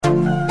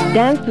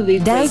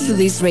Dance to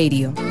this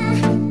radio.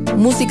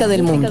 Música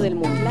del mundo.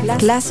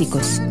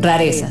 Clásicos,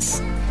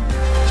 rarezas.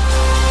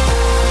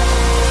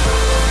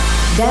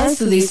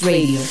 Dance to this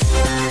radio.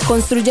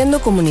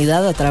 Construyendo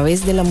comunidad a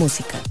través de la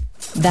música.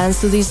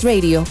 Dance to this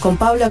radio con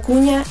Pablo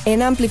Acuña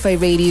en Amplify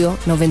Radio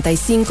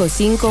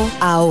 95.5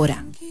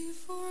 ahora.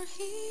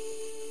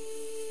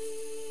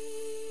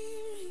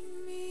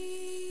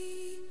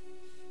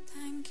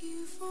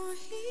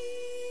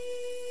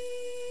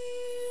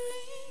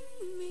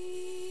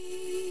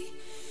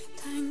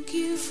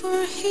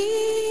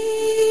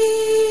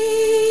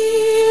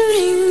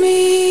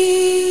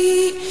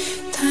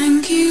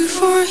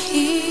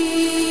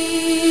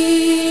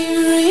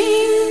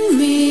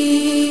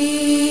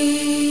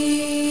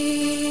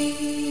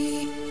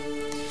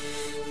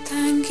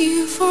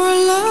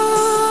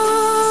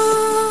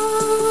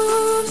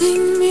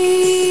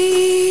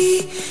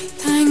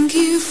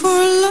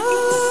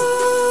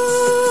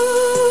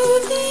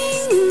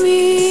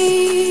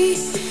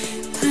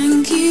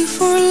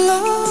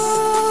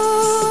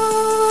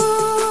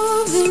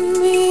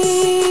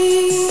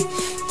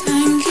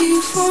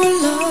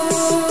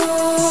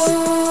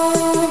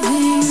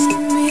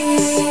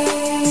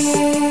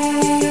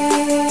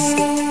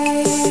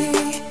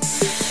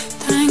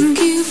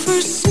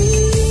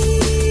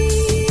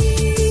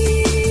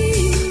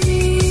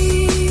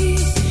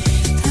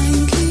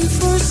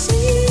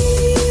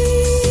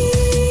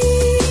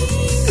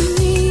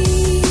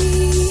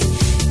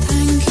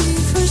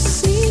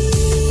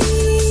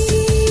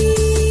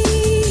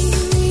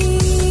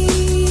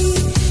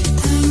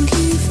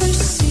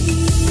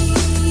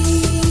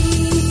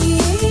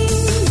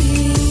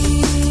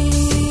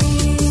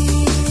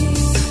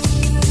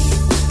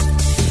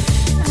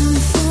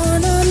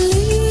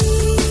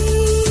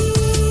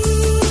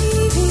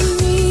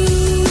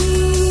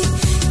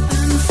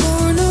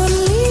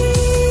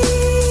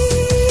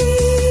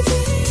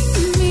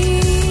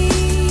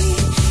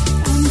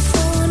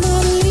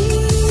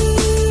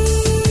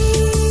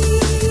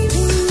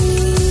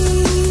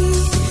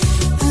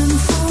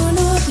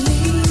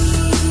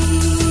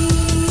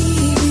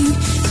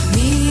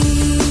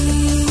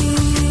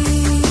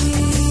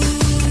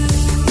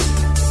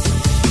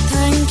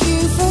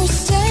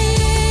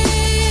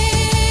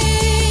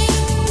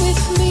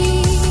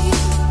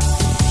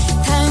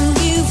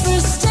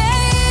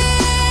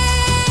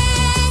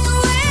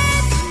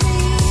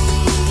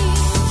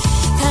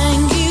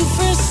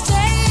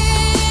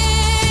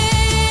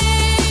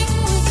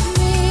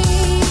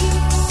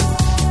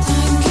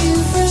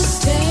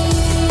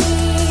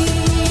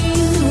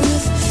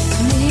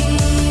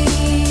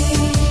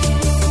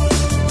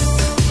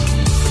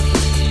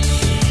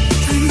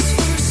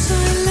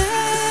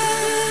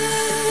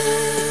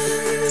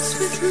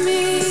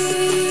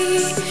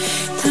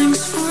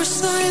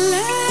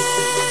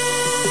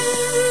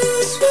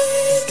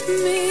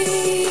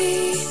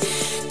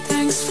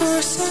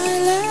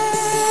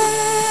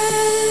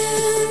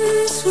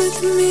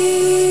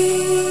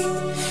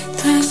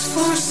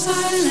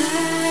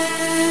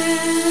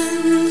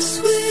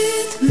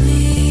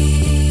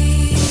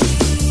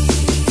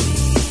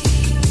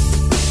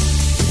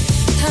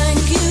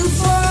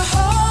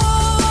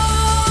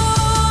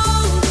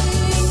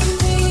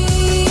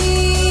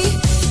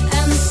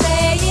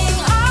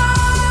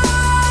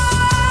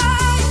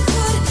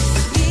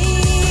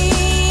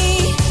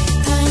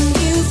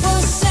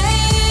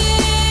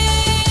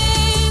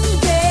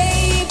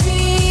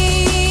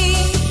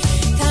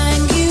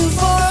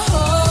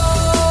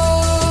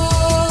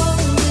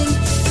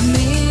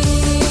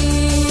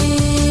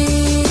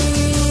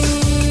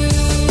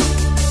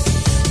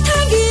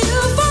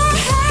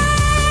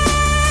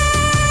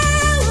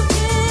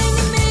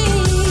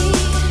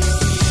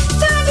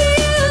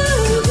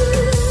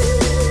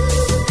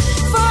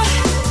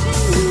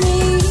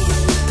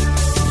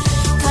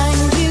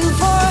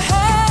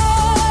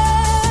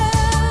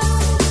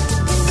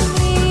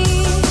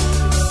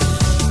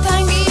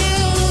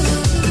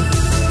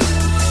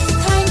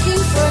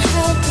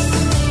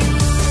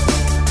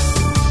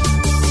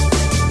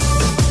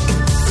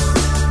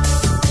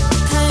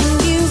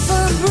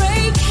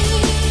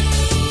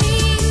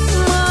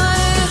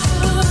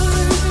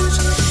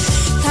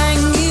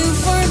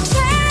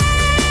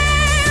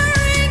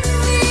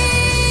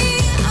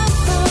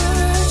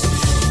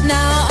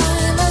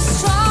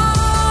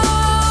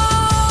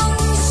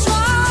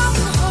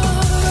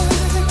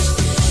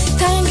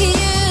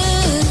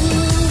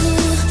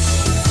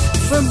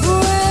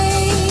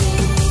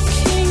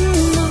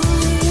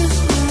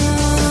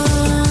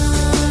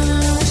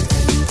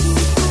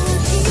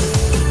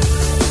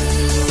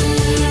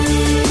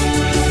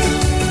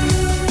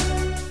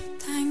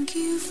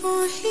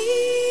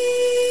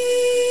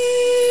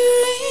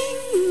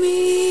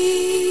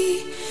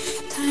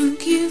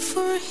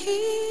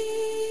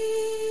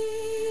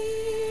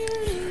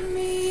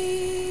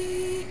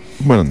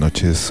 Buenas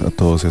noches a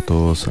todos y a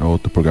todos a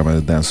otro programa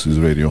de Dance to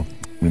This Radio.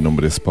 Mi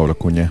nombre es Pablo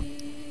Acuña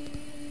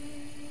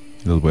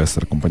y los voy a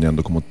estar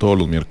acompañando como todos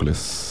los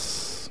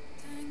miércoles.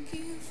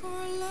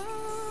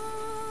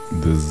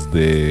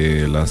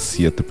 desde las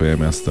 7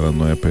 p.m. hasta las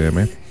 9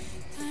 p.m.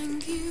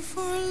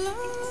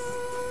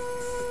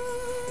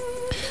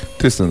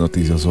 Tristes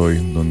noticias hoy,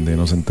 donde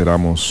nos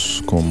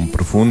enteramos con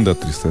profunda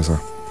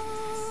tristeza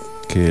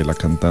que la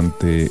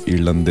cantante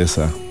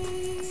irlandesa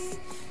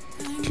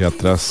que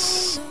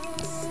atrás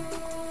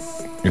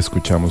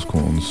escuchamos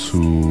con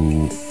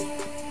su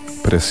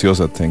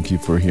preciosa Thank You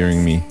For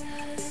Hearing me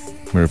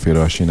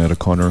refiero a Sinead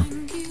O'Connor,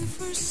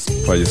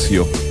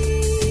 falleció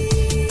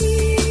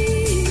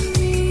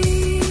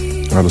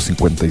a los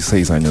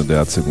 56 años de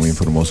edad, según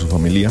informó su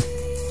familia.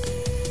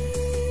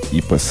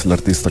 Y pues la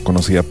artista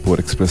conocida por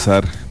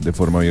expresar de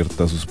forma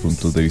abierta sus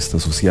puntos de vista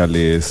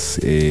sociales,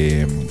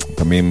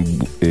 también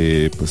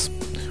pues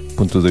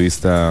puntos de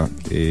vista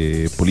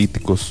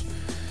políticos,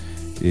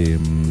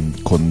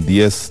 con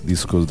 10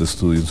 discos de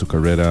estudio en su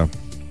carrera,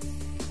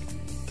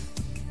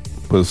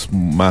 pues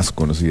más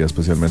conocida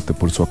especialmente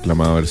por su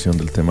aclamada versión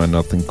del tema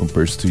Nothing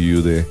Compares to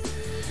You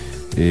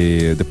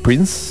de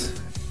Prince,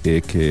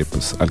 que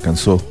pues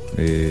alcanzó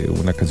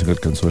una canción que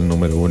alcanzó el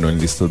número 1 en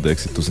listas de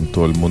éxitos en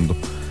todo el mundo.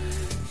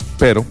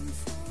 Pero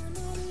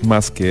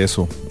más que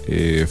eso,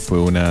 fue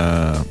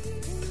una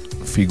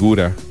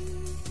figura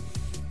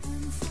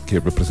que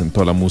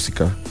representó la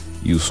música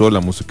y usó la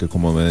música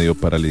como medio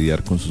para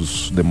lidiar con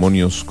sus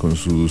demonios, con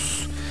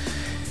sus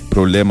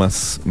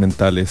problemas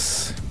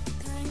mentales,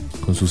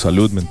 con su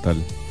salud mental.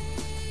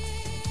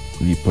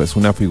 Y pues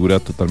una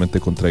figura totalmente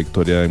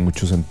contradictoria en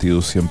muchos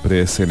sentidos.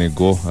 Siempre se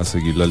negó a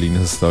seguir las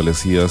líneas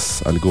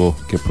establecidas, algo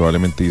que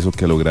probablemente hizo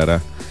que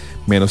lograra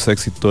menos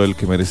éxito del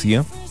que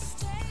merecía.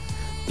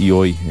 Y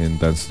hoy en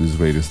Dance to This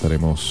Radio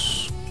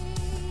estaremos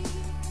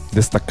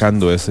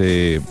destacando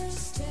ese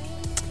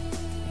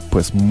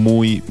pues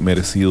muy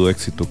merecido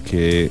éxito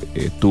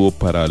que tuvo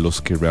para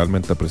los que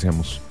realmente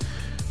apreciamos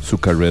su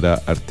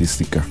carrera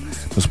artística.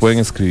 Nos pueden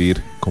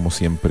escribir como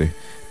siempre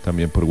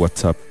también por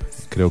WhatsApp.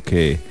 Creo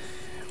que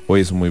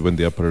hoy es un muy buen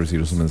día para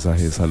recibir sus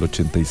mensajes al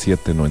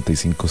 87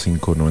 95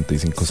 5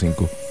 95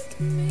 5.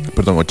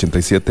 Perdón,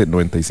 87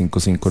 95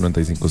 5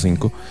 95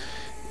 5.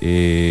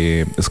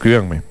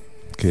 Escríbanme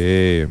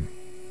 ¿qué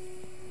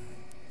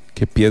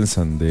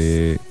piensan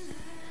de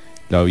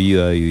la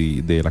vida y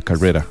de la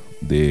carrera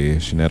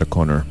de Sinead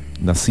O'Connor?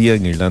 Nacida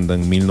en Irlanda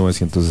en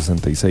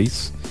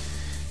 1966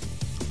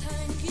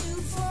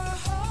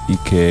 y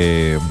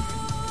que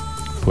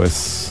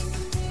pues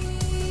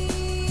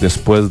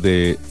después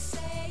de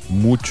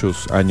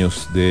muchos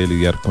años de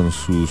lidiar con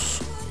sus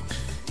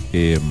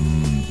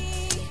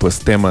pues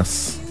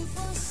temas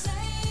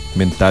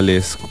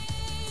mentales,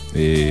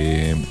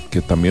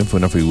 que también fue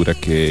una figura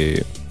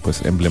que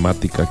pues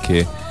emblemática,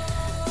 que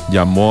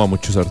llamó a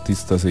muchos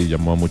artistas y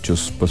llamó a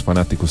muchos pues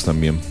fanáticos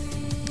también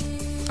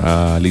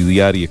a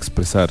lidiar y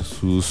expresar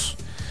sus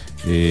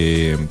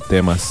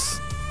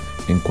temas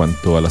en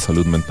cuanto a la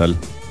salud mental.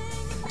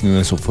 En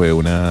eso fue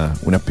una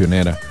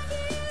pionera.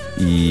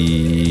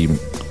 Y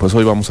pues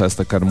hoy vamos a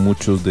destacar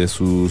muchos de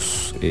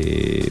sus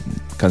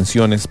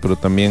canciones, pero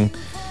también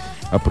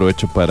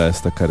aprovecho para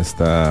destacar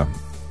esta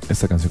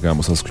canción que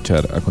vamos a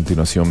escuchar a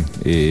continuación.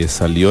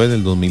 Salió en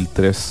el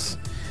 2003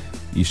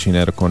 y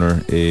Sinead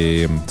O'Connor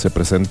se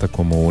presenta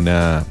como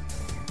una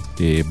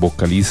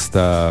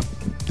vocalista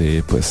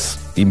pues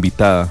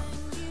invitada,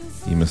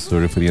 y me estoy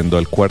refiriendo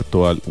al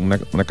cuarto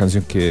una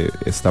canción que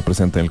está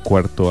presente en el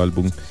cuarto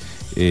álbum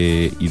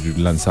y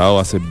lanzado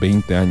hace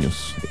 20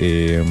 años.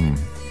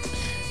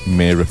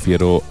 Me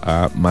refiero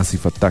a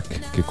Massive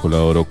Attack, que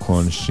colaboró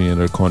con Sinead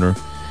O'Connor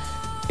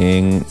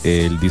en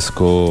el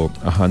disco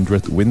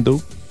 100th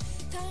Window,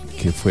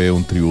 que fue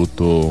un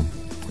tributo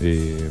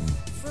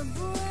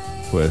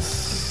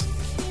pues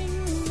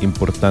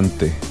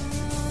importante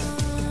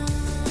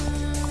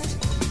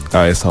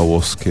a esa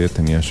voz que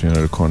tenía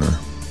Sinead O'Connor.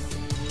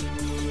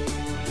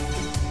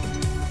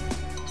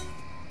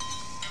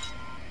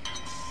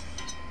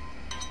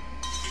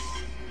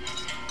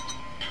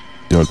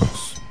 Ya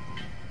volvemos.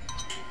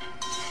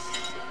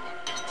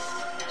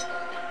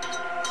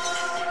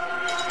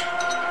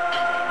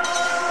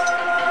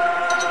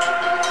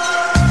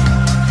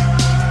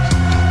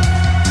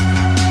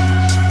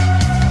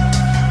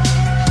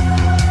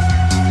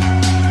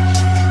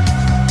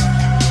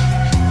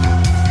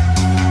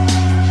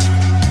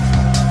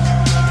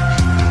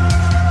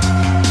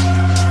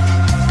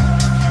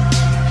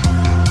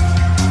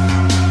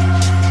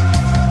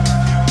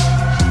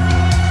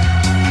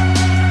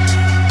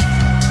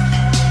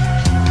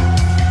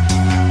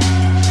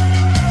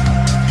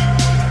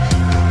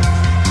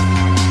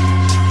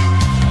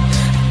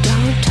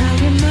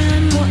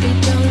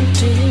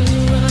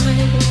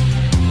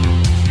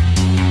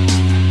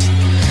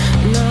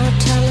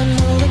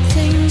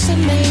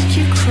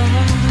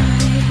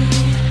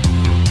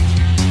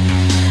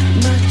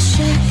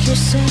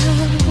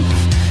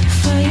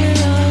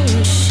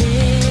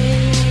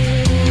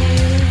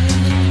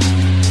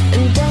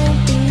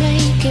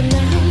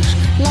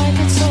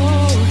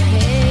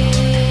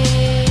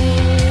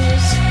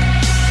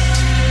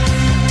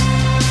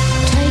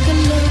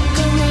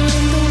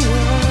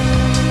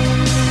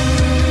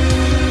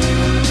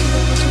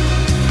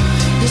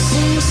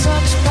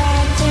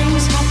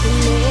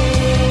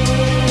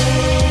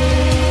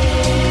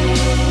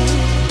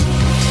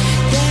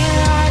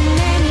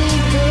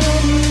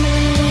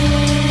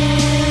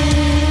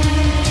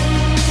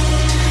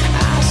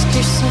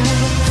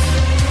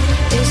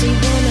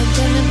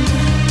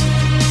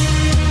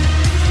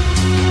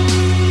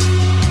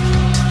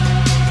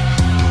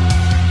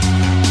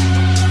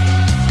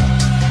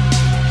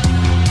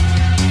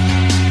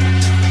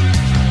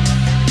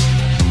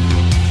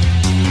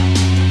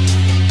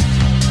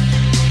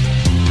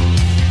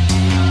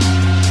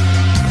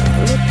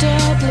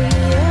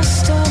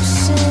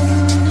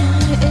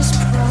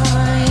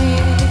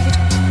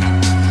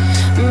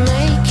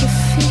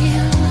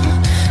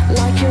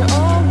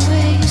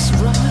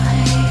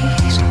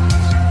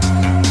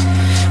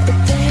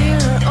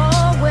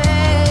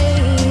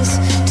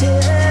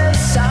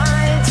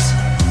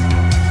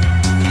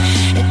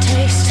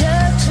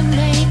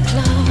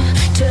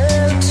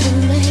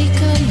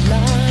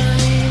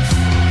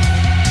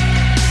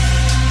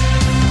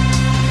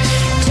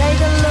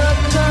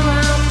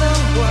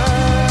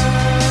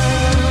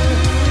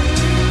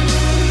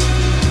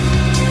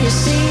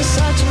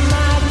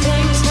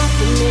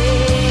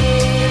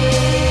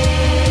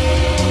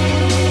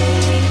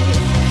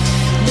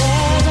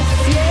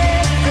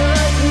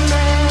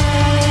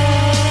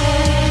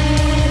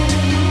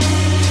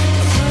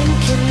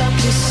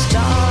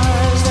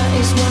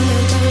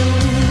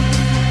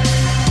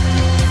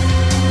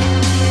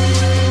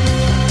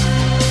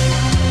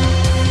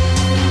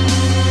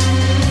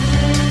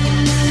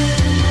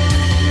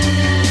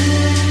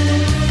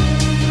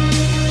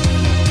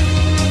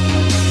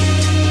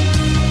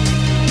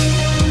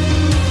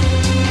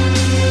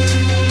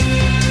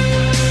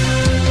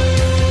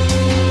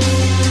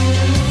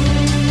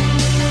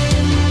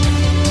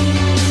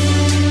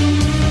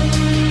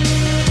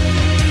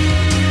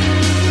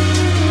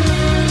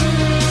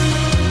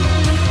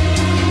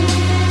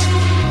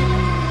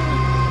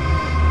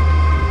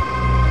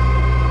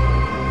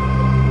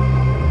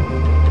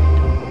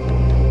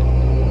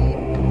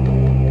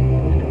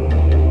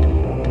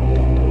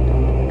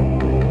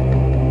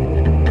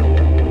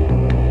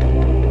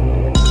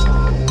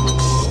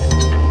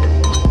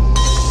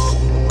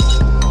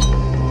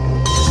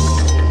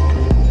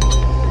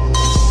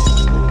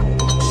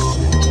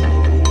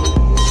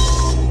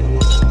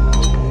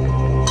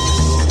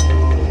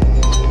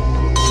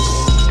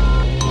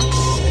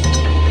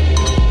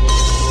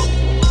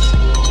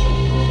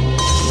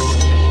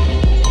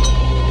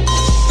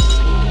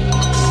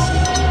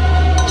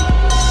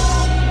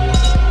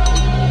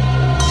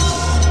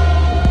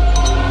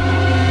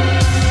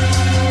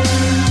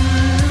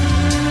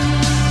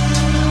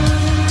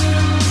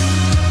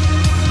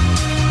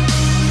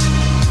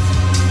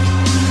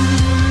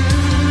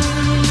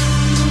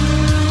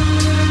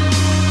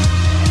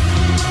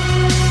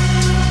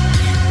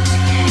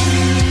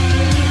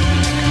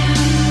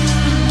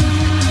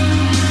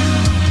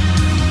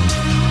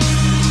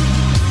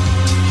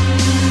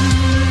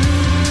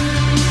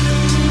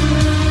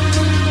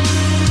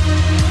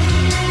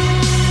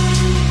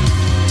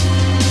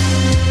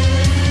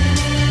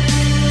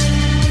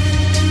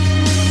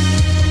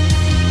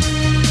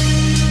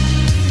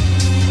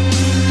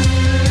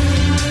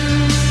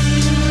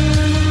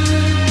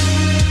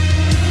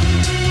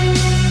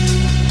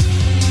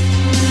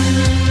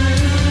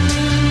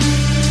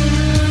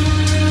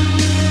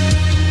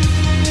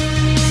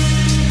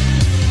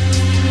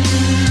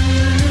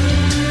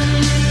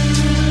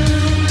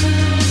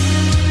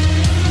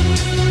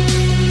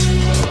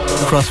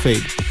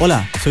 Crossfade.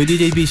 Hola, soy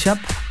DJ Bishop.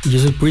 Y yo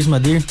soy Prisma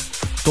Deer.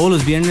 Todos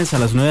los viernes a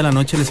las 9 de la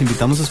noche les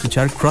invitamos a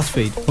escuchar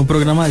Crossfade, un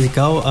programa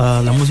dedicado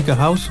a la música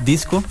house,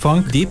 disco,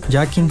 funk, deep,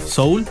 jacking,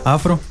 soul,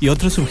 afro y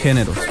otros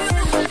subgéneros.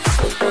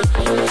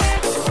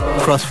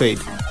 Crossfade.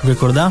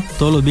 Recordá,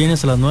 todos los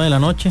viernes a las 9 de la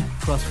noche.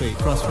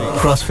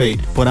 Crossfade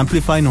por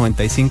Amplify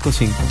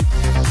 95.5.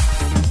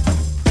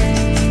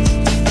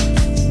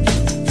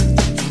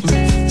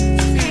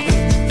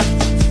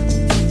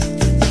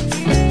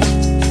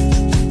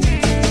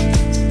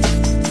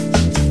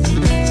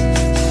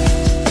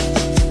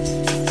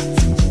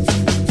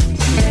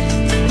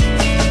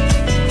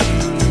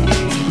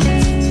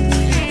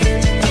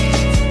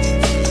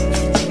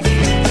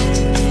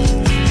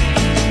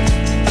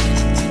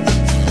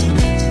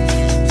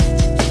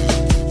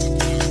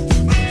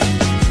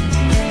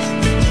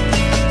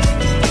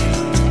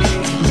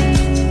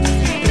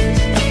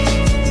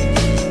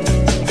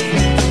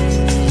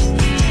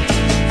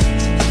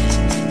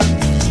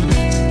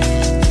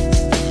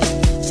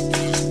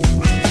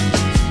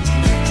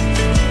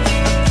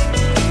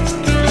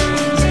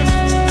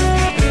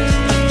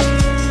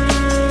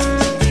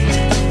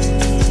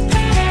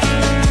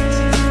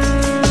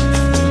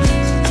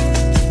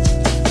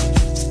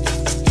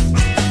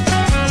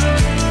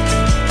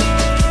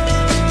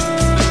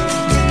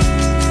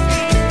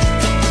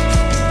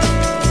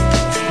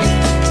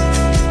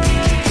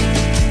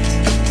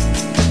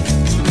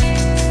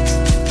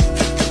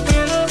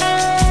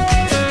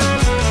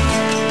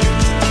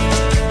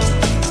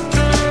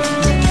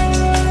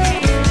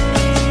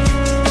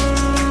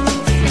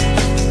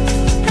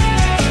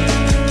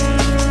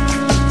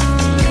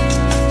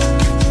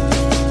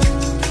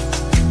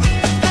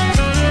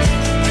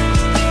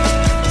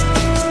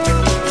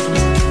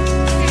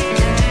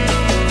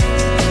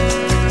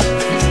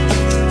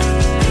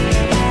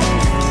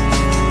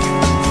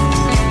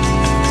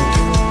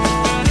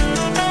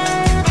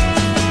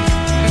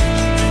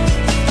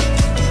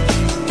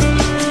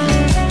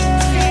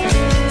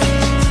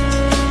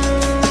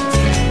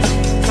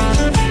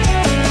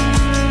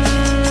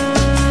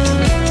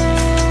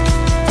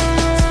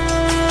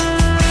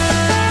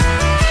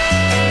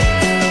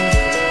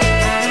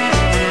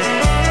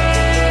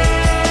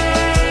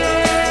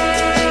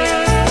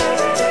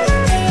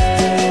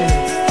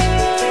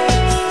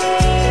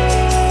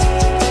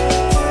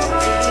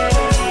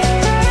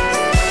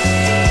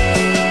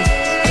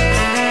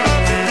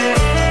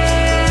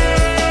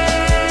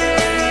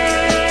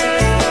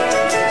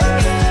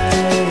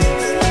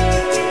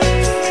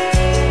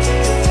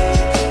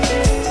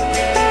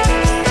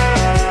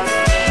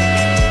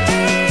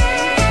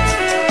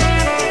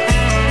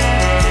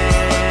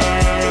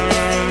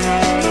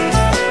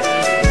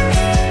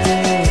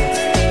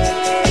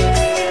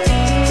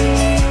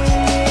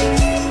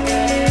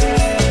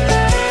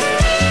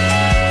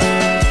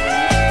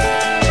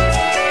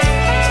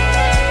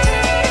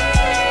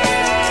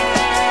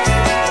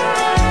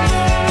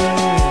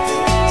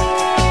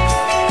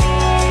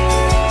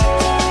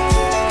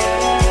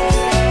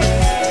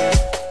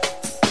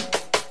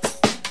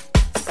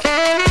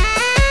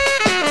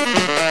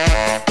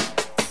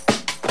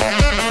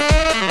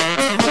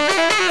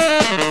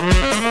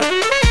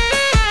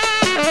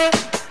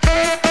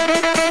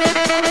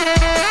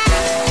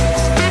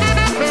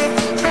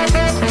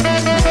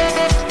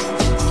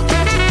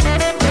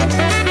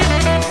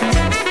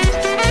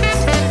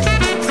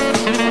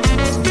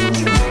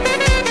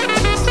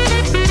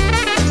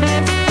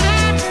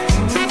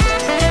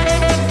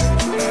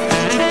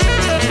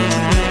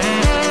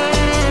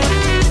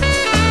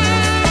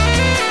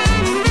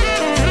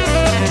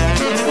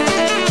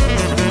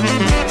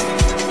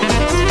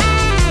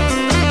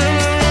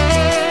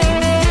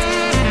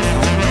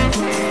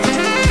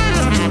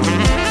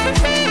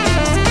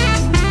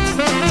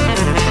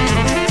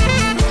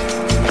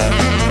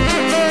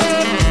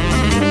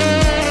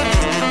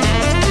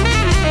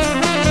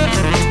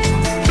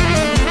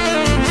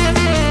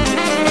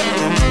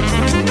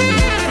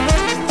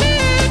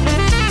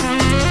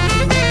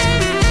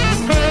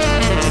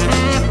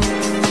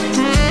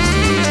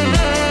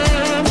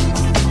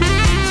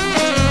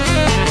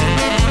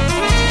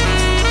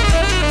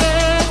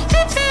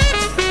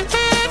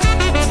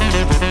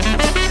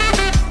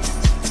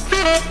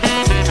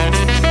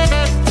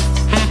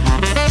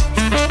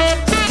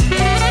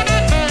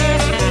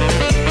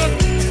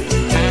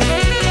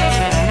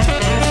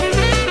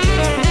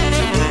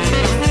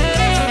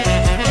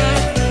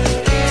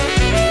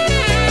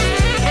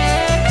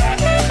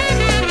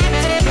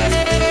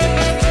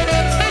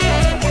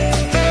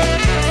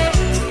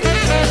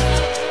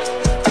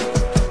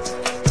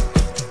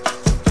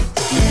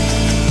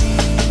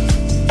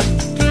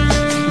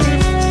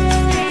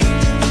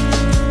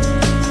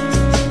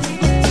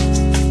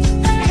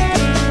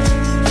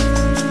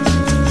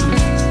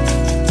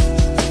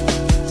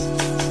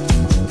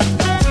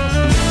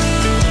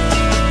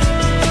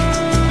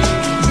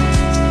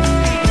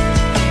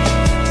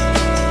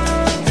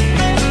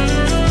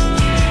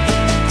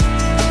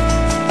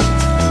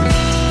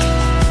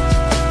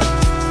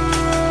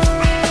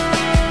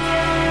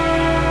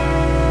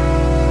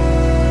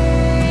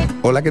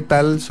 Hola, ¿qué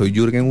tal? Soy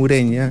Jürgen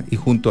Ureña y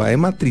junto a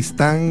Emma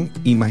Tristán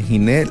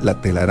imaginé La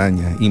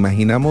Telaraña.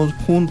 Imaginamos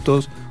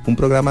juntos un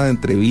programa de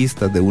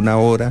entrevistas de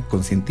 1 hora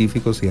con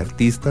científicos y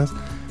artistas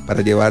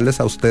para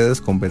llevarles a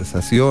ustedes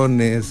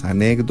conversaciones,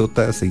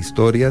 anécdotas e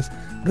historias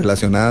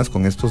relacionadas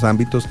con estos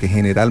ámbitos que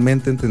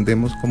generalmente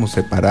entendemos como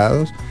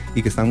separados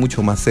y que están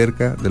mucho más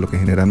cerca de lo que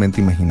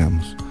generalmente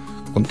imaginamos.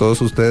 Con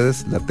todos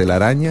ustedes, La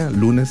Telaraña,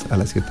 lunes a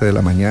las 7 de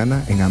la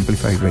mañana en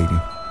Amplify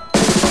Radio.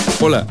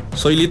 Hola,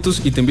 soy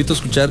Litus y te invito a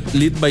escuchar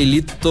Lead by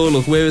Lead todos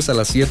los jueves a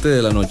las 7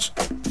 de la noche.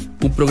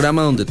 Un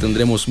programa donde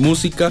tendremos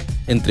música,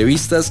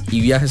 entrevistas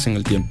y viajes en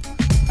el tiempo.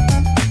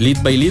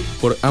 Lead by Lead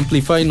por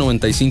Amplify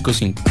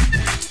 95.5.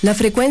 La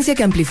frecuencia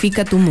que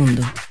amplifica tu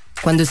mundo.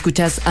 Cuando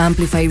escuchas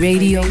Amplify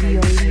Radio,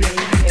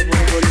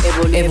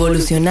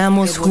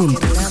 evolucionamos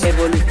juntos.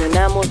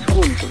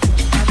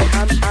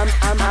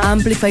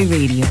 Amplify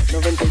Radio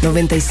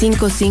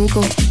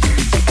 95.5.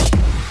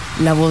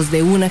 La voz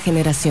de una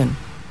generación.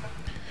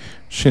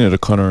 Sinead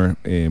O'Connor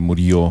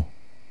murió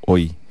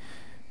hoy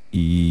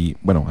y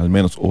bueno, al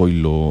menos hoy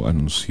lo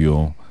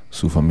anunció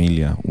su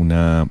familia,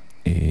 una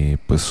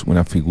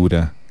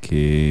figura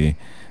que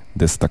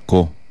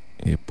destacó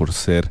por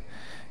ser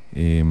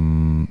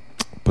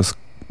pues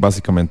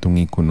básicamente un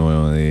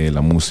ícono de la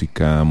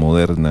música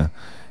moderna,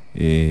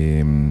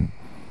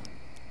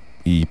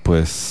 y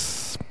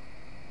pues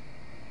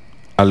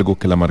algo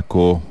que la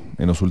marcó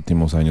en los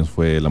últimos años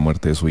fue la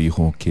muerte de su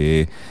hijo,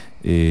 que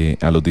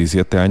a los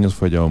 17 años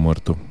fue hallado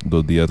muerto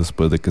 2 días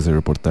después de que se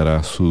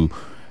reportara su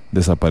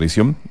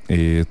desaparición.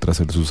 Tras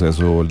el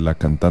suceso, la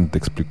cantante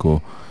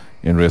explicó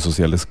en redes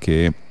sociales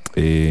que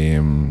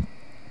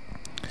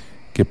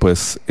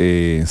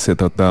se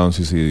trataba de un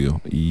suicidio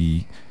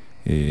y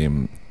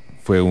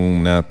fue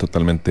una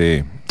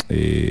totalmente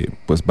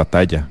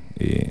batalla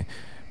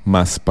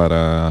más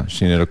para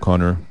Sinead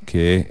O'Connor,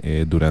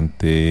 que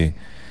durante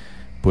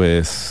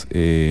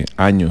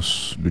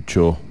años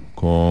luchó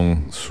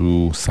con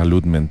su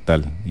salud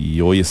mental, y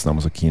hoy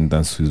estamos aquí en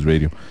Dance to This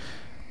Radio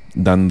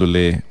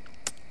dándole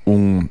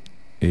un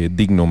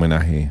digno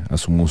homenaje a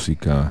su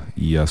música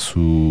y a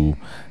su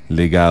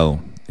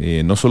legado,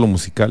 no solo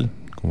musical,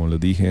 como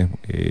les dije,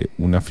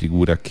 una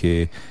figura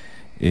que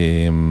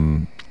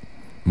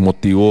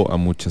motivó a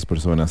muchas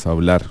personas a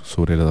hablar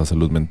sobre la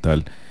salud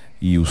mental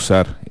y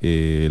usar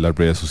las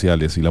redes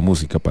sociales y la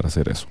música para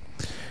hacer eso.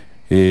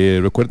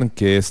 Recuerden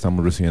que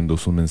estamos recibiendo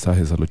sus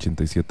mensajes al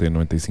 87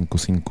 95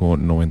 5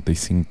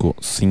 95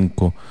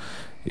 5.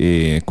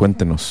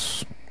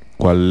 Cuéntenos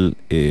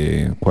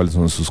cuáles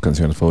son sus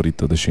canciones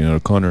favoritas de Sinead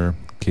O'Connor,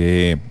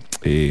 qué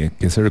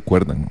se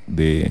recuerdan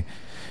de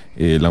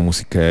la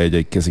música de ella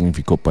y qué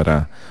significó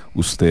para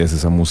ustedes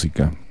esa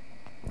música.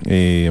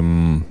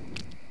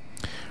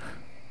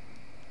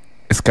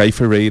 Sky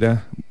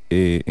Ferreira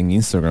en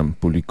Instagram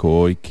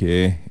publicó hoy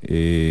que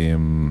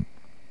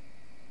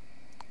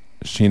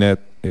Sinead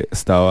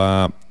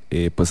estaba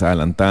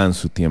adelantada en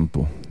su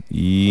tiempo,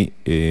 y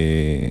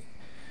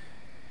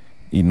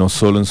no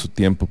solo en su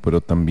tiempo,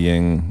 pero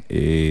también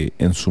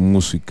en su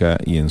música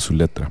y en su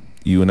letra.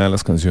 Y una de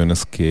las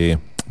canciones que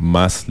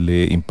más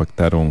le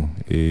impactaron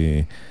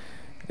en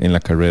la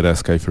carrera de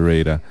Sky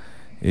Ferreira,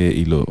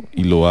 y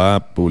lo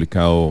ha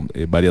publicado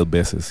varias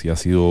veces y ha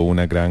sido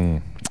una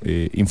gran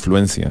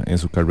influencia en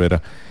su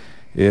carrera,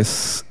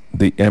 es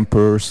The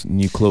Emperor's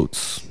New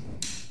Clothes,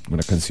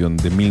 una canción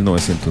de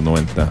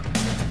 1990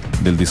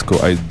 del disco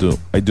I Do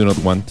Not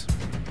Want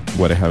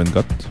What I Haven't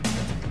Got.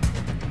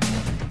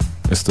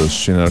 Esto es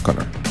Sinead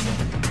O'Connor.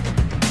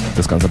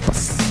 Descansa en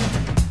paz.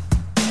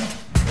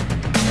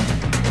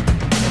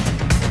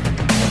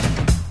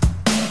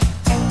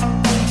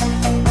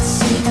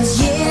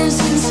 Years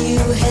since you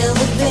held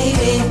a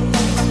baby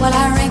while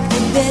I wrecked the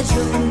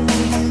bedroom.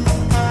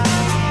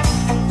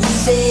 You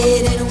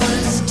said it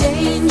was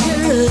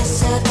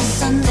dangerous after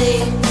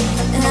Sunday,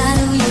 and I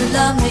knew you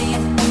loved me.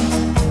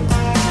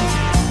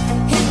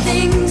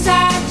 Things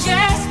I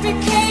just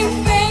became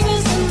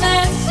famous, and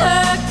that's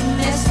her to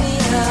mess me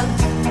up.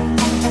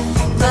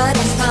 But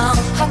it's wrong,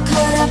 how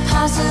could I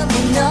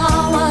possibly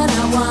know what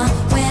I want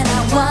when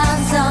I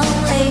was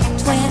only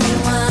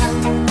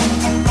 21?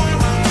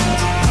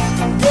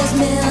 There's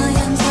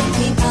millions of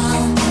people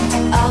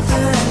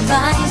offer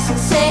advice and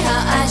say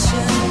how I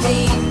should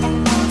be,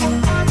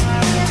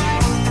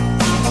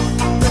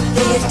 but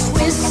they're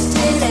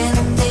twisted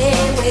and they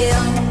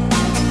will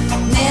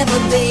never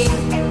be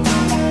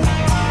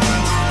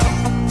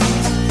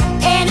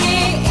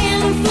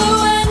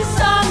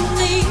influence on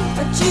me,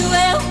 but you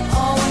will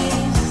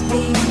always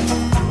be.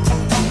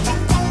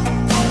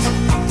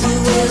 You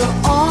will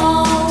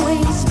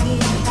always be.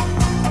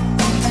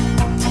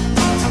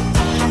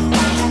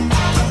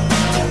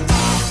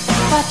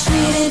 If I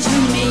treated you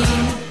mean,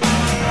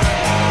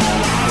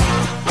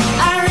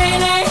 I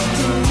really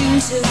didn't mean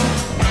to.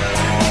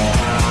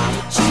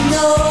 But you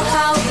know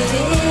how it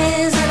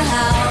is and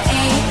how a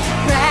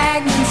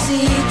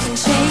pregnancy can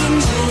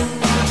change you.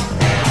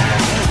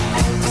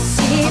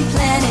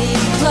 Plenty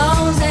of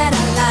clothes that I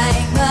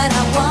like, but I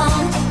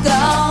won't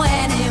go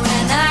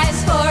anywhere nice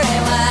for a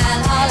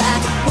while. All I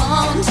want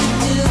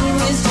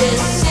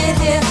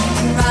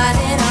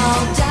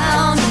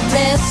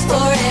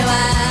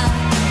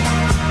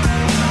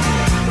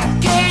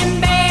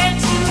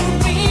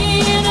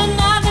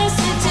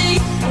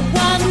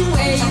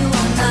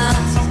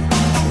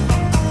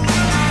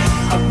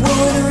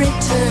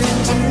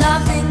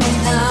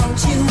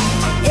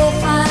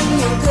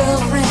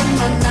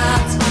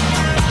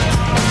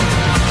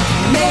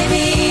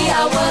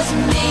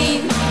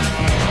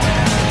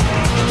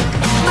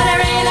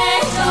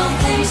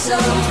so.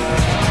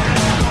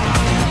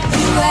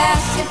 You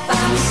asked if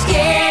I'm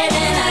scared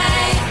and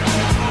I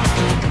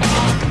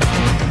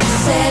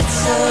said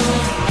so.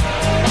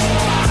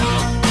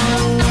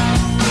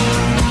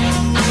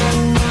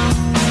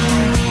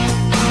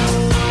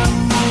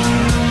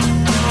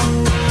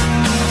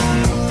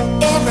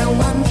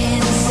 Everyone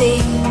can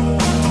see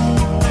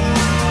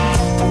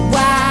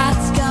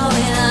what's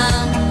going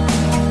on.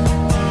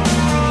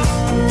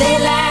 They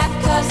laugh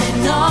cause they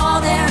know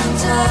they're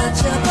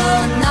untouchable,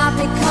 not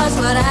because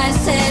what I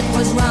said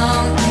was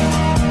wrong.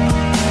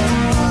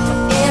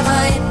 Whatever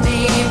it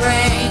may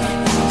bring,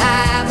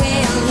 I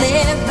will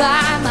live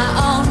by my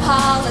own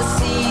policy.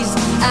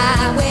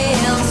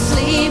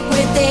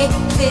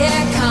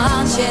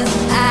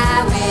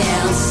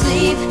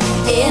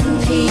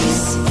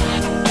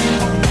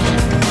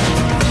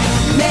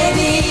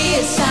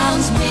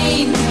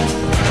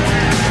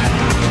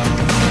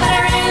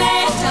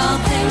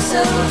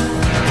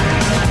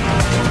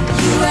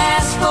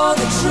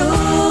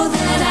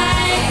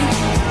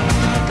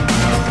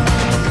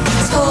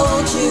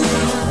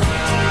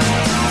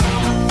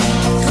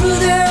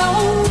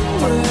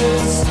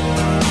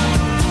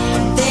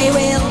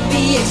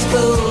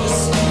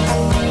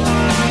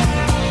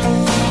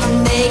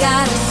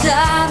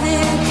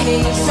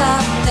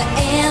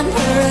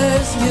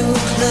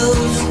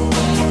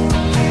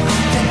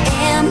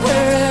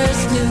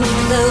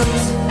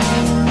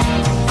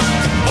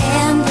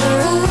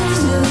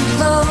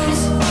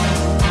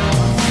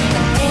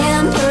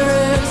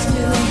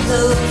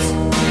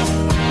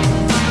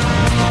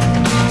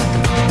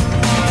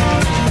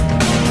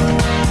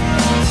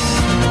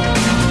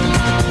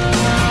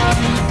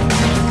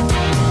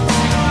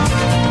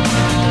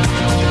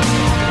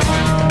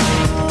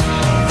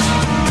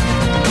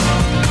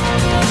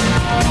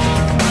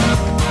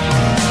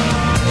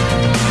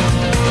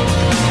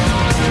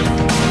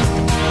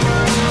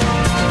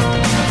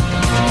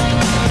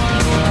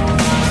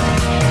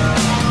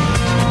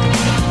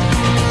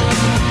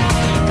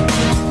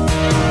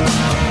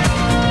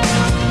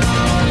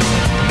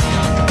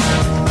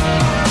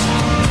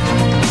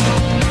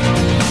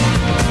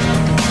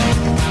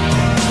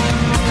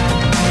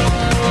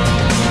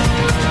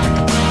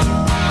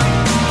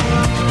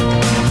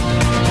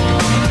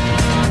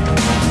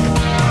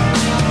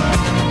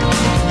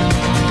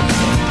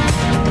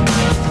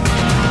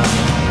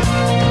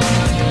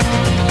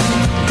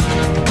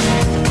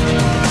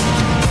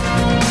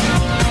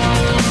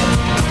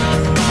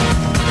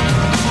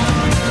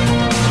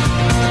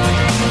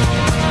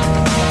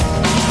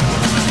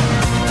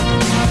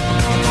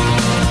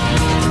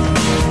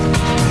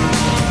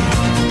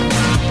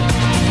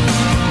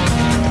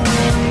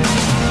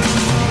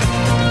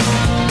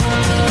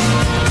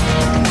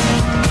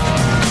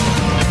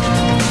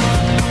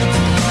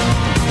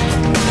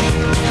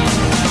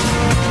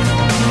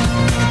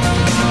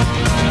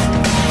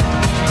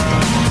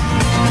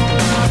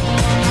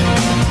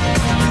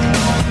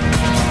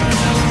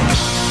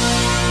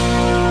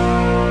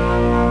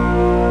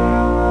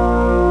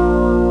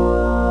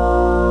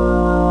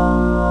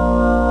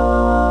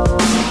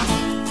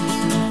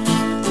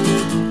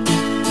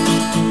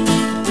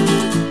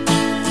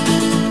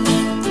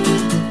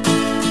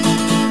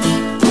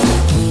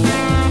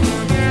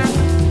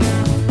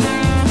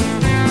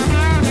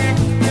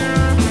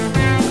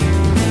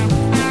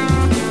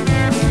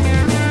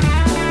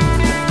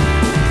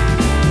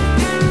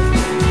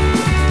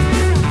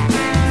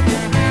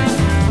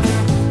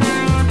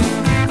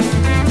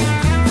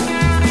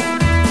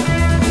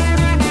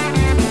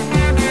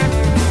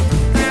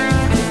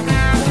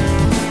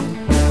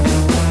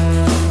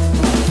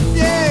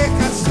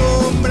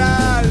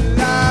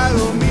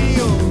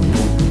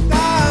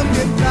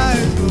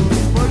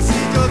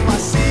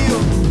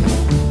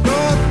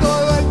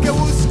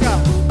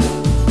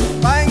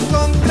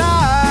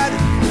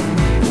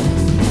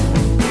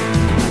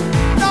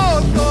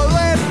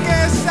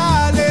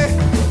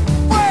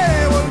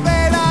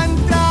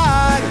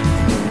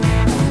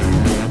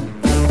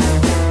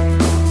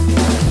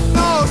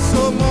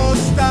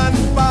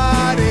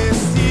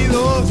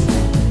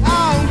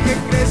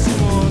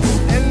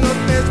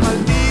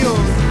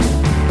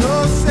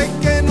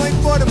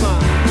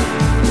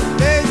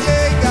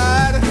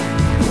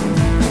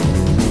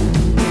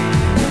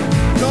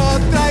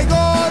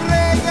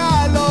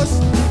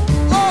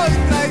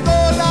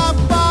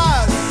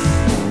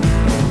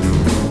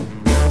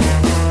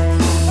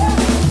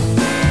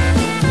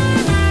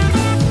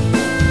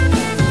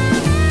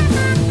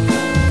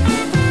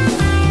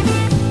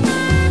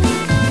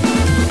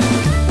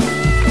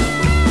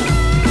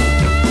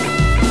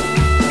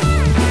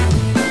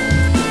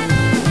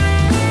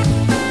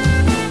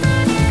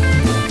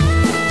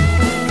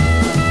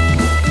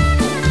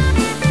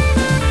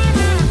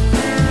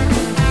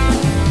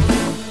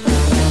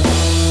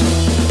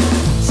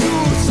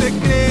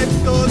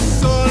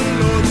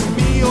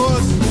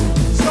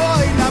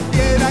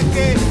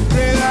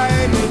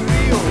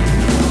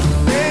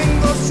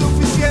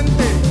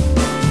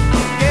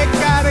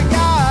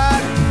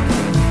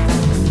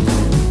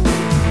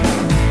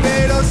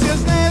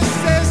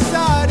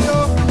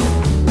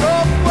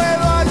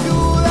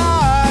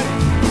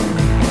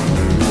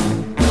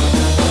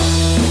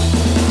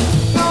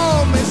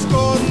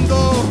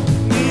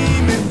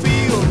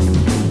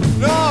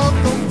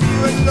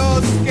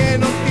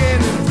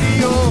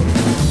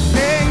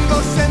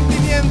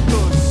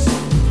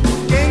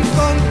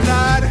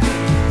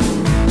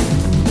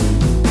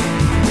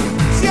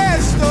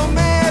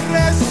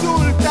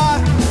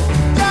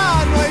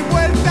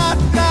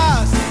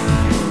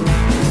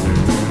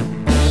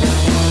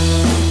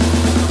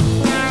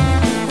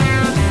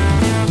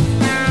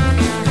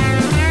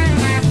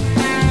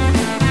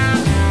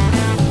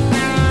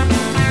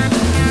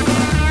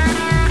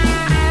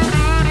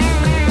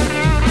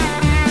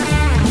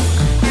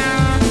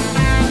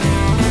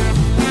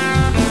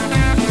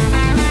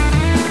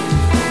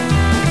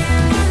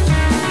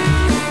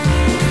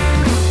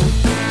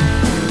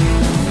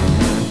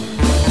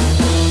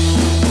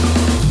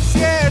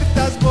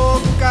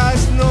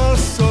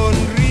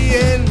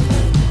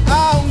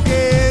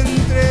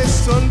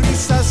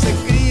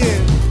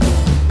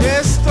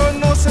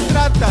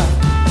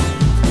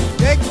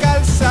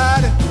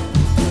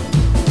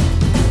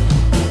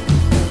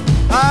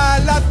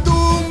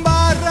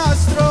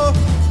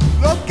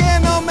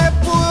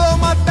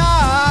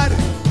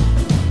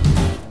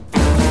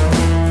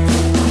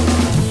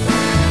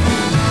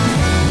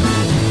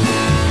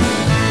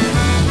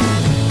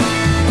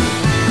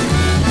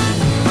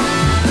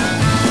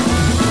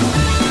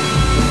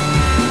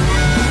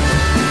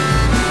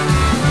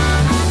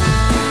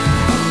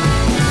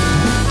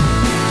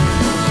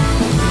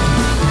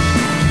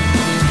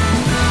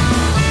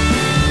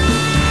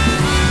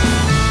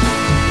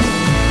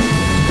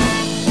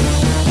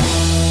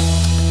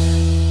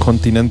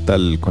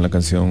 Continental con la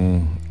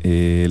canción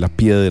La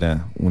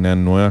Piedra, una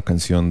nueva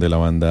canción de la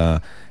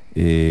banda,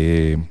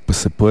 pues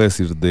se puede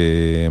decir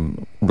de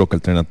rock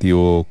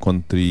alternativo,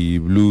 country,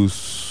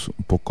 blues,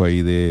 un poco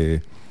ahí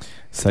de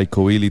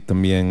psychobilly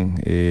también,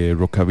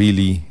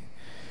 rockabilly,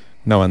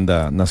 una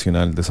banda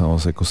nacional de San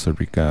José, Costa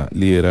Rica,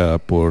 liderada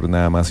por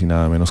nada más y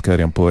nada menos que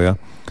Adrián Poveda,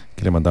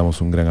 que le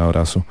mandamos un gran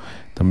abrazo.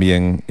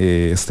 También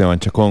Esteban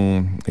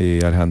Chacón,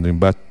 Alejandro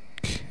Imbach,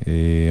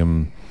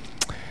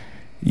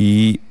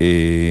 y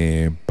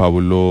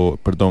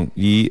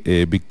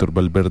Víctor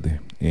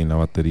Valverde en la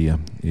batería,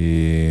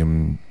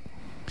 que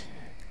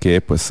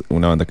pues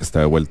una banda que está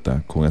de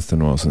vuelta con este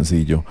nuevo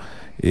sencillo,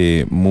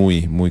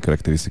 muy muy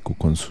característico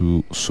con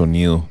su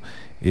sonido,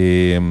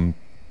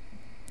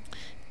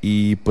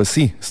 y pues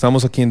sí,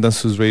 estamos aquí en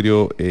Dance Tuesday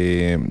Radio,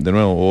 de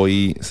nuevo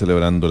hoy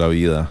celebrando la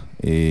vida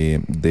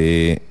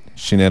de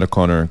Sinead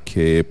O'Connor,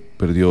 que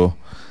perdió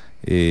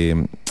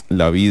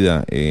la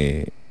vida,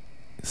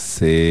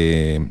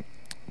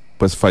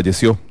 pues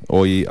falleció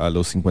hoy a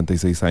los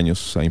 56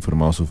 años, ha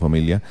informado su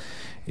familia,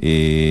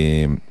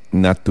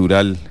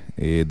 natural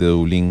de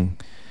Dublín.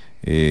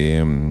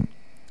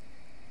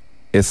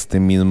 Este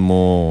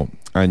mismo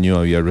año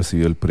había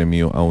recibido el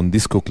premio a un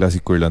disco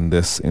clásico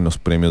irlandés en los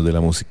premios de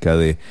la música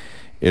de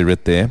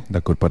RTE,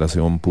 la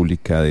Corporación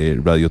Pública de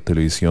Radio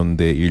Televisión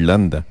de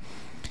Irlanda,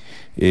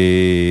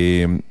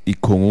 y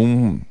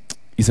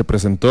se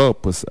presentó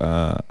pues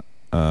a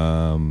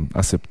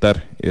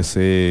aceptar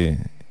ese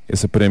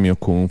premio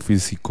con un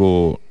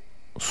físico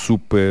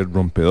súper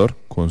rompedor,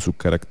 con su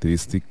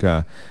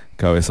característica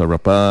cabeza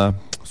rapada,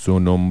 su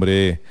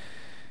nombre,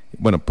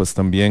 bueno, pues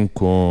también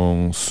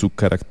con su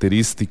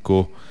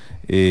característico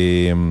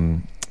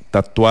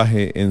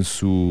tatuaje en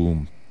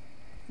su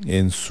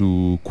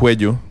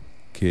cuello,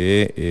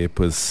 que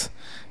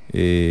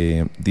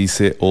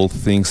dice All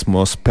Things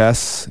Must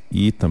Pass,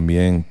 y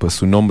también pues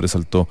su nombre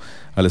saltó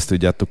al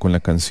estrellato con la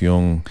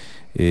canción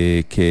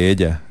que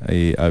ella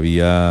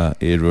había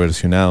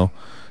reversionado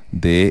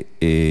de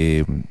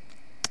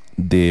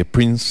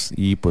Prince,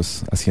 y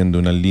pues haciendo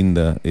una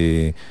linda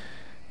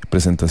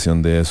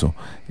presentación de eso.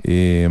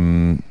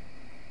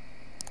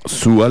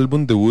 Su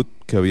álbum debut,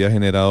 que había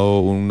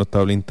generado un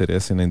notable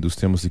interés en la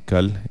industria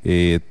musical,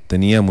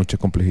 tenía mucha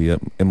complejidad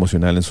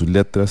emocional en sus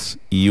letras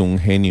y un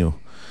genio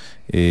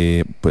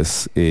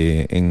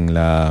en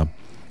la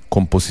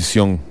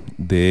composición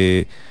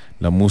de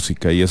la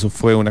música, y eso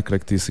fue una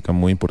característica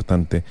muy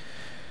importante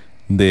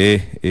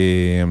de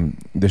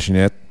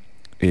Sinead,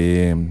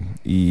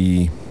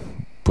 y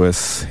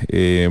pues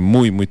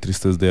muy muy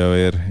tristes de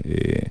haber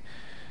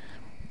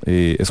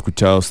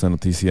escuchado esta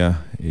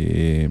noticia,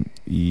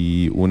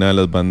 y una de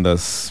las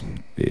bandas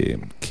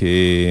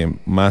que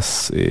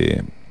más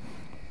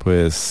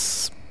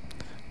pues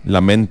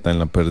lamentan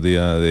la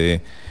pérdida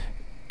de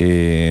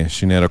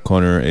Sinead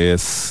O'Connor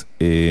es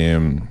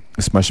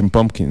Smashing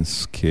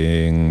Pumpkins,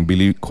 que en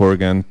Billy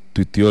Corgan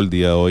tuiteó el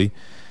día de hoy: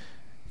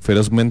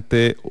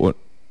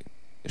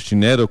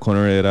 Sinead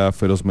O'Connor era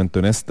ferozmente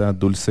honesta,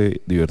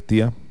 dulce,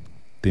 divertida,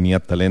 tenía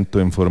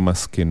talento en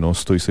formas que no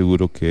estoy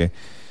seguro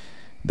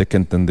de que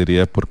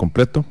entendería por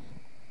completo,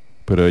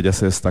 pero ella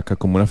se destaca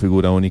como una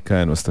figura única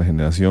de nuestra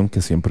generación,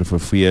 que siempre fue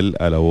fiel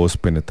a la voz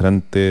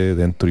penetrante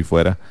dentro y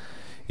fuera,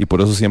 y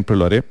por eso siempre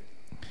lo haré,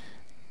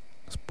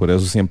 por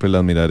eso siempre la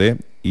admiraré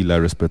y la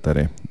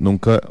respetaré.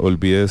 Nunca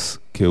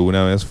olvides que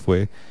una vez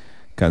fue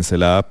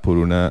cancelada por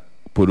un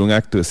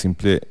acto de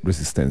simple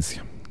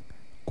resistencia.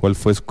 ¿Cuál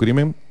fue su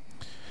crimen?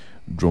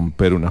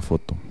 Romper una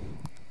foto.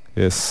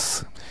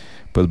 Es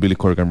pues Billy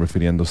Corgan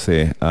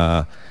refiriéndose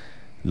a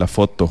la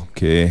foto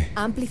que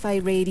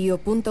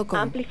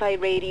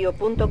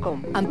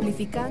amplifyradio.com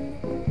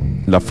amplificando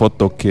la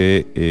foto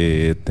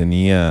que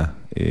tenía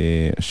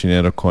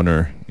Sinead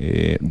O'Connor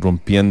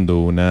rompiendo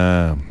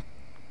una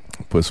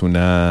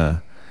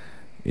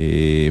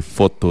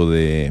foto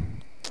del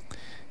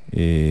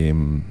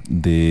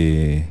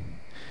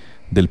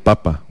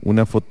Papa,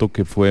 una foto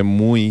que fue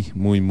muy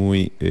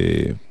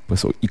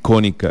pues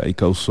icónica y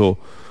causó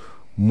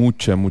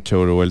mucha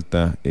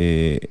revuelta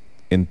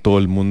en todo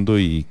el mundo,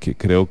 y que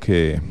creo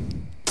que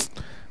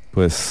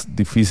pues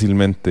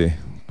difícilmente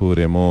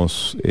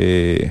podremos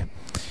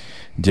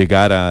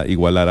llegar a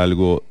igualar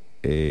algo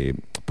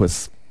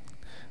pues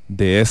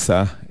de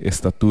esa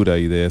estatura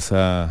y de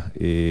esa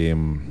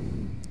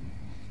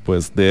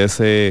pues de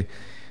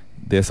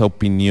esa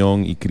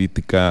opinión y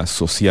crítica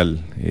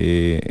social.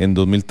 En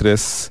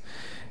 2003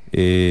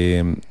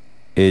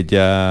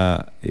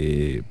 ella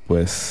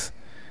pues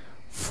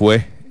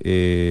fue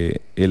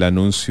el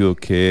anuncio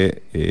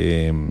de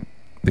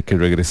que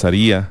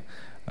regresaría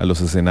a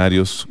los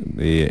escenarios.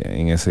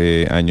 En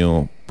ese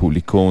año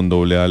publicó un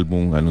doble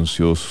álbum,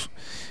 anunció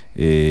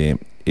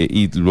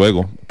y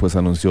luego pues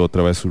anunció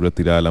otra vez su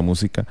retirada de la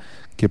música,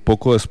 que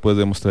poco después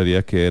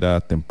demostraría que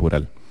era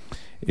temporal.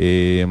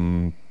 Y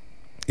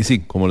sí,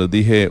 como les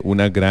dije,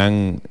 una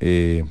gran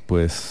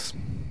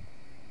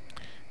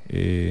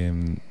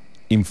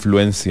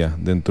influencia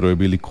dentro de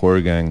Billy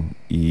Corgan,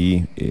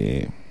 y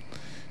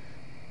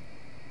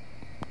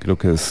Creo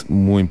que es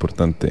muy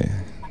importante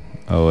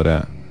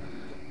ahora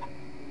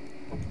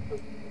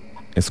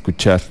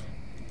escuchar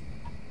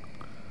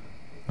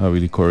a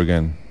Billy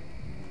Corgan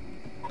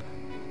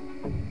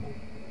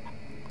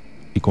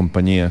y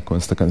compañía con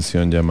esta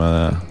canción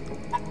llamada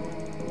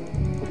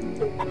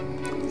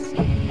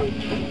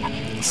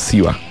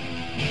Siva.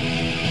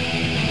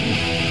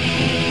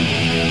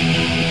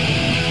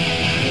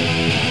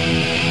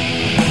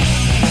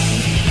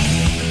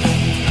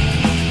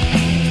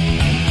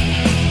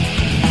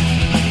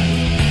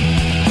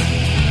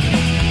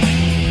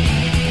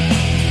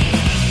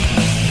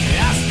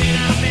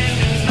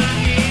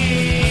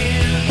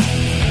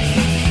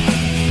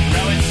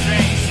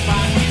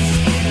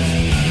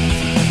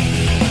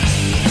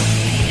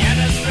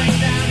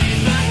 Down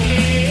in my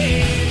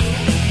head,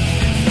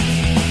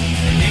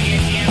 dig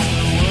it in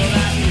the wood.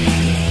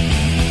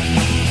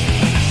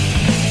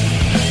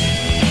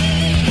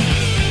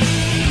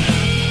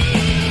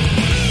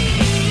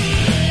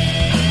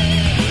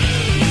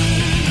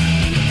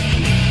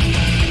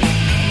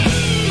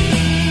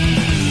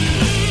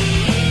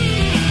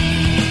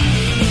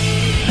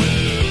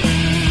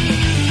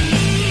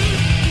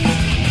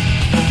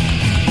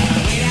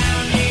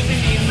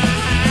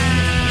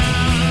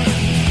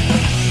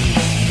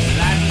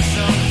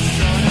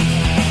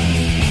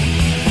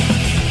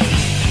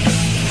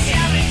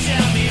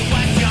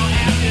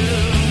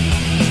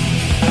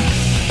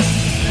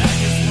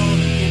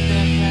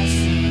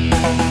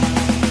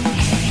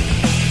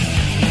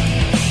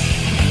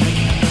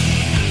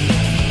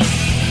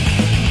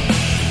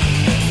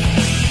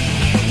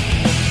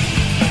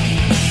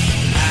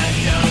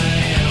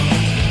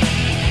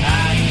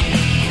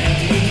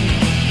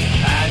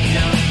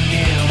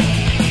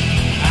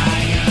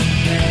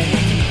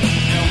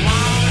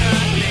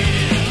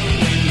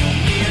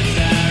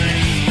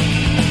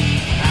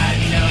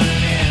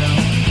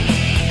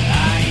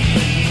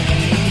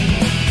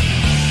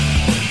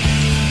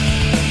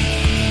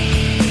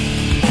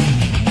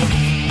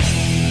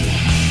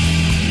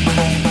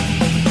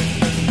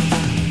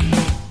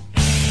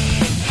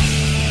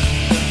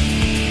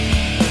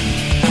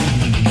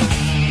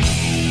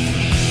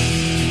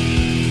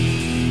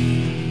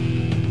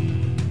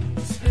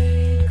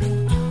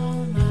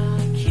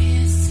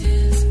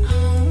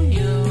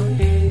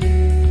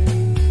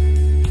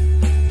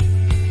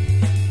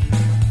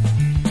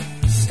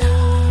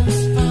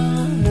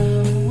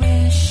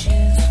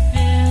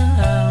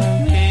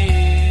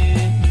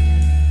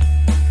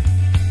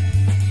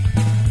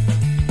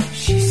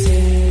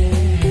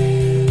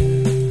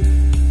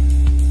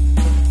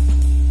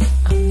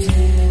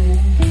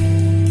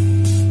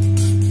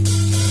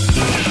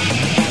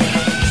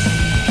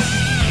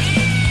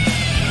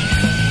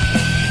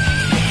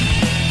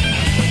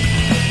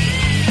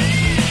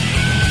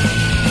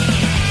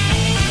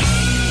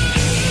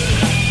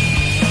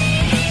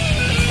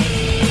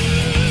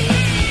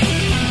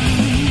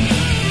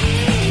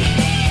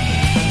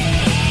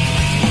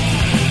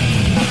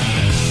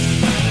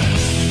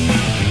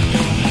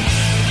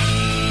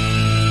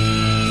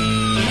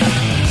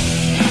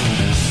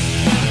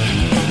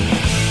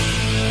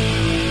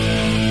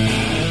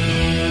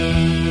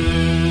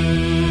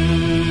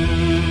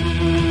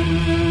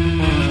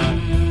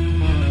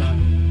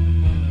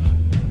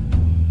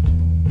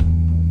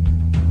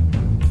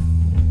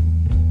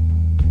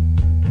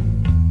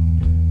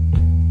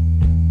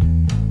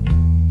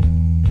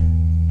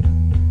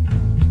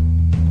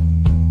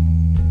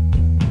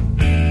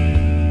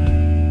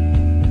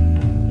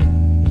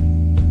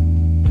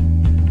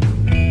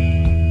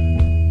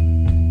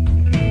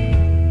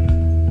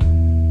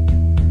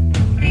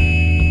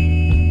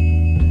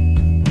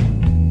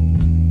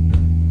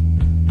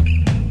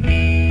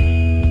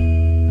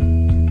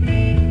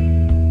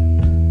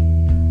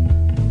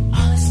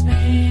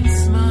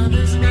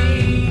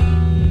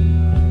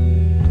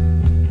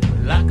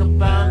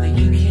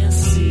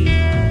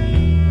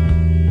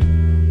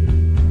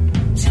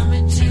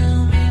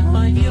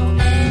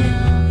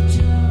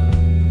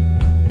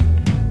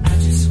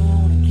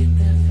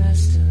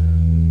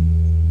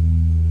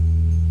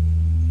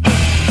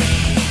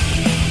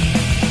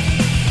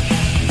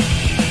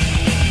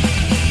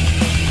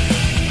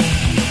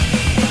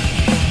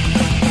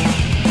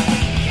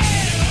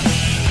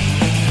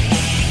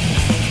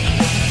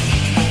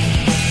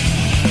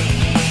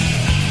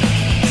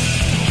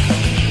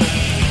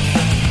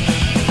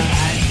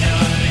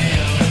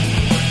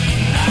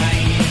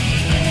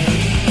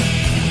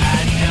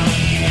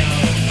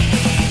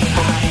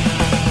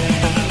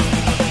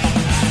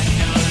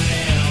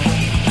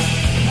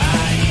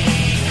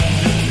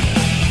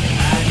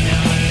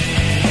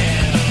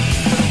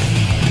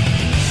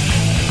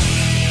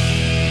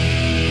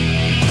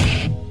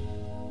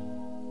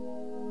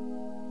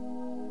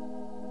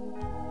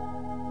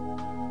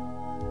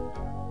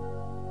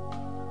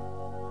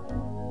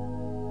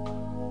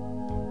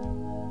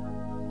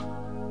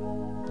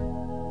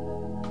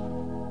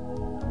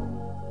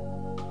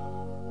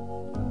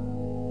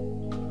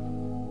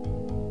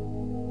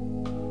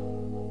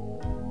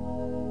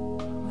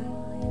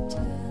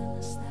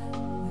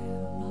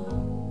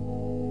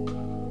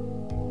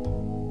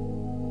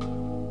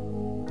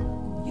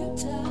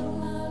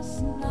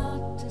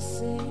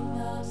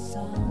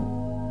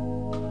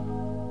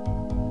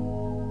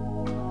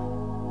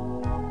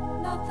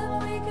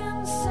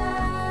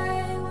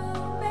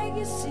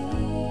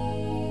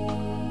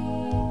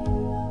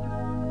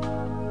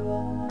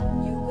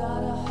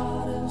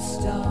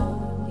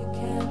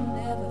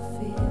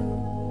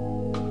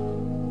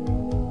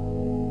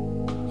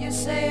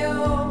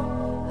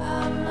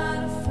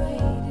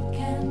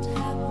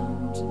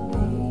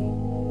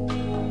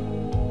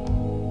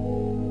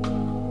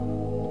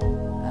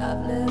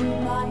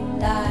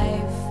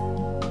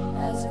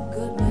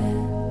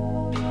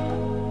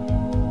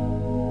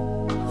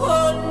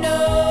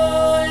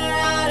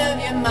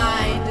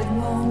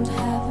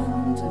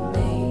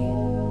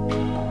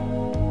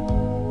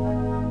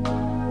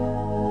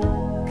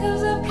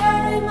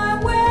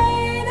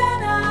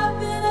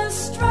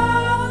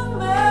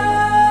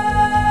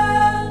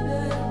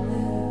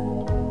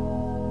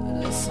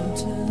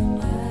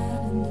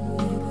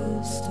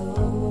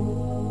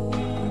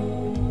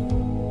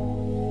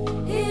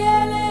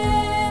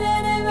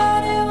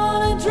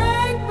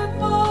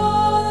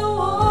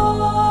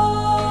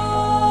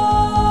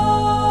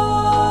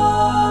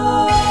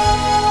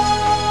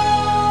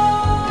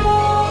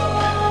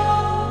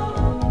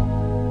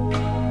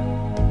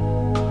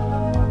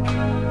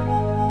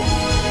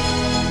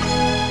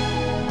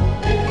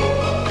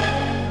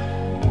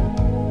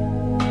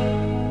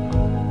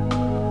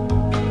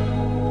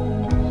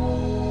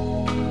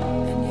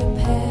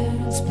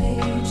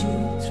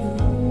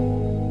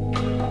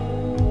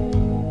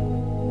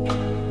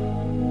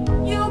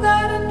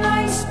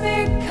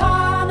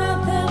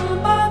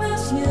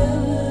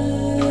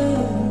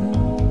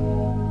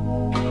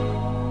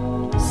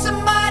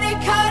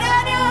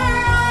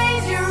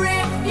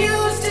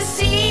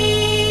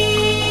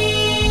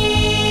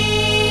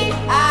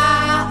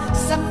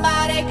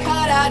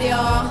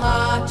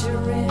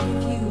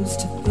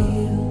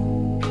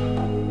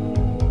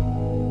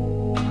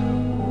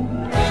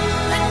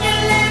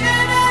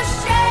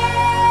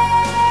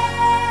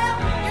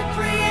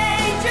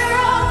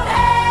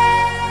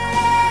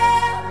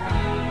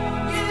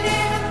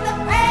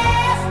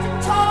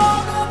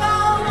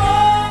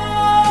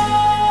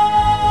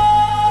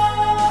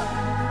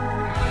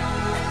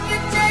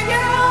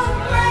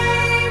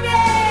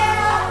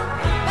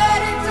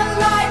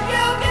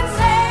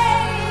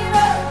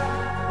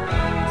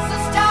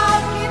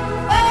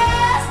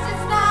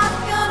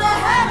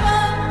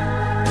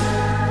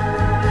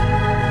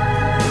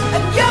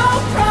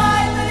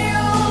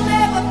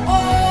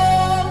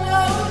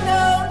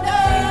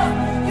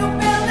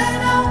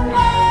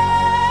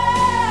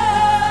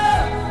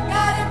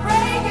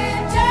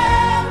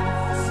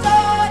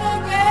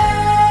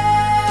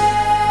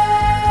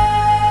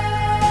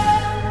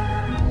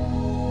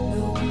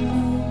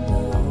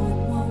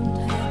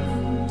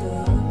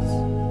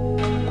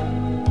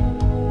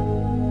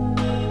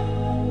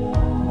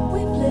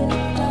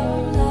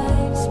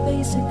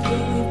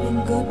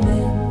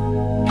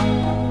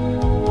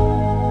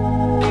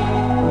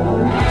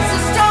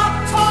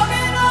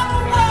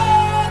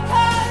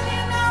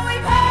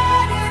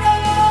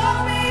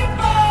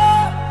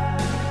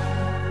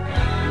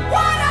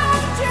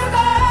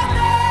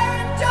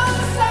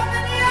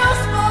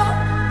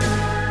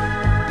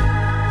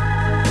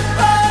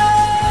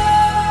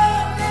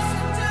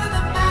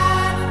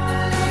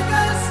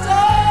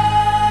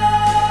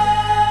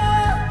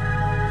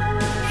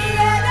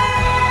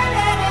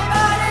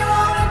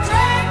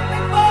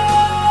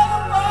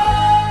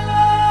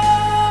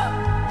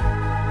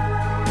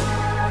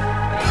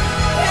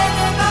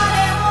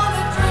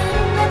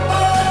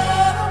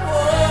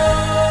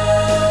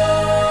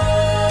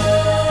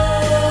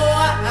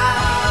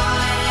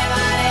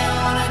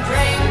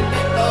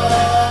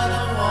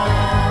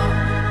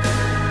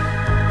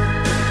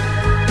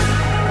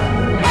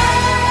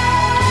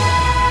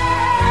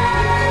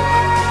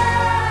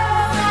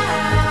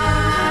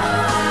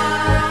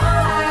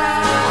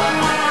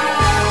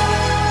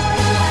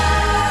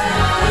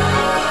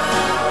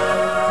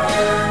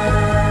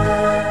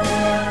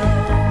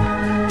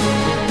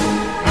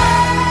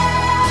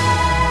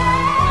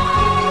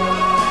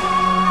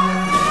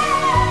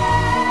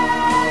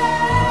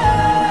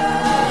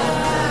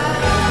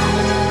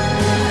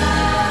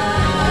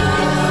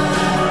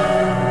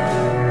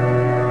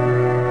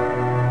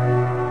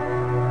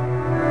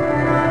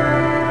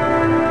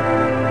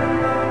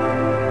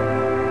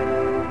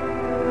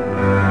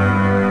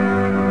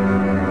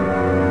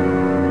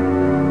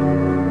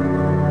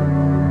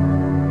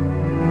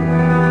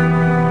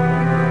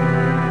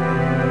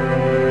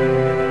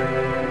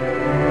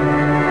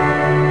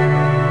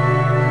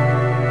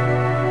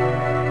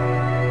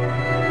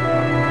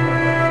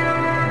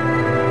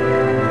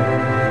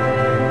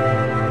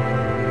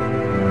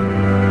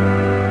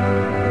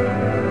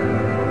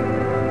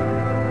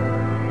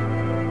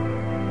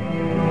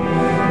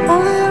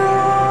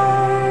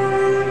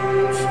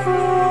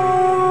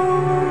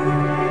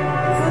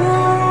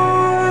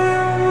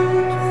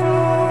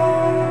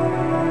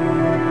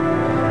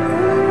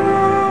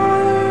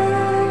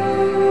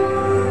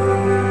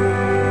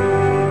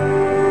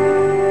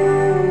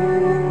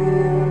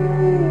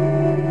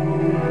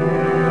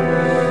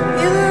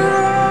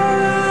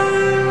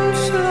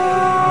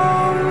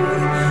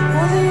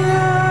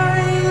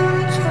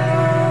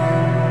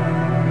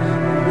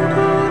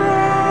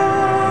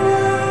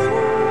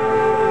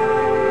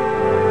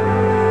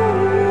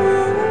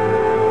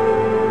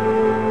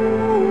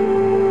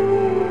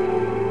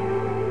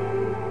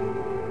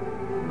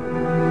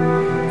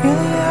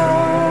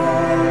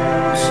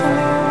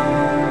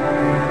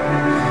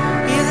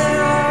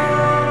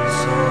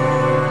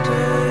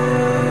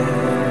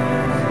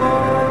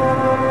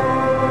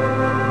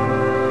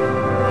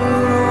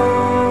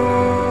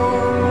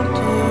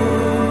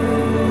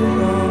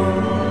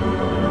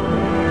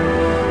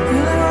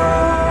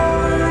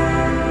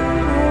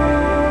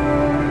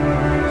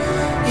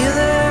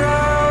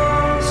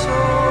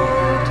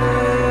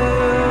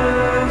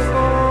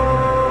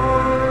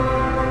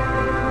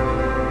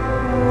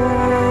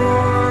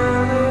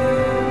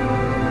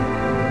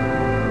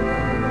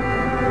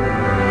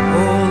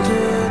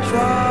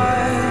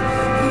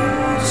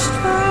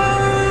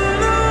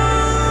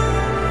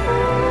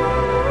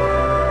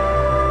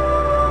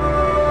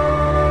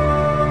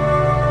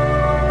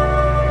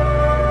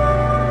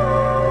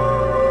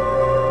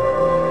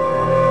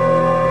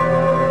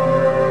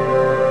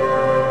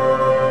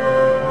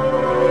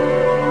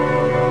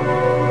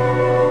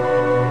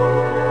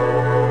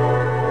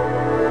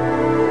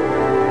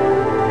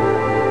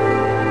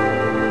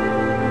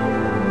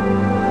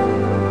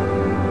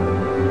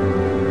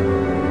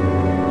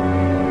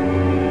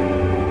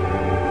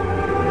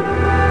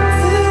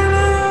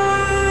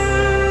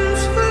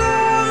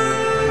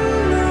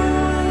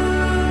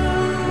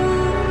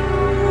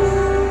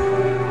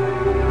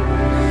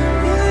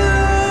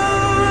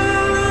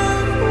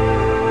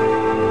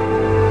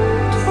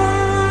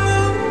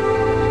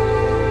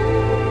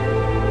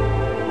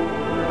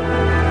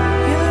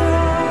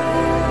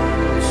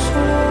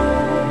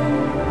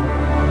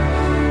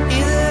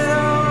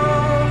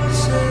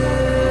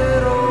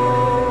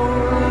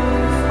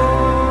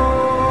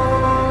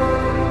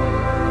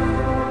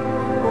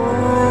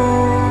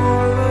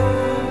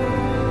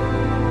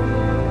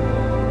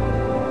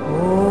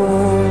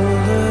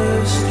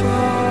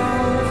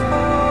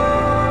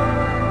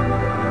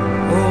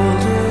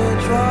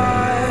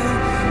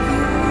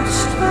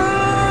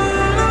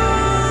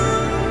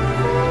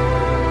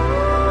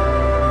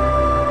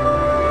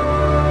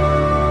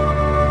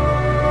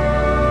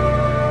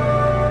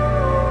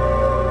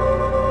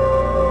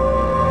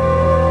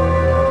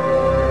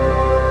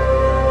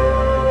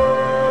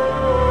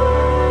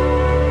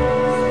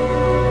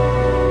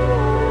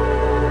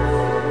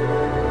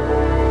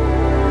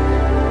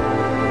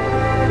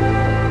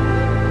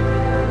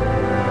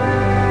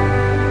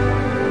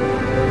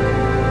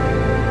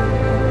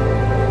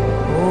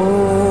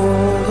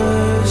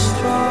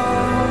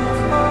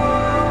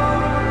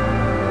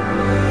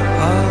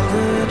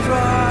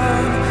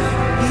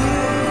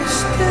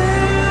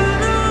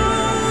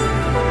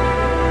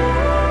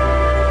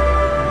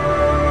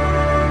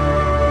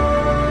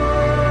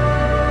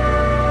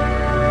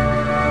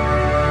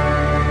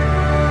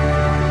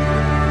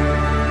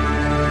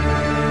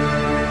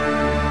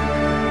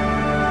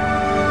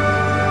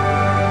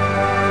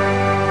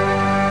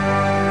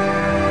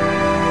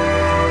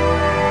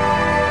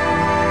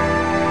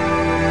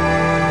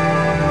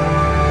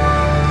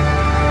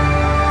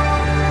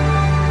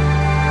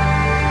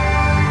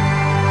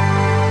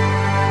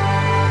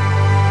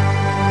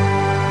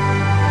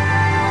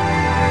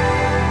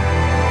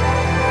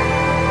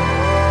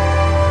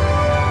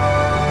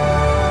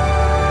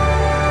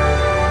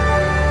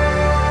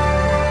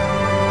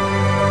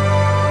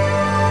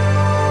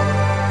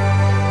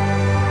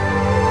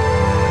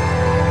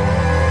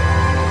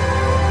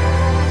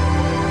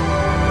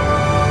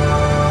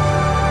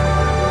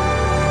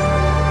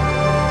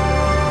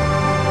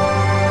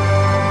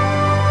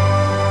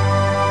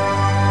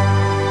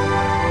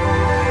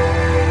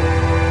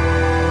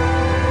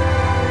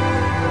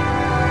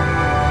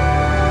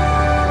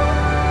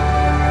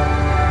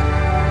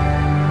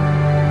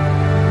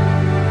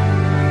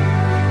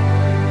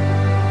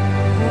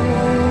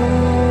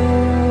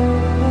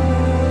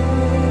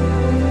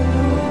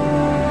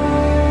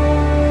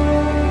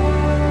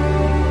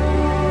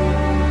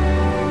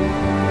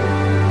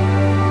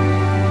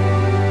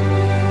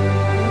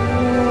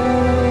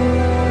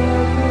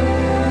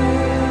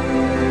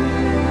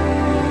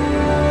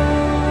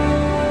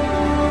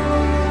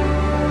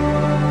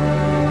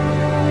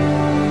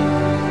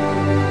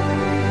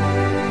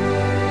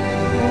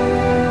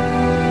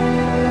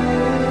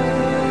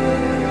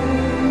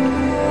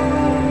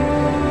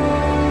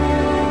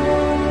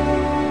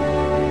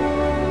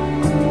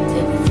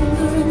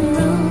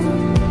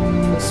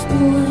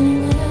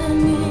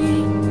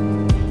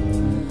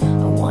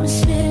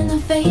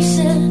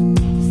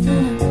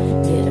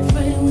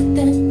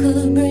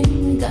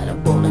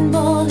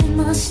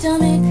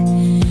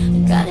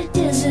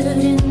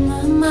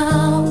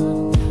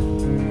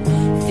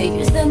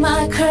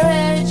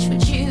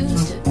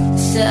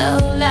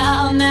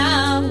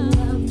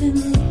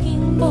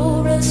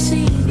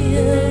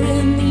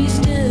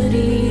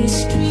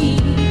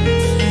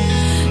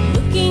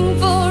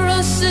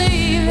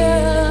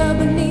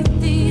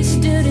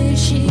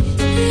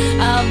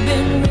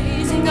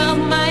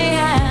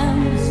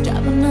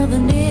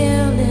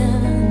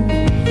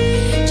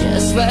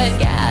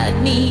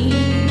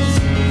 knees.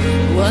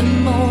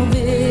 One more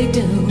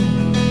victim.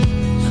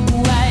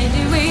 Why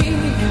do we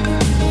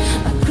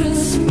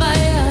crucify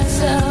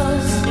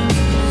ourselves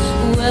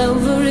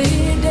every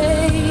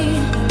day?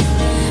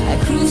 I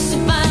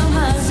crucify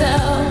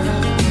myself.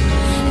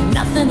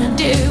 Nothing I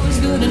do is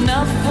good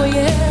enough for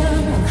you.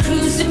 I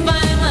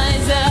crucify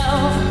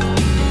myself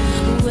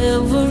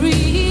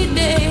every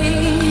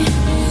day.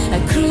 I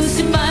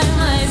crucify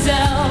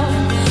myself.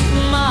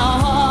 My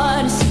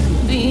heart is sick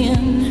of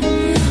being.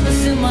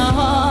 So my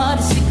heart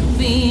is sick of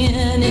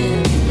being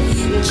in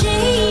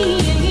chains.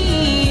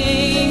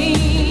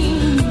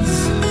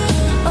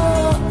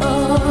 Oh,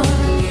 oh,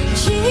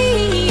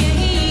 chains.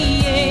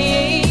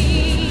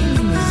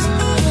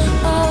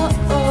 Oh,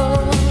 oh.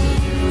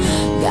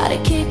 Got a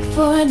kick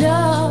for a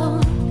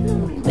dog,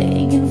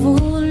 begging for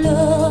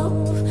love.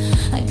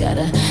 I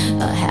gotta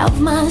have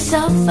my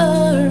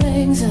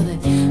suffering so that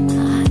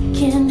I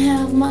can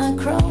have my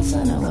cross.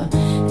 I know a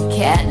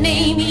cat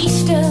named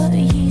Easter.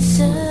 He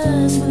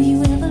says, will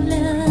you ever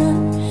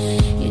learn?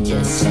 You're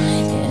just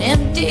an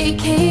empty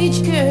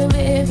cage, girl,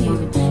 if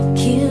you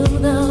kill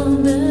the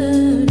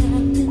bird.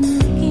 I've been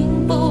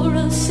looking for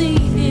a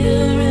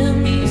savior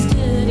in these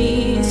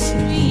dirty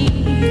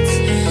streets.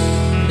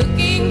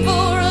 Looking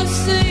for a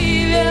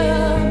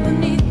savior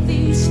beneath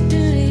these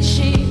dirty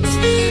sheets.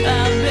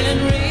 I've been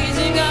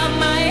raising up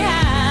my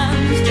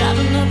hands,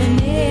 driving another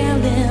nail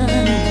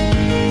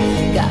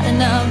in. Got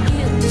enough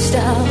guilt to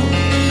stop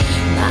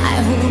my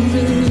own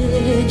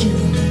religion.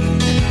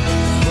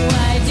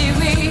 Why do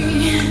we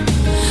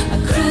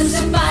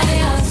crucify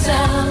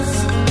ourselves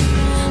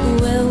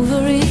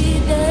every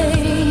day?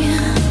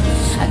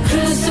 I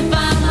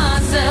crucify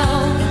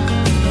myself.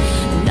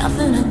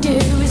 Nothing I do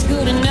is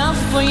good enough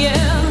for you.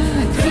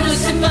 I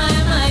crucify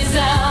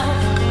myself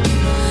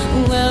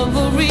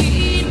every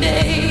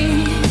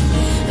day.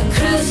 I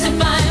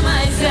crucify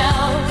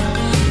myself.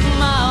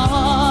 My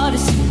heart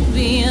is sick of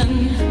being.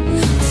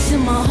 I said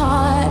my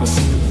heart is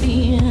sick of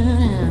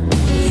being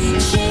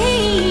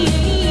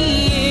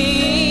chains.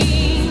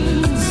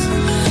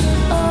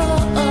 Oh,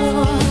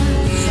 oh,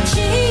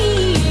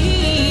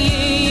 chains.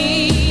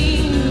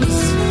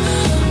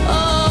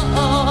 Oh,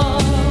 oh,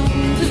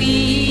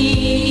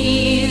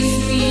 please,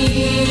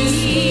 please,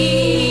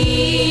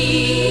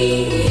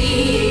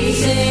 please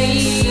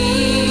save me.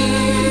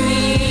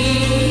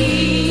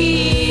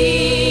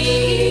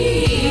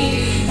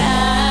 I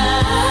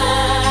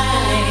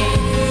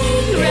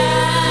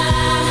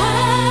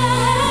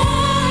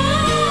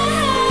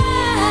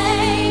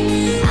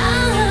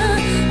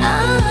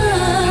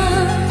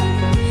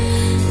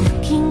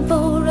looking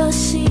for a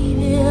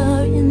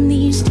savior in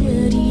these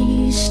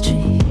dirty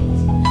streets.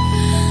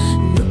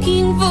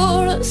 Looking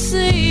for a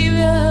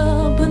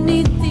savior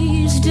beneath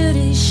these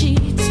dirty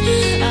sheets.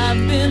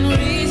 I've been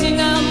raising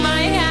up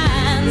my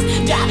hands,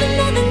 driving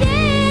another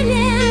nail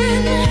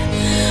in.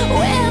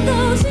 Where are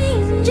those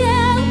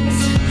angels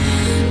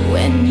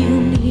when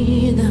you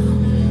need them?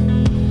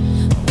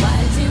 Why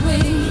do we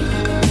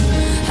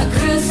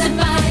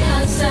crucify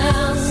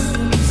ourselves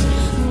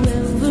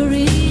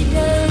every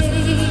day?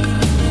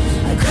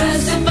 I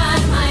crucify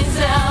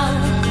myself,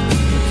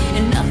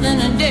 and nothing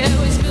I do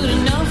is good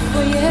enough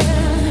for you.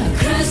 I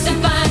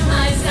crucify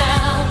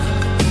myself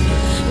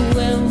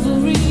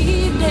every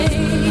day.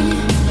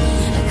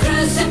 I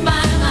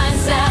crucify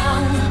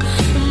myself.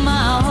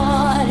 My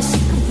heart is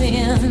sick of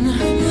being.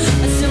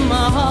 I said my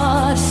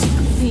heart is sick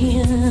of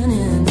being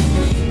in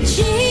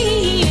chains.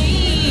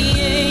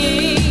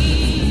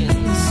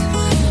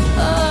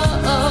 Oh,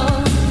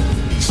 oh,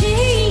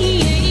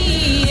 chains.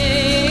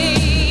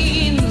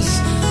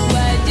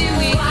 Why do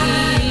we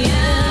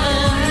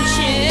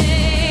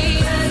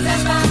chains?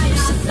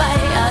 Crucify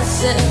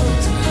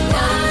ourselves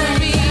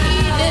every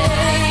day.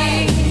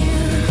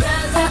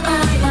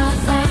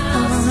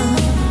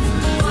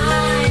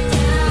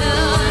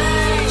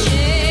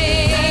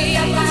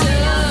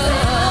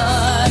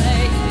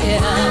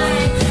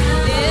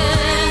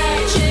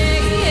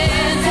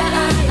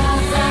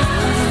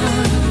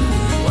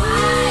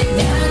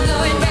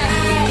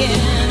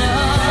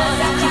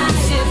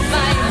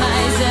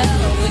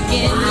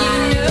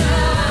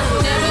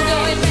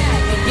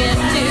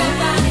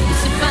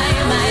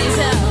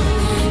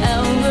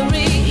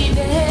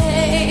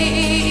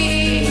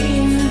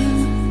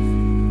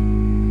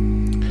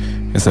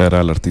 Esa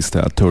era la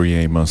artista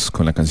Tori Amos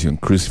con la canción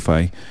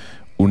Crucify,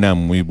 una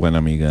muy buena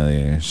amiga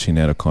de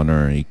Sinead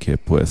O'Connor y que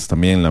pues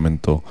también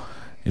lamentó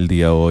el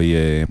día de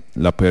hoy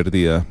la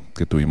pérdida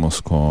que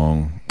tuvimos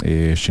con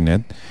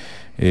Sinead.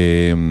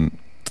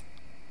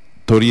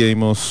 Tori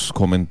Amos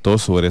comentó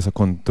sobre esa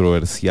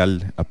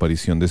controversial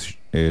aparición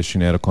de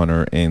Sinead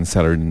O'Connor en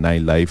Saturday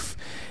Night Live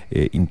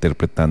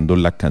interpretando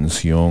la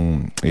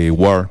canción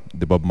War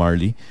de Bob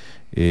Marley,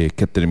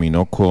 que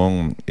terminó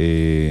con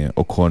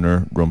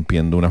O'Connor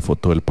rompiendo una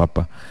foto del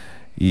Papa.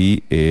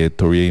 Y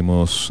Tori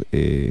Amos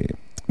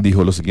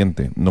dijo lo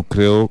siguiente: no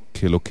creo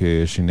que lo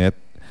que Sinead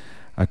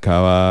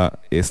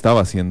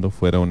estaba haciendo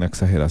fuera una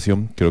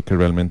exageración. Creo que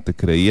realmente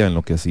creía en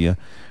lo que hacía.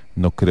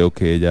 No creo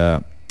que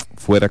ella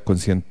fuera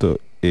consciente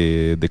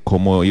de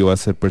cómo iba a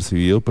ser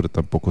percibido, pero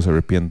tampoco se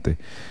arrepiente.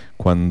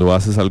 Cuando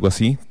haces algo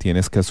así,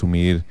 tienes que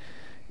asumir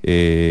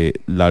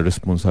la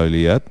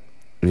responsabilidad,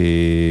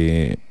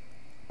 medir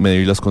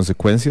las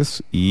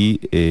consecuencias y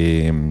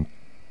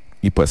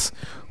pues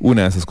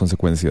una de esas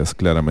consecuencias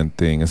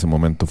claramente en ese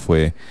momento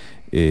fue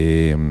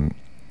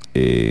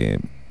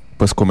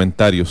pues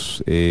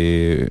comentarios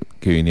que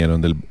vinieron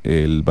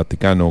del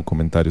Vaticano,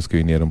 comentarios que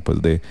vinieron pues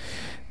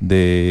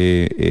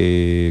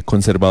de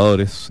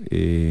conservadores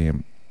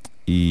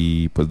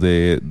y pues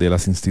de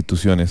las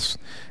instituciones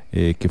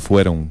que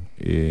fueron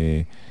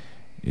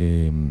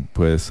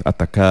pues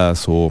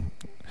atacadas, o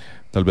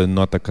tal vez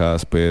no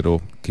atacadas, pero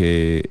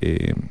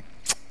que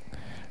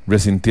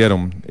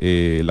resintieron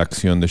la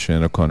acción de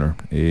Sinead O'Connor.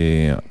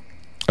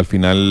 Al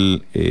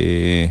final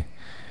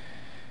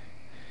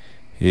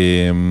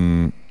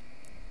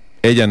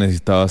ella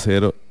necesitaba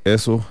hacer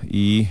eso,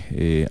 y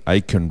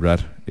hay que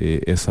honrar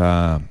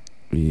esa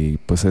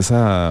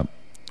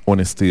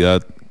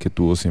honestidad que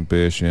tuvo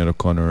siempre Sinead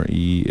O'Connor,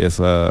 y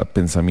ese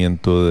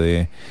pensamiento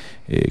de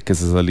que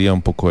se salía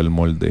un poco del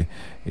molde,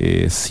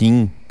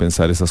 sin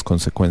pensar esas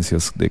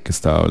consecuencias de que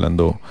estaba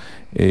hablando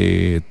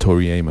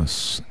Tori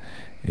Amos.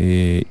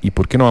 ¿Y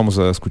por qué no vamos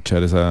a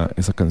escuchar esa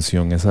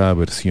canción, esa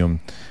versión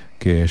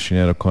que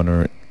Sinead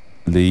O'Connor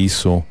le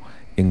hizo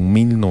en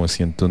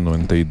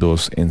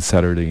 1992 en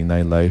Saturday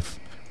Night Live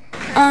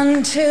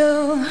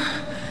Until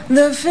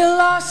the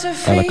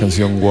philosophy a la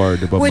canción War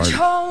de Bob which Marley?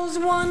 holds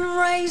one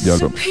race Ya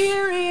volvemos.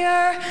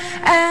 superior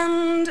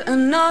and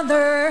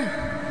another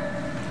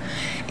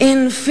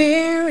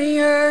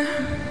inferior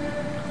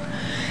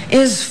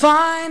is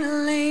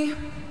finally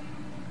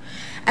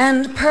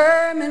and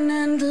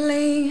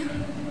permanently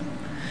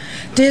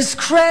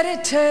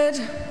discredited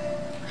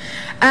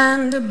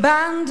and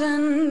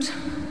abandoned.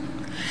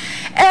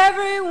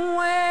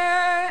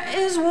 Everywhere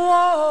is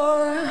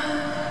war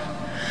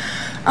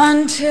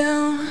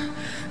until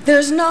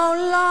there's no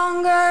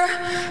longer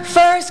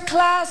first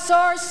class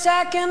or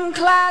second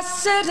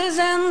class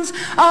citizens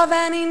of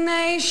any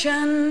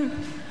nation,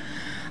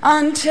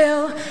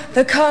 until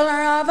the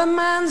color of a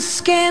man's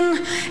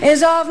skin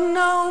is of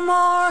no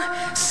more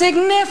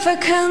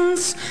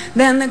significance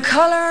than the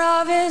color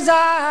of his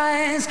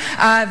eyes.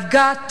 I've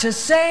got to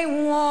say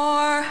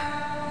war.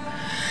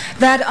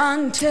 That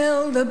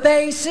until the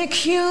basic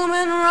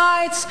human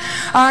rights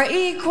are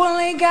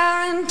equally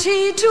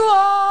guaranteed to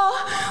all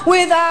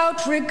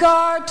without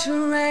regard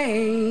to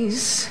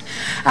race,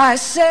 I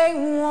say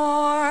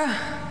war.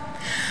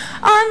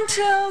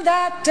 Until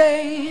that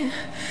day,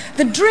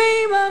 the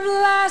dream of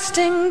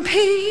lasting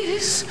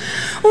peace,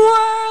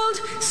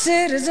 world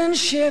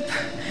citizenship,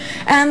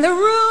 and the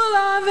rule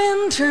of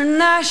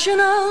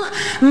international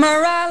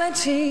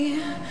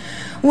morality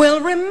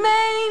will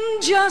remain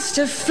just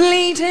a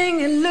fleeting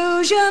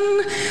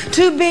illusion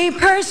to be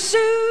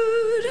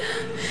pursued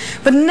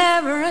but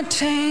never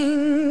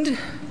attained.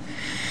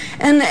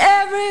 And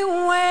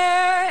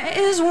everywhere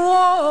is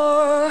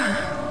war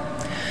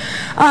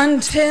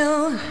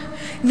until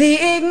the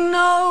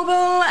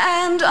ignoble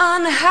and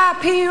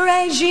unhappy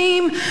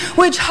regime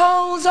which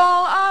holds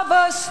all of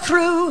us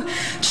through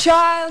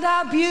child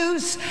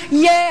abuse,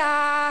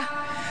 yeah,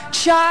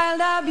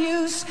 child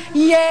abuse,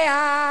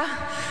 yeah,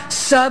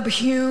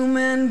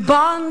 subhuman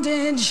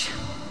bondage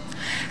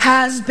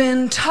has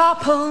been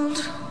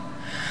toppled,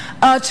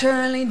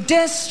 utterly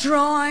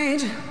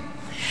destroyed.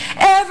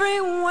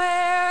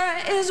 Everywhere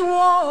is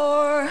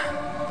war,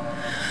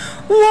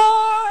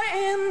 war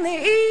in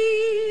the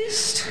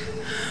east,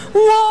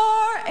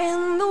 war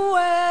in the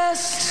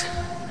west,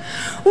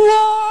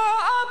 war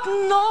up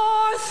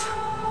north,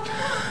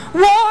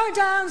 war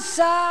down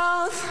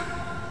south.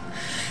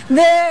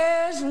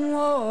 There's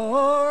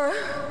war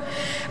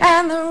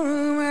and the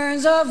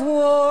rumors of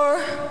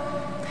war.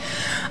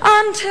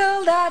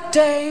 Until that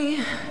day,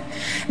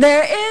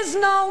 there is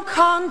no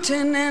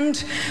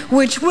continent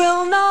which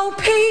will know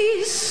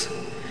peace.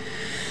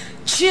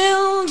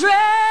 Children,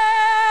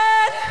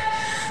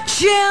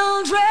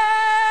 children,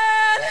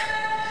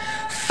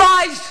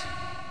 fight.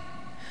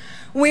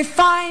 We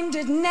find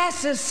it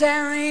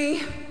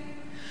necessary.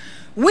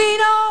 We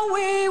know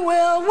we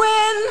will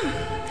win.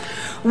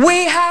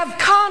 We have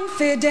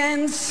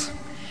confidence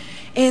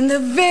in the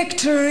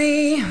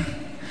victory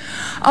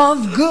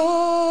of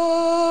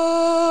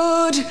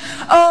good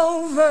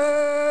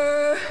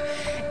over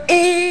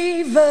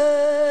evil.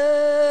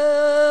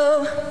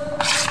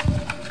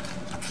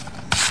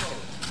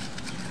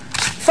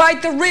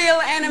 Fight the real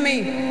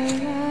enemy.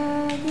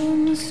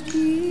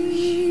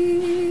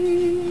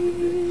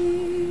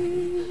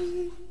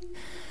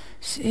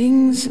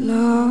 Sings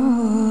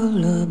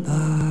lullaby.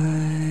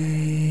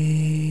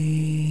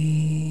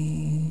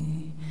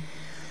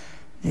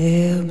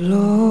 There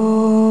blows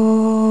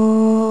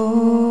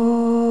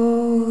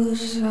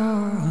a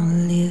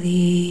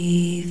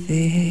lily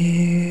fair.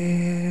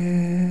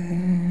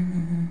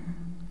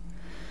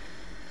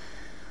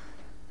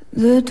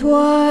 The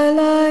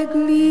twilight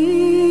gleam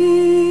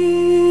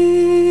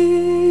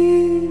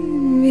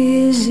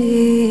is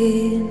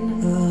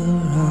in her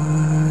eye.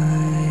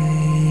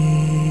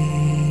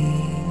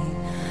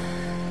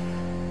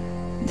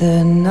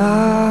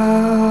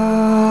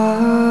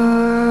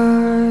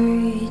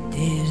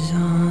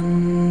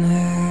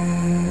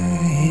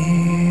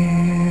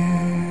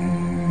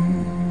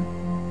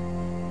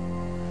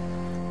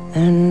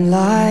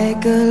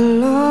 like a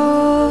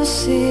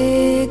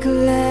lovesick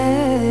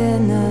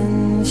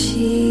linen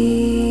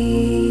sheet.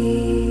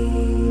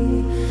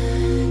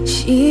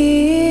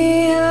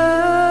 She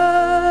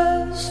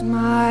has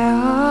my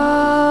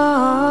heart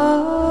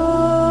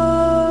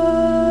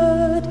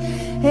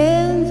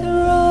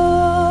enthroned.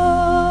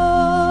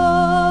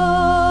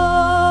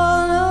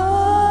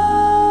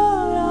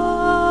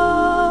 All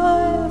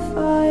life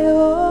I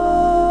own,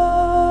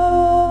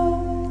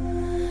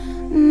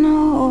 no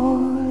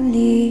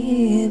liberty,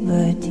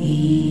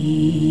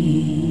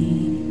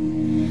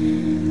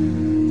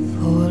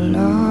 for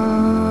love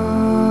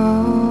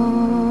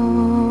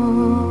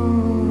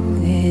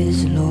is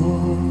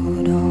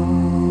Lord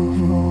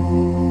of all.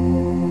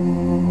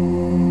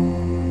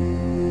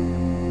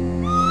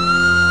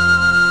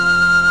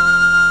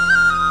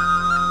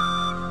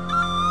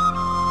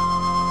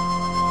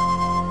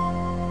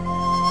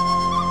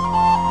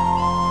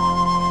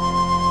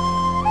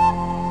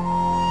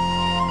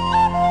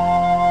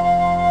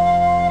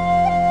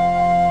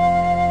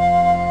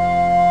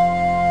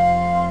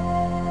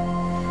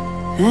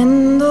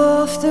 And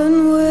often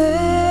when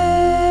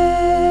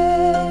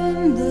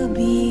the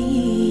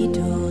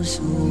Beatles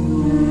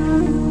home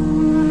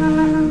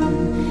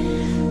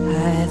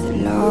at the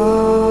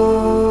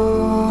lull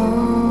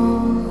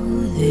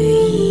the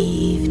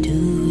eve to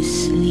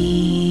sleep,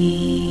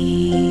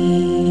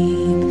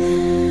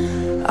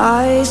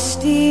 I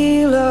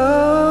steal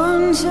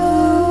unto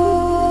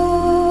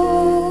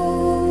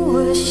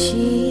a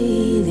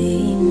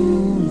sheathing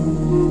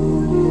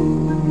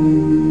loom,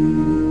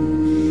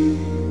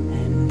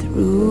 and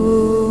through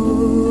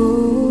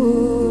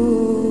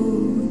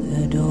the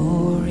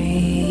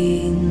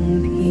adoring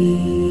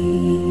peep,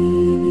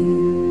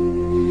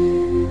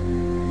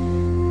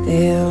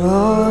 there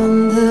on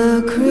the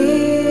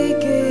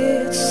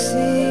cricket's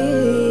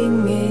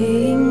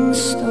singing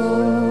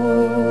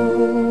stone,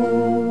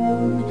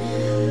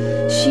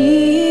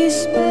 she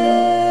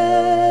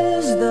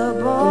spares the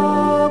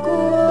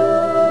bogwood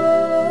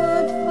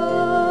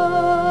fire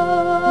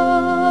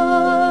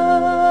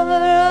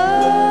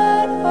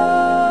and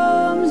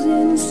arms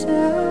in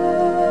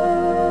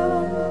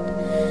sound,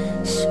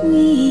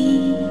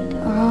 sweet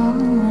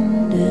undertone,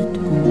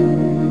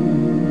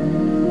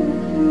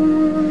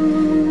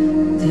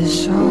 the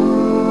songs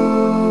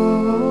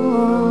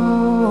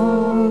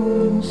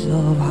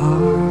of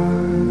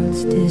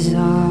heart's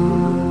desire.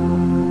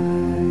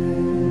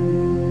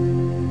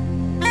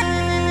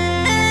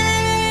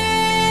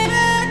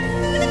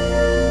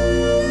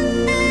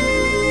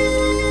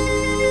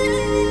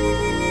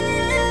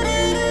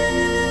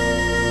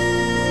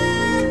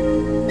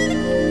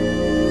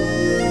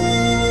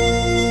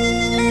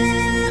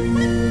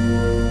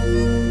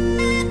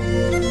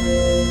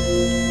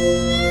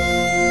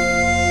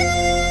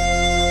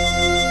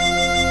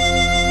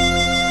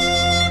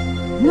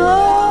 No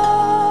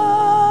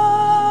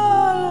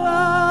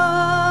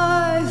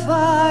life I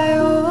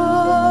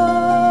own,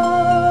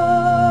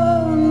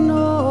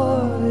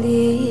 nor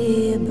liberty,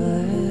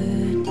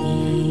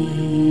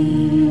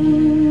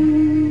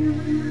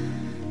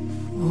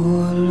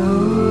 for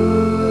love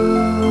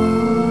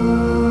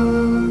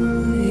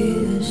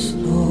is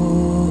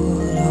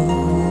Lord of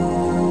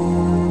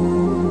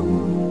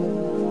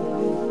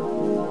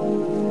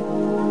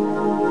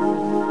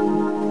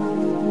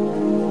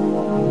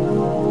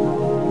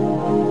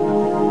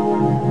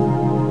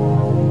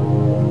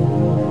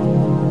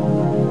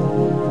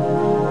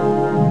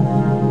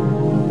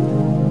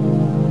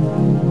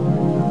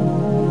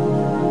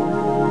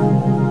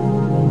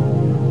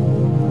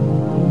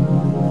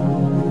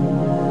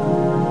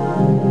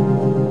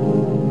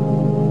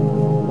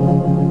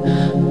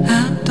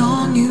At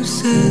dawn you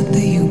said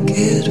that you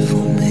cared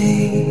for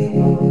me,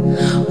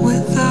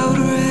 without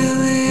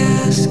really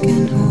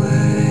asking who I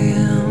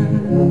am.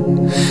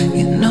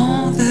 You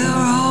know there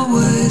are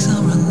ways I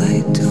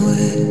relate to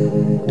it.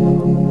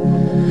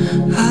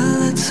 I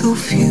let so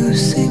few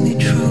see me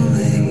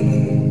truly.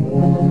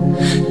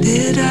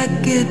 Did I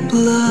get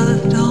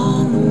blood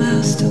on the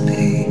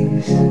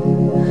masterpiece?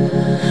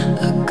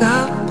 I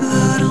got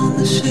blood on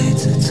the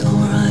shades, it's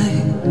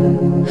alright.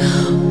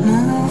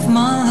 Move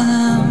my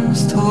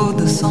limbs toward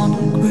the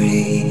sonic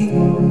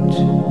reach.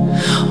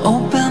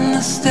 Open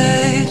the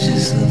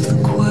stages of the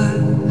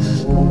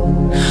quest.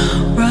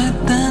 Right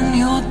then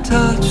your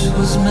touch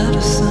was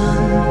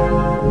medicine,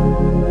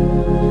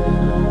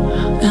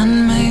 and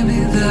maybe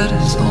that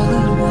is all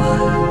it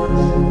was.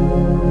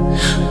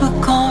 But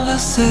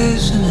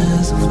conversation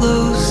is a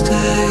flow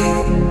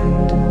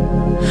state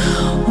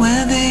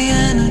where the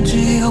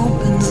energy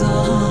opens up.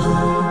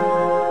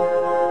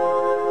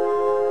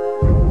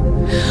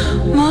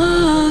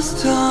 Must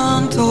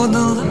turn toward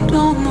the light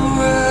on the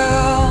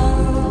rail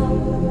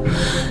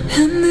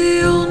in the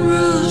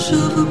onrush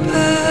of a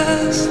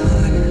past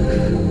life.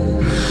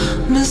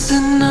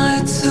 Missing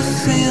nights of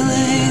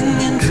feeling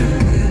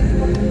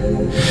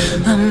intricate.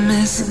 I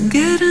miss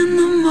getting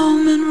the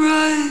moment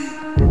right.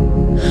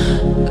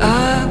 I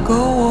go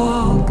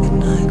walk at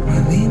night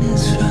where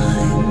Venus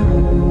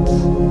shines.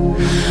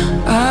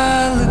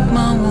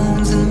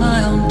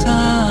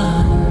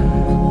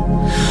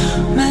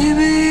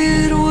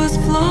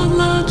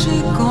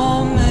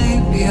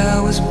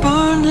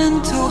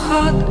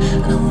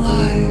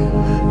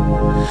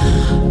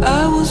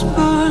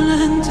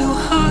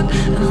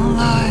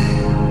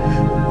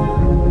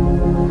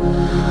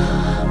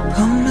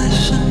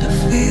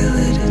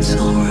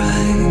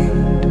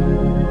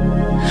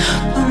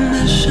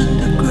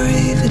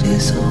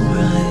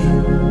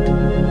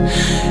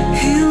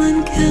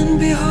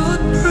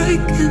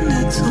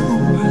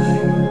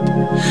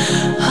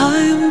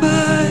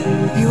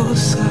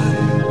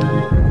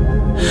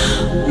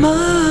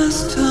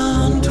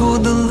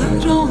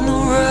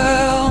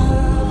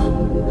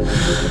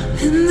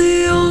 in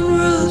the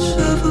onrush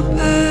of a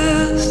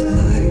past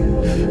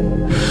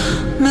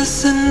life,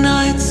 missing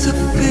nights of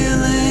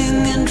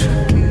feeling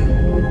intricate.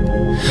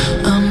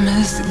 I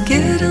miss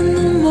getting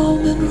the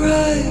moment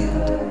right.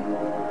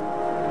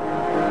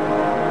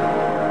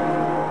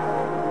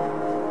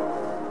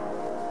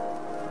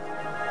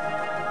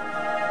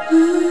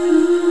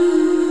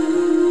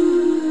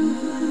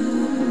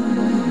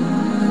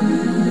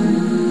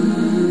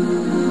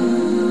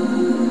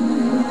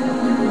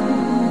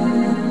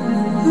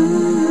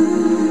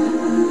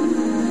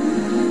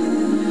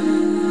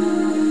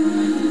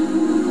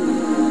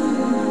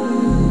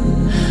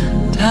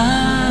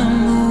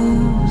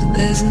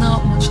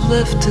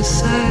 Left to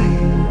say,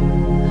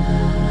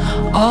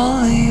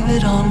 I'll leave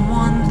it on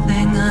one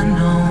thing I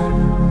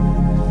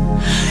know.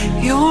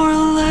 You're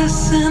a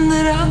lesson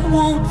that I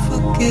won't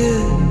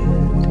forget.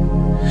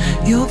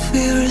 Your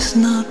fear is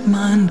not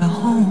mine to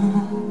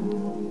hold.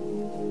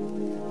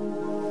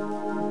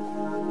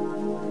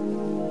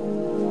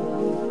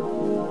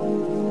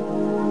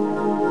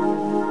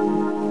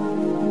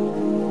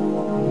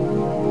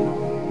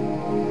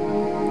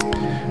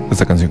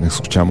 Esta canción que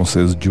escuchamos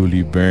es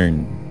Julie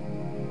Byrne.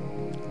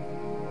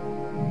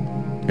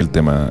 El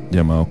tema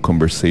llamado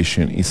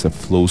Conversation is a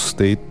Flow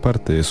State,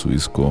 parte de su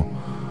disco,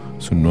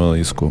 su nuevo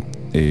disco,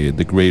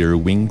 The Greater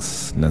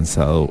Wings,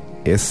 lanzado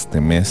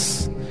este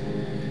mes.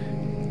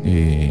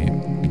 Y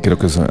creo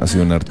que ha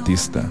sido un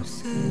artista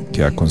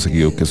que ha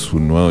conseguido que su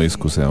nuevo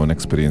disco sea una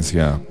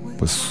experiencia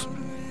pues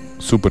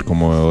súper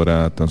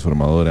conmovedora,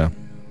 transformadora.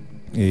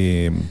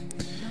 Me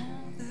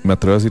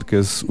atrevo a decir que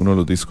es uno de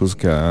los discos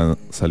que ha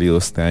salido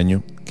este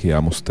año, que ha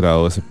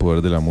mostrado ese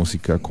poder de la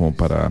música como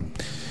para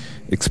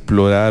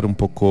explorar un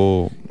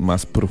poco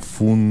más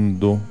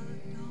profundo,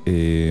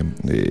 de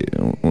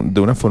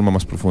una forma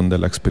más profunda,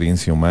 la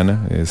experiencia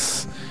humana.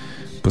 Es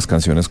pues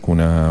canciones con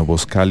una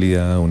voz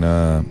cálida,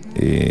 una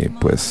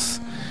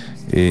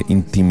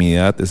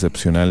intimidad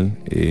excepcional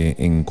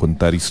en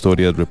contar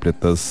historias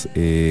repletas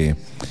de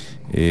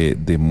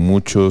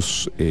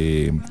muchos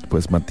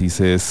pues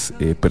matices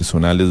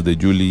personales de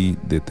Julie,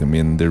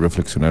 también de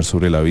reflexionar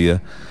sobre la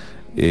vida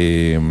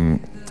en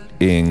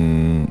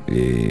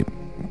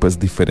pues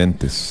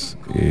diferentes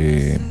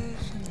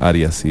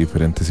áreas y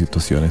diferentes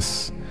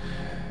situaciones.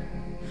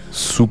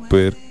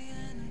 Súper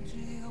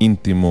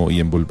íntimo y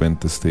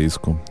envolvente este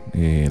disco.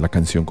 La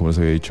canción, como les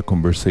había dicho,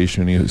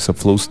 Conversation is a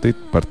Flow State,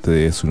 parte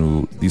de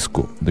su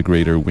disco The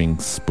Greater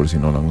Wings, por si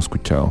no lo han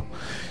escuchado.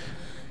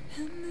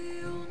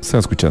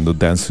 Están escuchando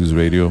Dance to This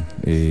Radio.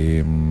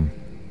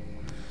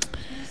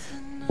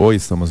 Hoy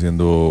estamos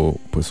haciendo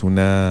pues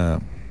una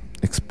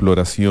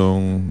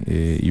exploración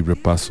y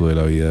repaso de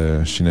la vida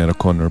de Sinead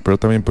O'Connor, pero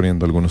también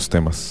poniendo algunos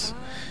temas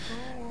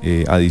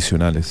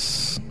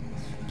adicionales.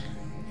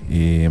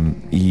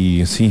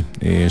 Y sí,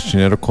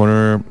 Sinead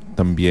O'Connor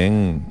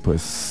también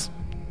pues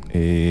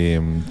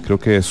creo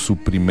que su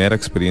primera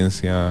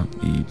experiencia,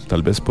 y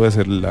tal vez puede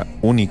ser la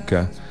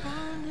única,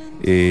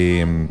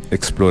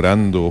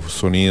 explorando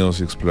sonidos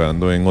y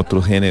explorando en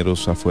otros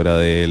géneros afuera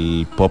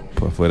del pop,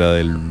 afuera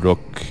del rock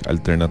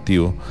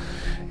alternativo,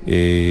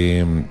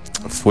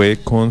 fue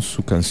con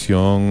su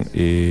canción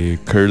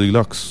Curly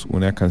Locks,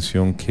 una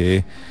canción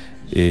que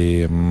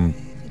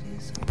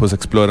pues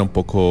explora un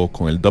poco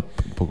con el dub,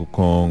 un poco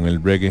con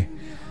el reggae,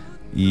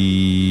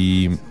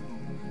 y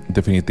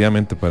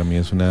definitivamente para mí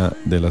es una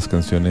de las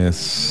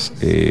canciones,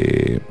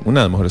 una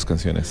de las mejores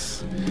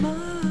canciones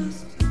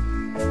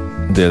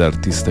de la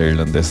artista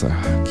irlandesa,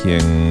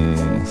 quien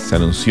se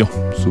anunció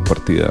su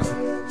partida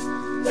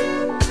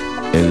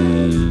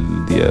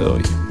el día de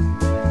hoy.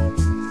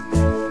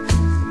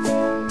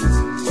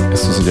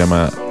 Esto se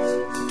llama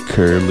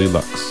Curly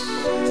Locks.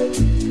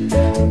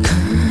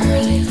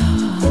 Curly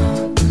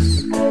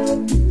locks.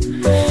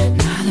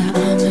 Now that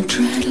I'm a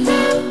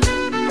dreadlock,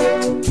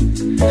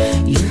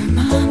 your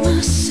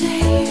mama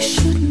say you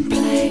shouldn't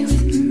play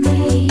with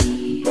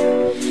me,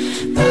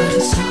 but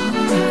it's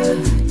alright.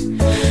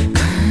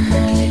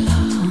 Curly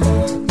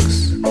locks.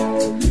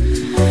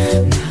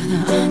 Now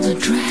that I'm a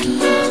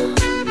dreadlock,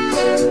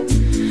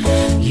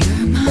 your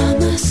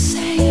mama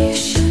say you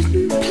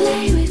shouldn't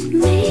play with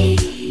me.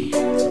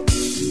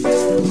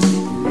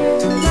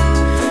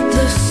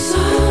 The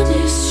sun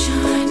is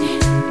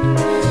shining,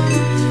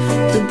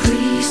 the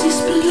breeze is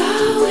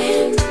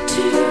blowing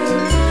too,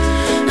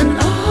 and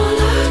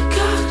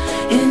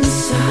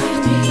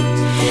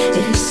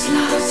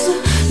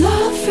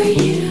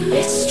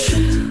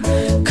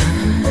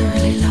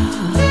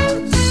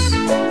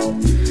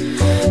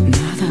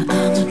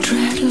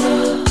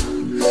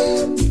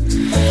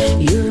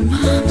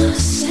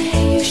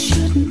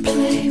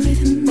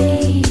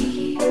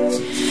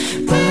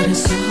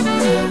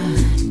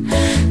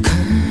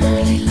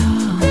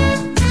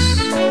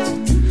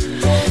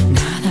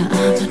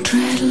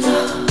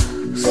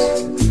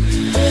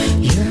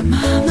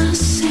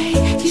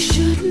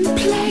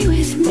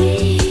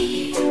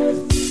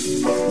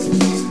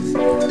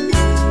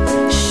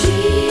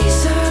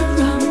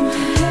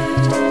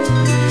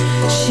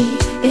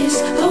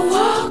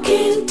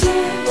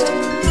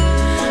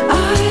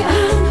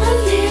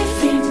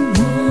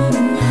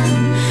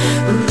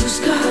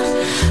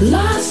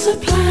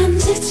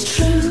it's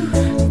true.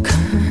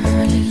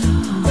 Curly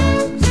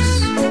locks.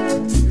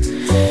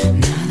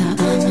 Now that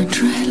I'm a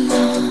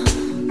dreadlock.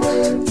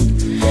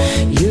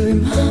 Your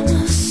mama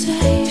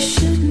say you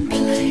shouldn't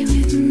play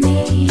with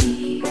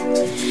me,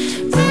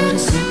 but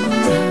it's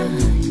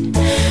alright.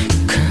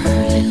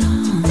 Curly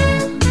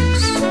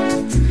locks.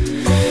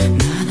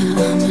 Now that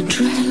I'm a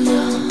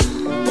dreadlock.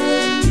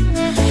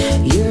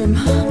 Your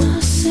mama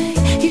say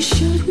you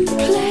shouldn't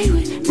play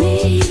with me.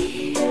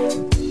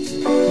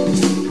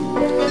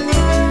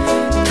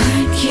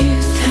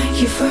 Thank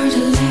you for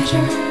the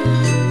letter.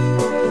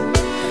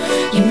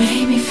 You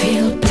made me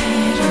feel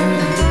better.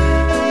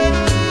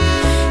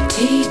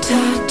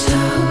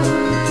 Tea-ta-toe,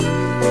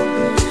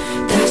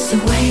 that's the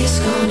way it's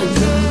gonna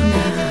go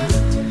now.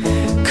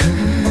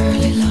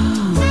 Curly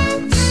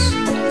locks,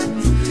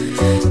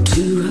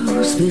 2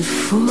 rows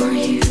before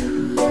you.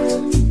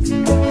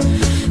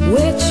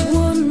 Which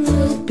one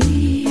will be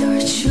your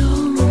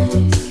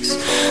choice?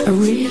 I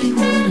really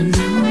wanna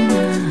know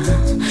now.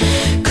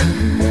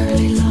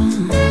 Curly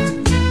locks,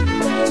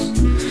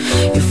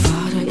 your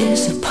father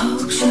is a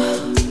poacher,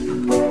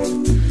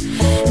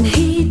 and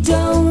he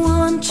don't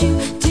want you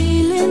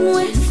dealing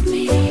with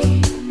me.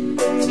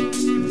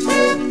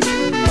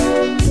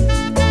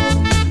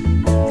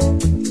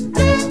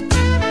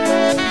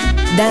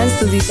 Dance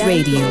to This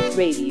Radio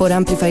por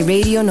Amplify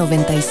Radio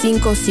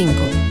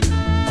 95.5.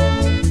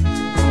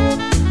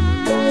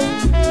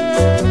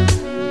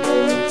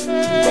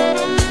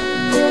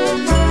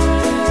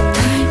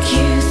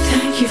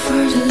 Thank you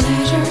for the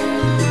letter.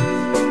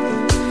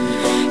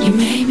 You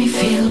made me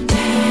feel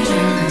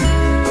better.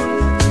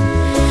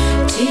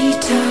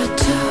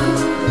 Tea-ta-toe,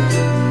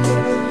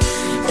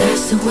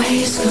 that's the way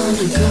it's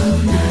gonna go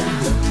now.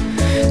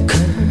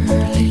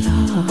 Curly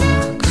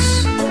locks,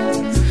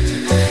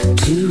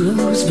 2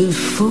 rows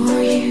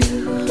before you.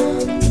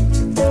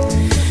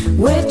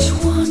 Which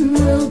one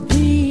will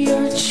be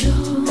your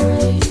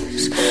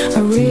choice? I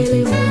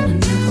really wanna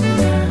know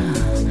now.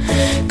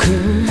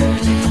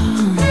 Curly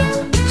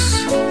locks,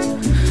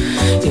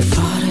 your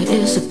father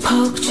is a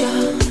poacher,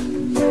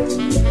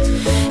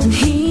 and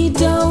he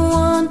don't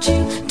want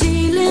you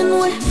dealing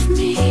with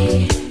me.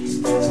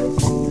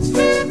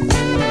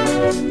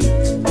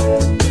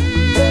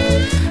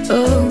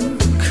 Oh,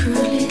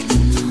 curly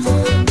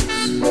locks.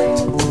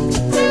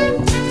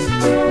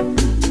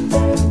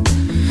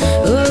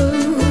 Oh,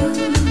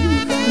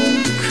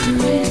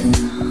 curly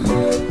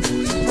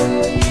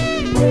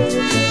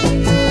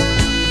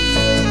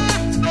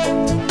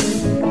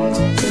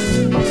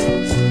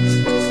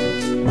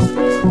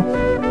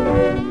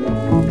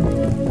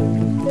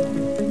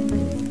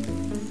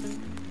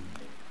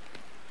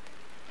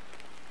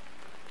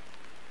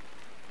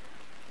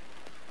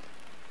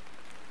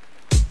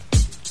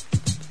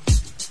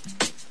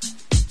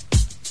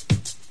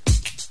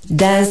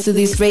Dance to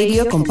This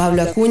Radio con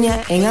Pablo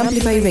Acuña en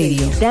Amplify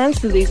Radio.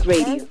 Dance to This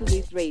Radio.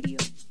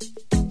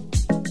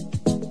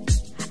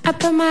 I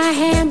put my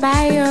hand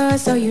by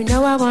yours, so you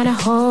know I wanna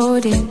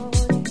hold it.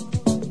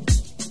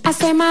 I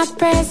say my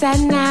prayers at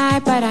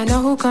night, but I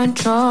know who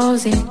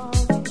controls it.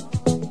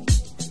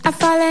 I'm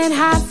falling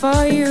hard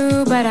for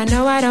you, but I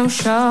know I don't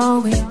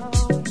show it.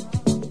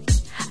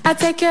 I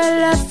take your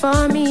love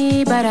for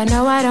me, but I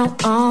know I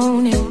don't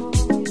own it.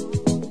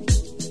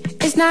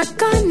 It's not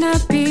gonna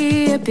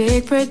be a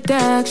big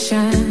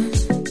production.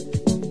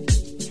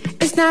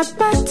 It's not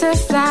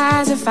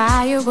butterflies or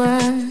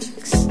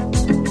fireworks.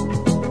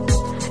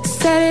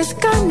 Said it's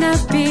gonna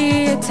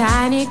be a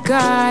tiny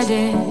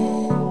garden,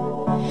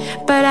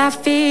 but I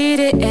feed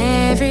it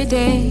every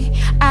day.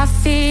 I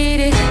feed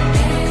it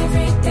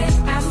every day.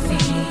 I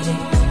feed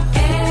it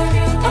every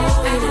day.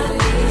 Oh, and I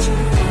need you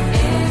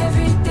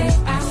every day.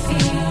 I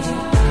feed it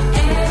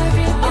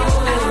every day. Oh,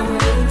 and I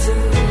want to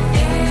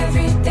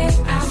every day.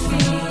 I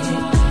feed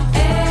it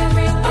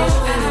every day. Oh,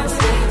 and I'm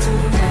scared too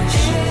much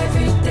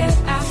every day.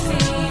 I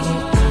feed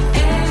it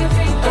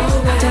every day. Oh,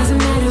 doesn't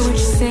matter what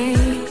you say.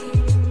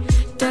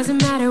 Doesn't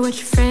matter what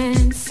your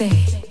friends say.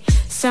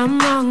 Something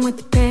wrong with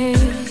the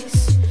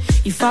pace.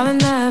 You fall in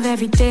love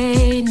every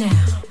day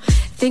now.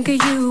 Think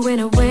of you when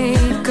I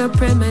wake up,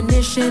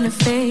 premonition of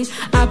fate.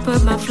 I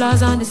put my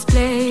flaws on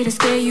display to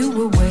scare you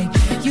away.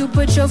 You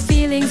put your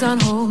feelings on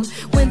hold.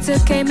 Winter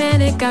came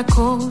and it got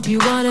cold. You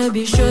wanna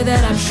be sure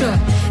that I'm sure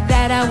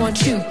that I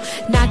want you,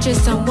 not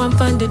just someone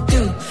fun to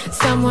do,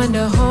 someone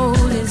to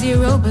hold and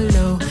 0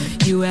 below.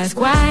 You ask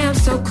why I'm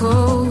so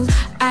cold.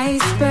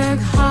 Iceberg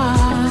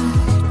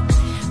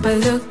heart, but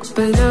look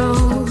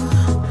below.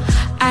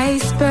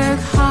 Iceberg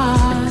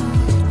heart,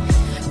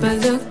 but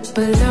look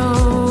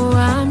below.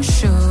 I'm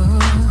sure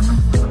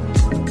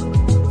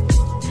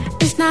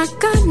it's not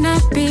gonna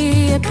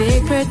be a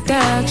big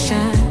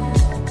production.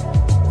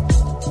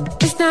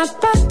 It's not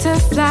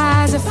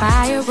butterflies or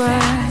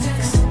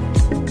fireworks.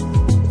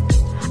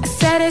 I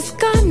said it's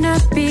gonna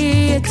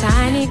be a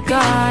tiny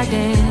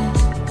garden,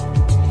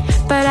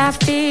 but I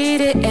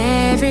feed it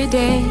every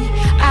day.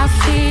 I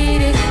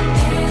feed it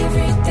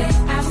every day.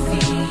 I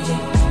feed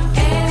it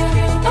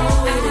every day.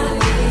 Oh, and I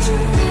need you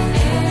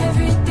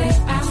every day.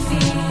 I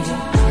feed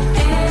it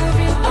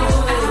every day.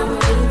 Oh,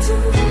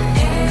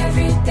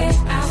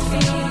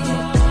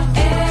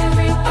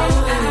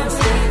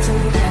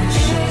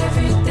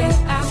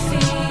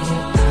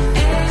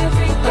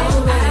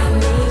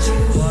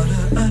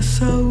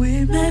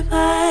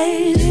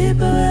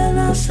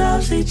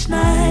 each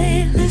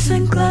night.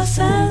 Listen close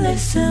and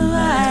listen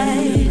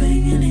right.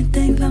 Bring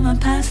anything from my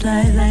past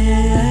life,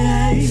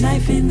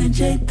 knife in the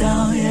J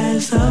down, yeah,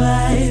 it's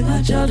alright.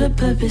 Much older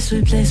purpose,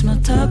 we place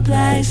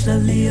multiply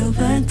slowly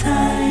over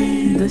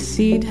time. The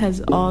seed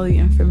has all the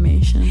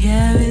information.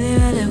 Yeah, really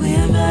ready, we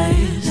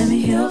advise. Let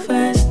me heal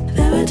first,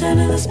 then return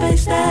to the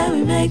space that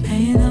we make.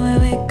 And you know I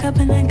wake up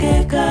and I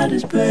give God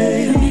his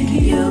praise. For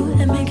making you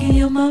and making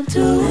you move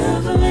too.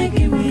 And for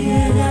making me,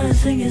 I gotta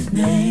sing his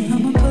name.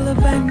 I'ma pull it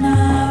back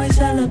now, we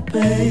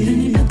celebrate.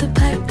 Then you put the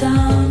pipe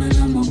down and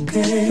I'm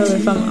okay. So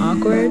if I'm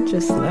awkward,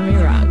 just let me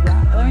rock.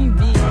 Let me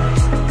be.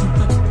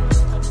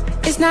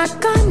 It's not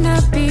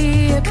gonna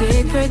be a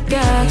big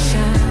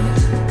production.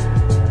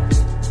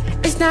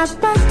 It's not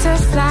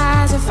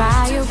butterflies or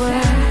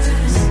fireworks.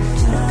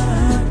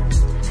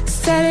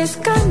 Said it's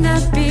gonna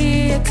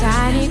be a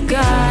tiny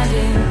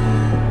garden,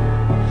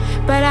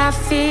 but I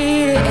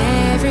feed it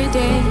every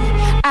day.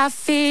 I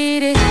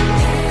feed it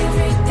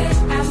every day.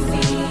 I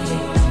feed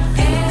it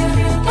every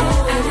day. I feed it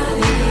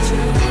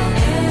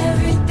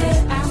every day.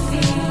 I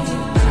feed it every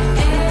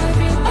day.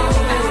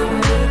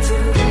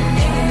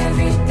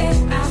 Every day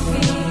I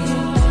feed it.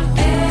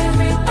 Every day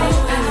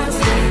I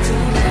feed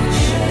it.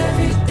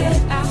 Every day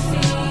I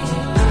feed it.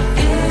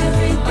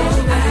 Every day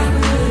I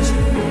feed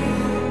it.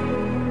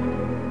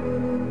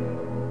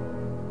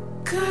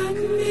 Got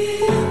me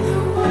in the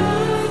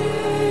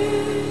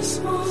water's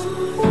warm.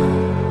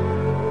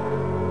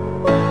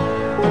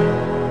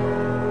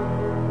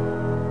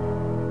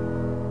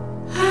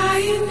 How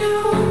you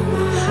know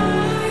my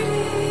heart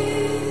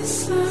is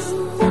slow?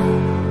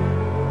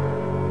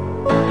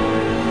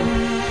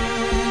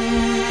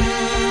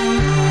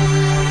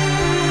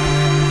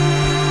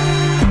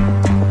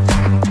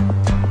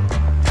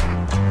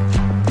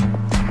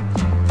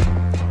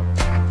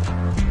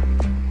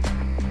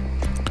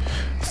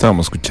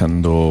 Estábamos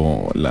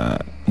escuchando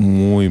la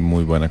muy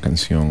buena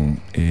canción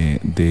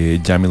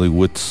de Jamie Lee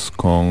Woods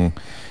con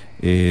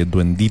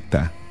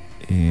Duendita,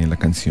 la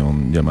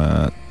canción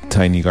llamada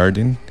Tiny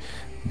Garden.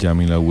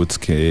 Jamie Lee Woods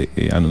que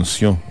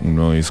anunció un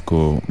nuevo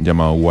disco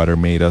llamado Water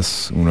Made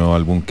Us, un nuevo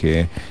álbum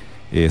que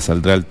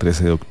saldrá el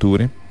 13 de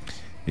octubre.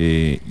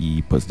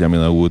 Y pues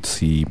Jamie Lee Woods,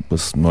 si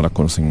pues no la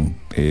conocen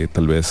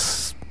tal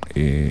vez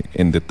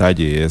en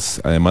detalle, es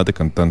además de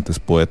cantante, es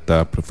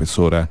poeta,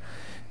 profesora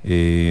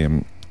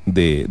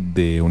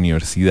de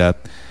universidad,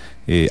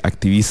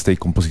 activista y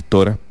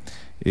compositora.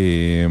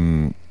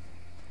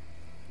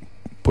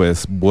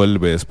 Pues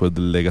vuelve después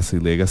del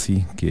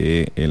Legacy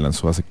que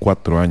lanzó hace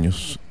 4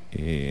 años,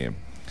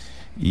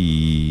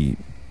 y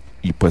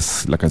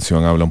pues la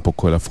canción habla un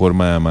poco de la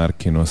forma de amar,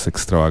 que no es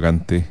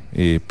extravagante,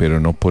 pero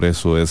no por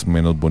eso es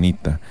menos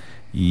bonita,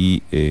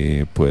 y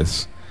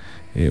pues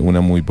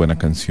una muy buena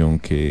canción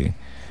que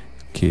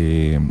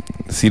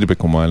sirve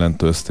como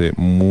adelanto de este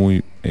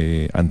muy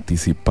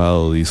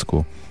anticipado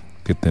disco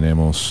que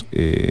tenemos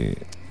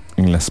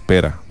en la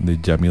espera de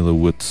Jamie Lee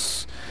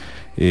Woods.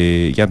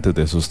 Y antes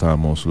de eso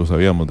los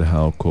habíamos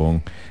dejado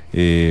con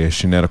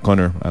Sinead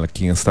O'Connor, a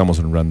quien estamos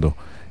honrando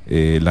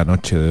la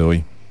noche de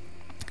hoy.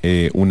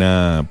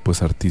 Una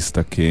pues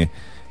artista que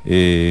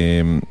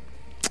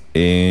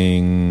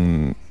en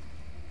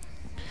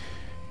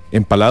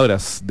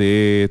palabras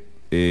de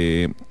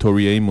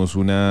Tori Amos,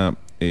 una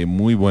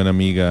muy buena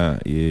amiga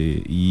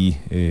y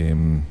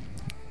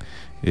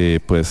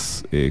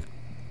pues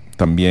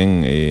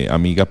también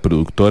amiga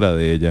productora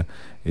de ella,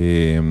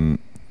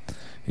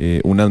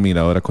 una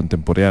admiradora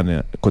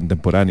contemporánea,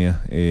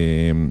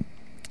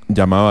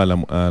 llamaba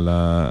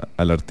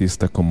al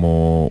artista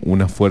como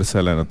una fuerza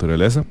de la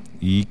naturaleza,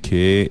 y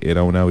que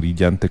era una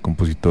brillante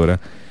compositora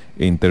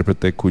e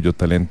intérprete cuyo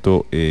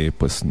talento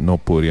pues no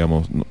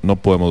podemos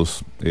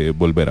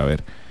volver a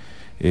ver.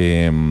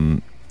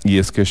 Y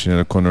es que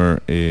Sinead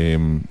O'Connor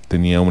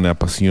tenía una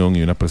pasión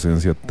y una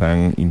presencia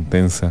tan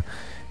intensa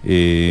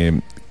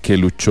que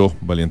luchó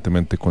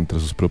valientemente contra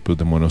sus propios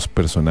demonios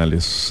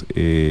personales,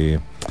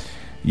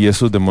 y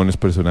esos demonios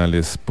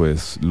personales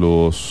pues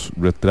los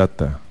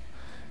retrata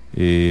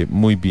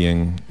muy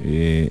bien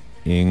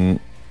en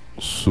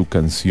su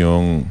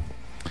canción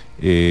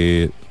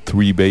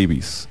Three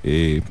Babies,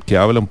 que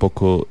habla un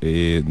poco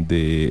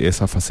de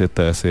esa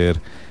faceta de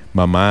ser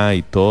mamá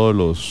y todos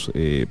los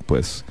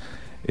pues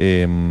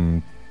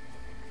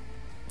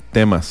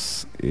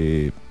temas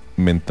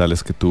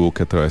mentales que tuvo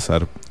que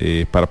atravesar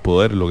para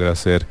poder lograr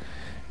hacer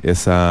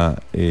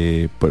esa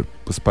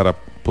pues para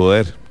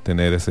poder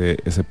tener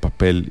ese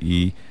papel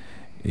y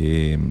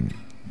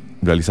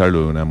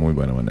realizarlo de una muy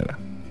buena manera.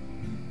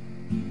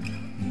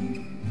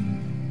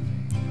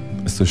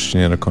 Esto es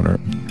Sinead O'Connor,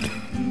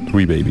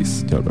 Three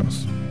Babies. Ya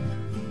volvemos.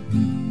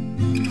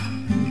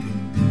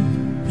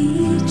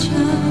 Each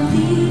of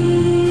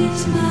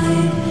these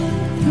my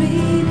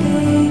 3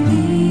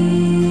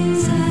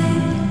 babies I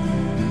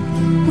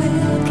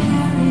will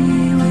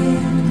carry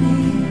with me.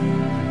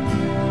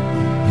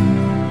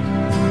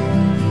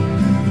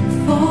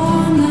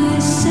 For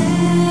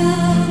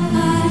myself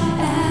I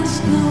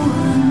ask, no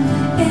one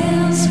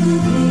else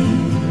will be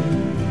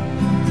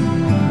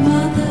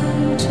mother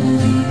to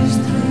these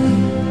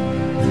 3.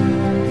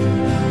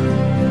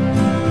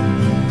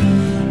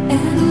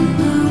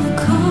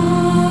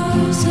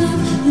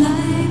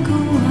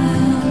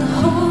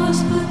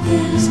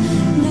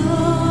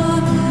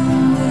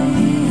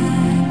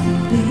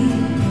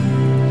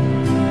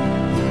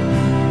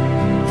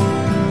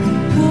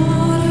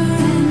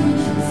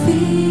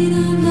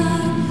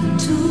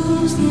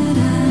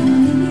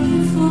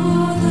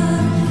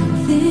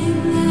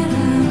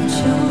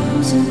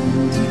 chosen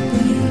to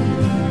be.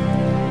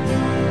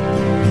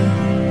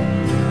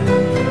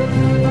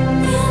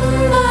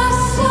 In my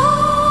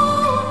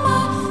soul,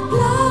 my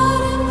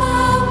blood and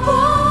my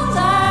bones, I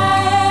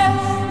have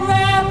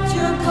wrapped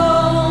your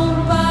cold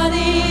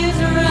bodies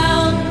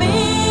around me.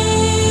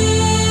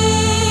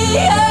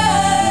 Yeah.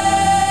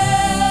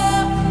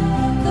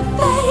 The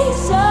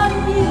face of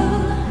you,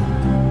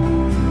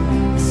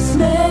 the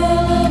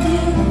smell of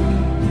you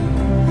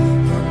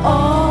will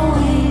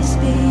always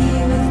be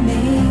with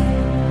me.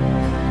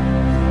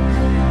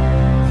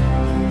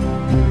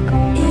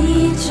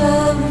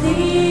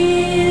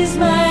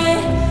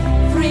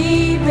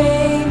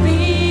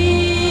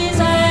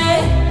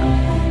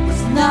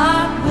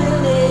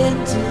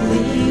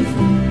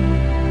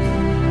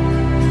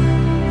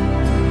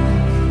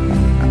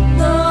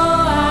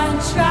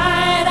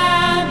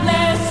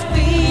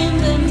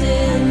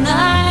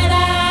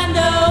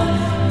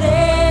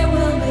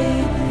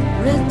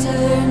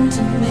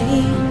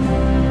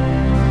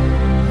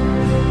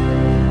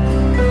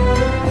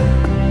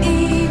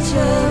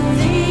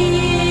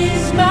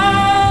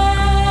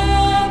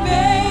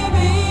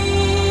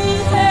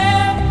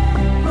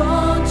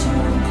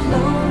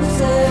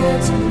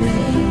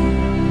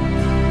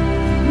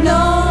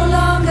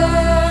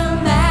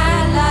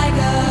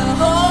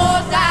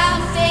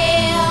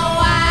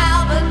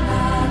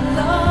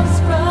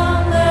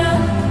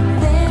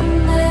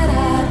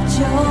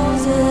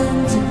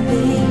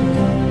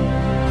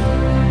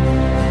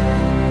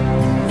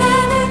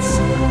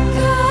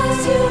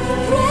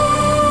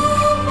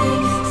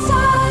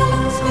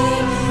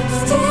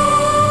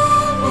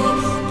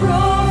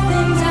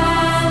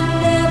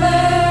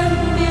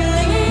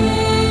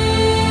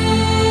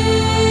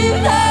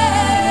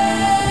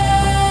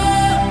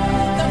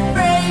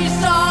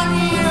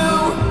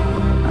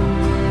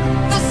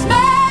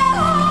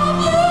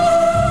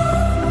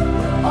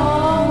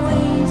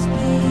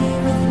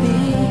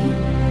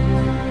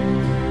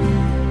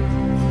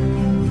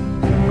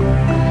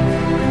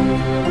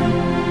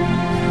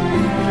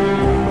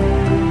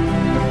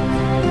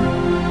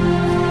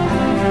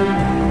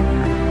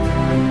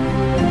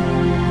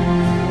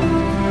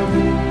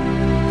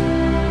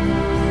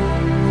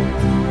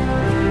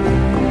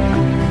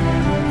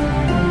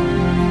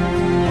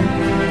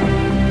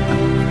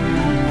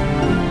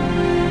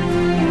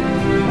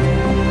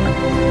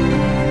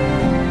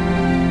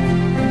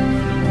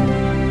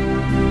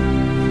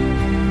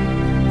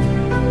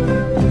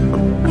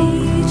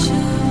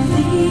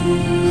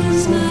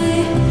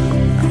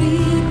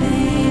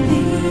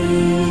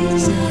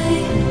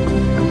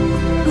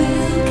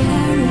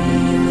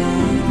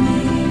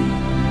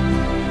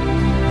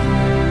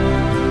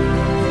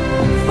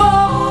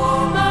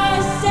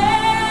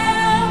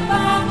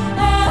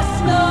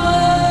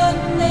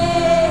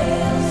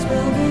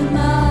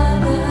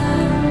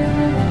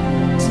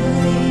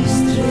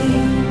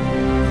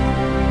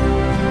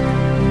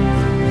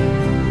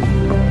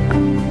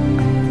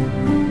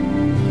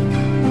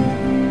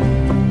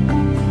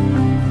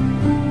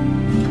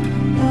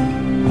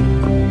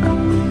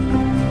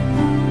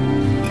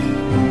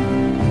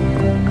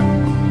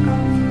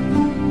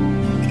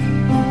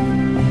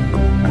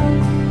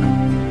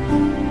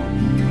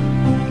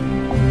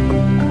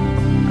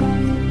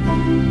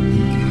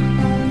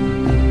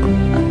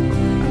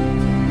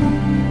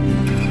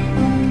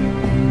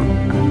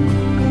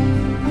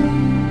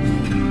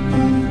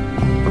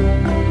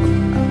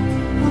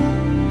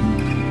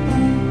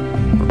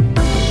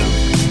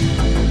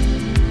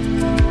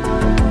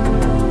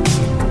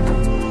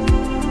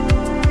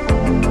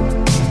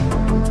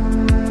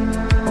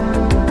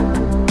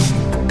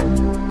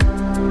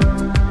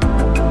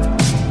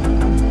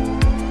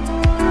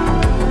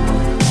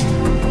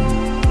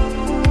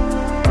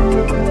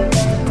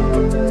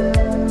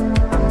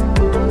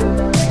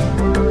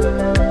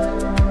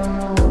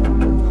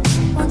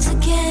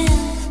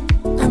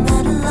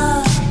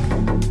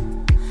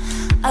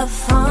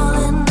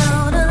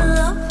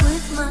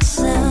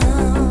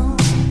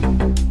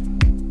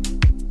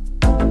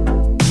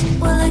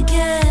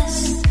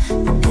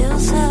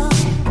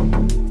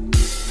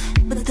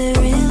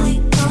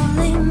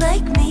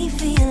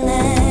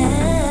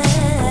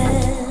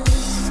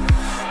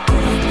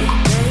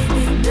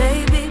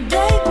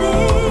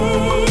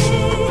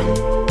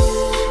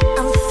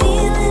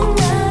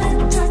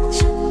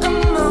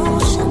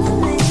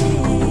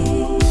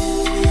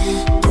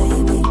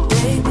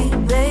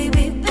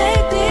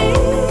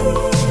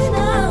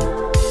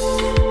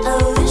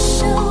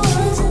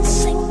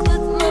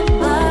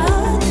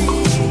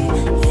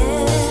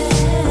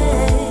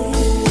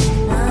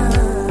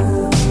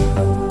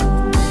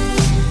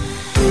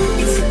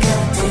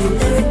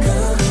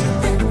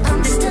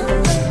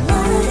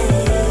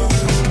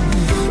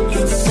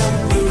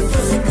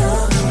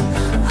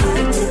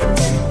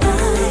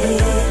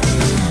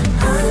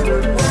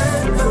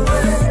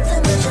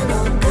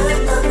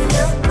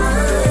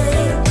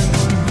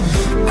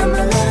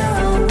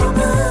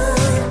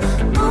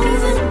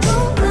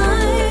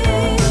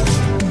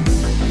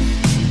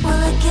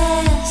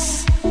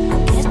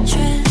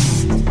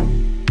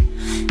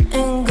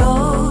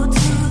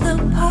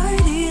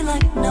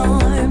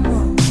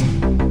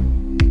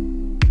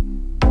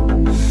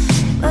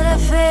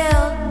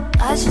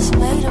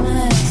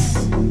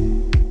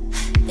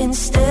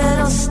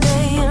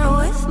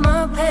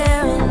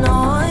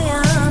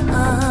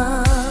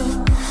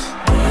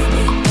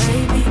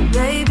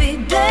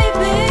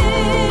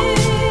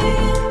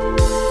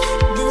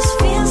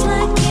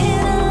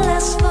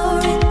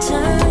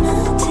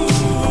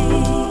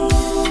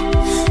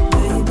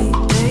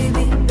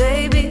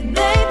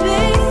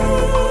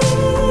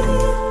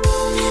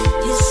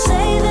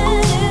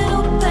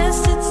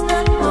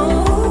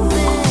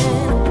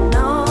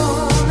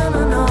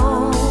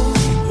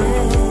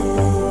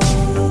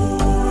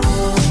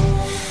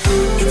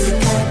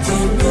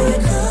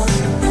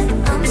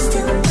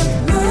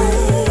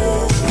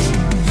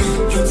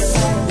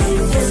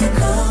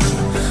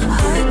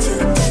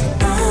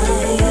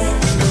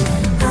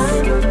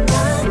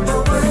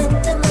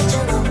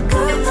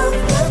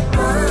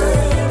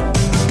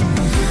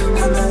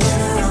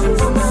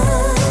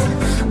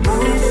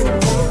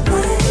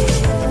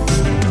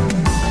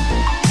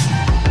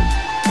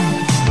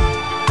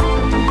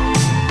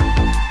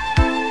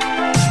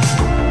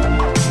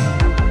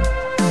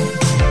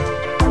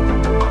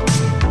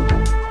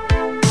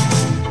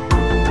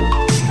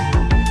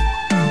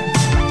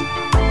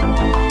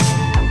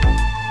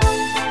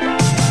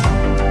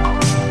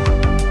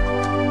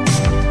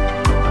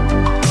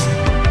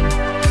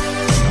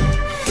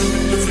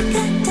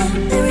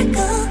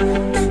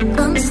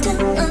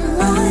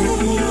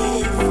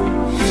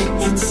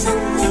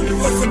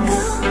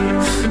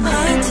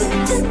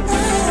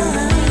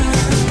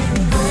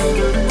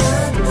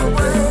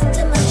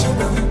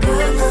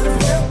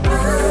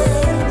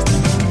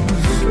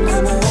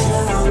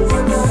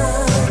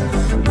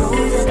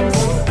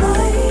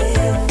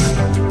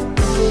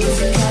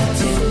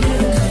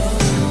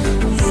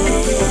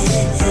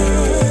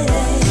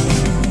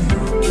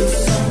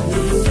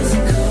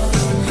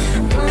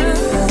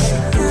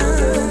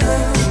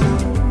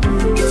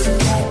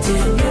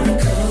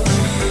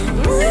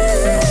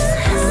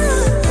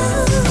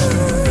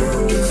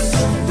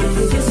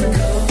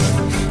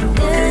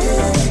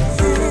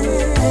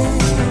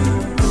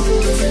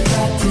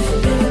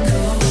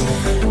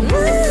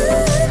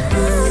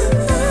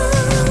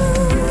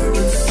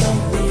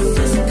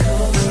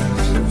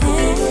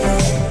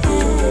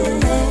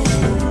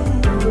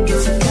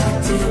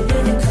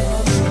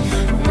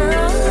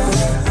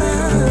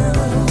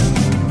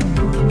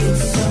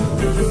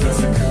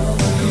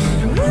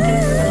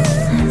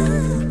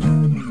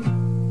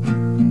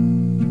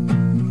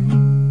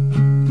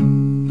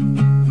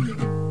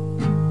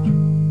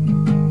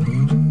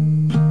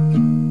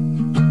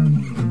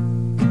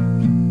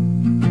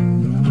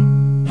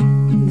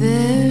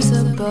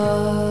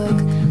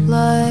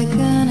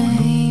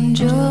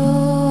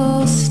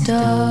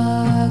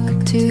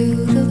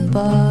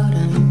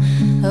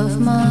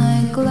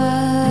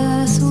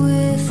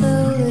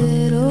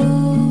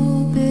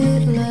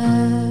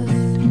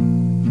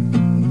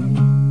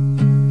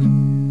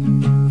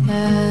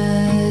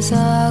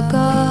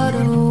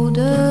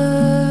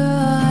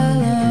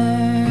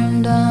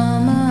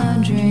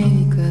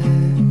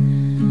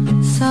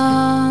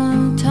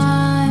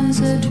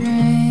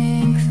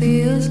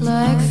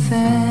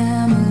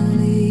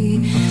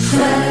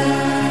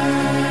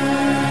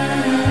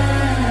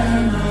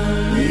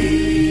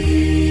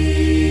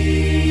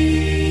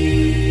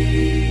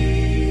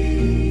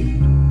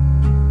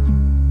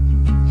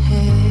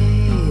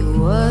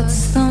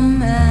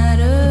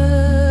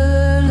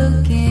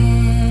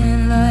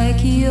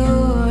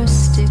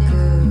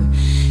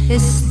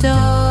 is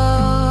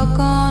stuck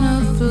on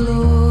a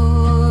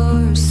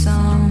floor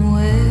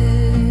somewhere.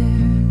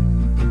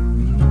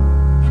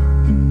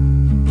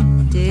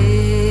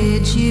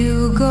 Did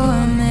you go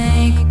and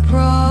make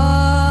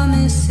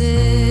promises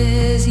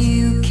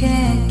you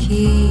can't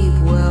keep?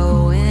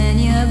 Well, when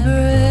you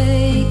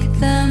break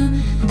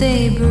them,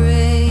 they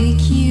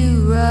break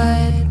you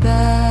right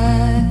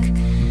back.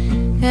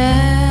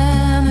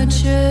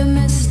 Amateur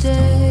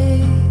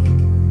mistake,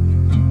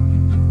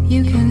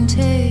 you can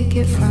take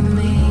it from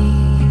me.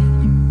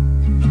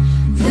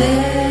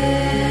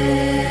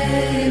 They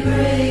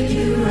break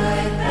you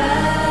right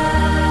back.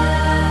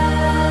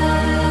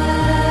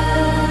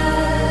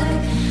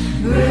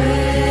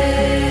 Break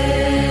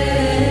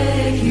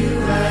you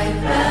right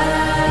back.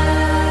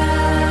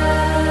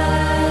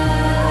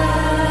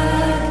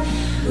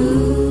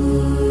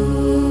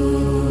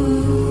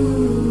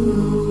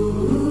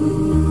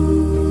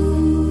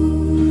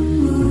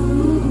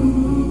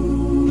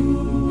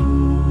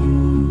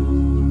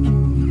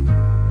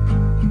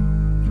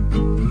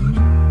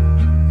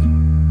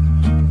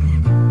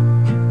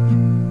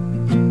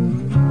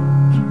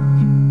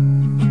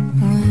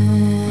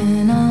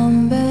 When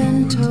I'm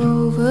bent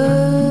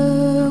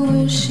over,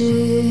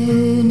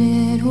 wishing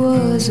it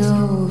was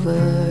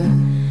over,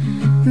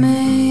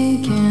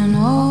 making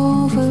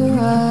all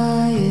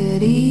variety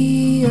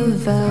of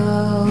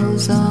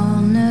vows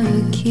I'll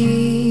never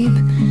keep.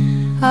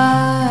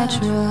 I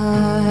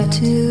try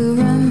to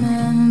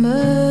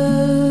remember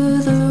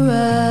the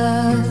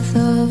wrath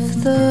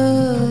of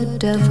the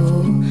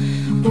devil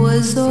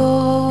was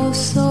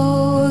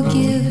also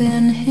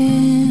given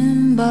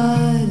him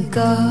by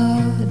God.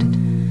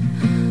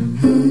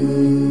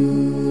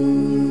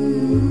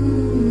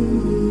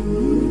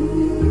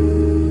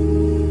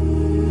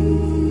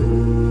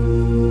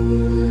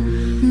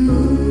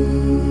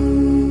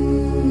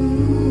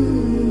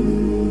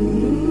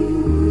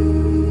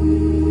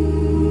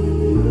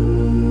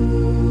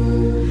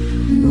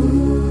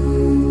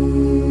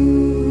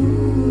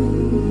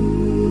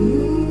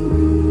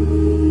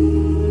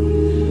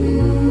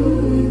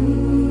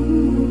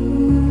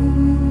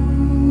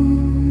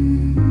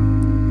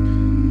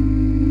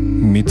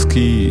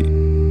 Mitski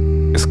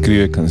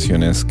escribe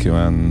canciones que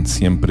van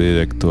siempre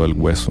directo al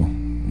hueso,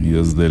 y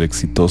desde el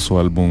exitoso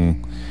álbum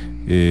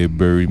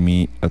Bury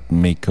Me at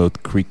Makeout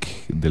Creek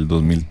del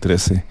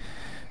 2013,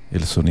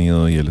 el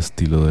sonido y el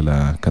estilo de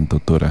la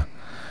cantautora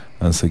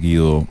han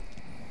seguido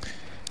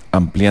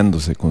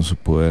ampliándose con su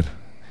poder.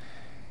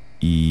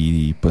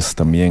 Y pues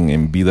también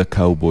en Vida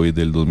Cowboy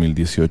del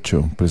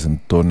 2018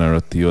 presentó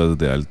narrativas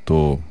de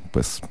alto,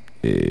 pues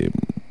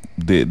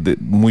de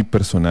muy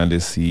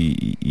personales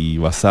y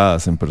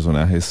basadas en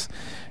personajes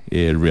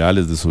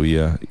reales de su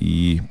vida.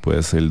 Y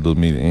pues en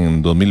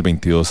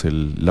 2022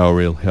 el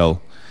Laurel Hell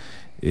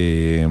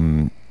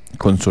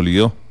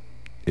consolidó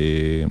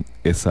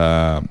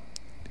esa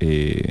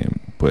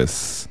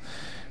pues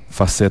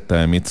faceta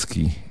de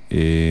Mitski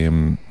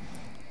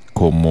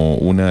como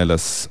una de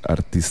las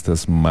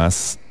artistas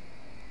más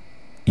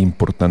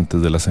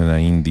importantes de la escena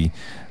indie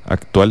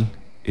actual.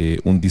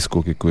 Un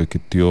disco que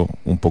coqueteó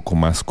un poco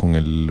más con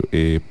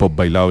el pop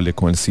bailable,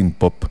 con el synth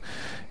pop,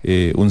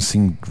 un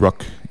synth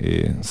rock,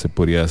 se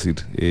podría decir,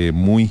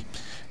 muy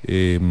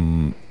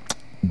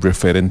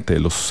referente de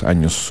los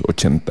años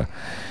 80.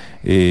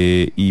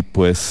 Y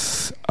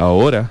pues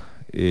ahora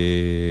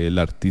el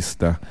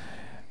artista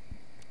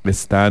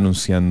está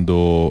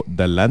anunciando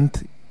The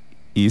Land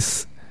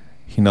is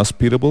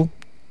Inhospitable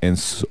and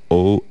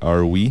So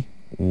Are We,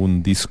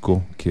 un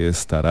disco que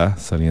estará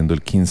saliendo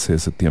el 15 de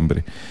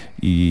septiembre,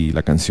 y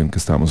la canción que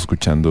estábamos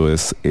escuchando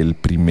es el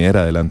primer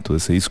adelanto de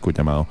ese disco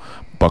llamado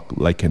Buck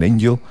Like an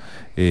Angel,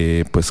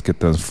 pues que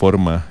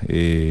transforma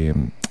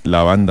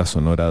la banda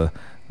sonora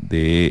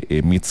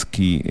de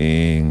Mitski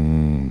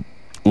en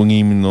un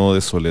himno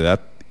de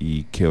soledad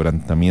y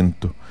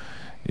quebrantamiento,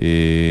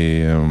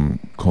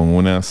 con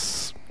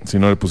unas, si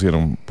no le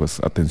pusieron pues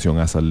atención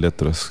a esas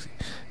letras,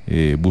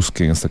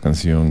 busquen esta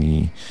canción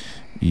y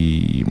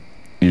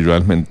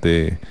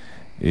realmente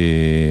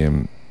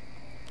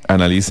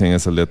analicen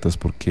esas letras,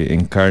 porque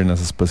encarna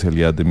esa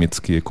especialidad de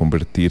Mitski de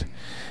convertir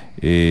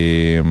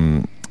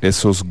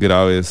esos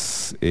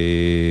graves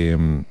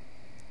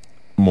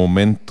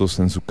momentos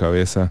en su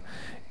cabeza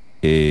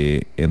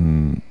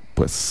en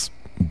pues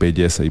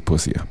belleza y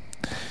poesía.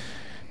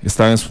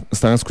 Están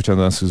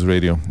escuchando Dance to This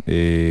Radio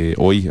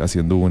hoy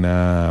haciendo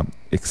una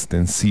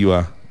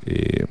extensiva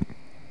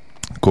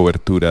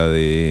cobertura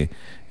de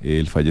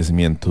el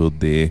fallecimiento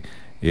de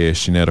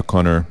Sinead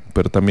O'Connor,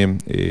 pero también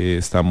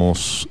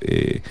estamos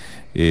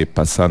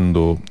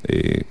pasando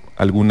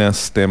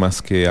algunos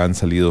temas que han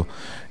salido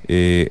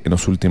en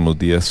los últimos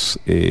días.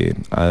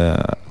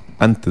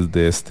 Antes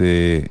de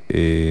este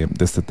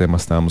tema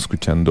estábamos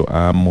escuchando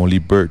a Molly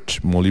Birch.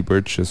 Molly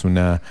Birch es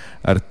una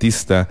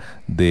artista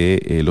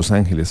de Los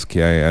Ángeles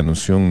que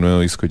anunció un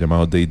nuevo disco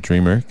llamado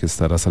Daydreamer, que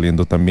estará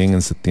saliendo también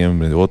en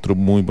septiembre. Otro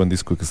muy buen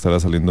disco que estará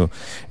saliendo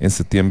en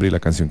septiembre, y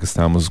la canción que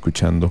estábamos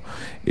escuchando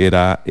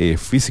era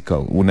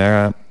Physical,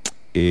 una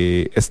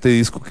este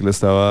disco que le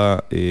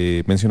estaba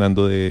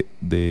mencionando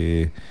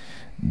de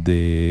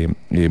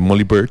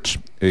Molly Birch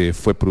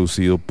fue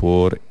producido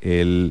por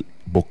el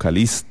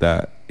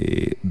vocalista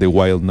de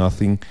Wild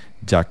Nothing,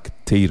 Jack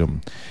Tatum.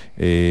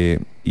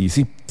 Y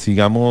sí,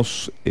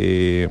 sigamos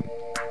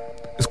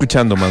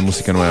escuchando más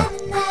música nueva.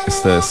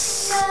 Esta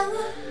es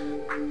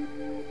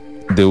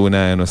de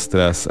una de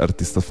nuestras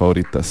artistas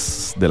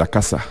favoritas de la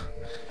casa,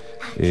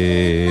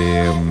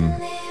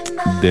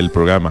 del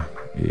programa,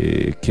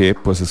 que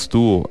pues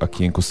estuvo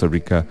aquí en Costa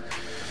Rica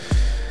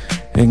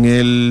en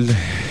el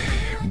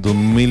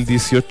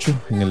 2018,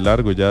 en el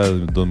largo ya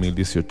del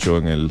 2018,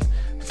 en el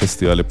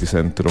Festival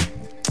Epicentro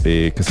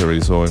que se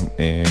realizó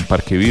en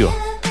Parque Viva.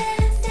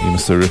 Y me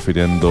estoy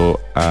refiriendo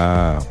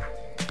a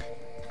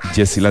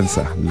Jessie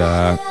Lanza,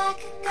 la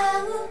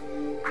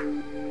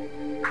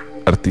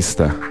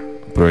artista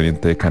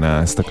proveniente de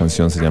Canadá. Esta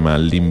canción se llama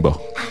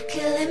Limbo.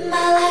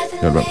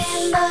 Ya volvemos.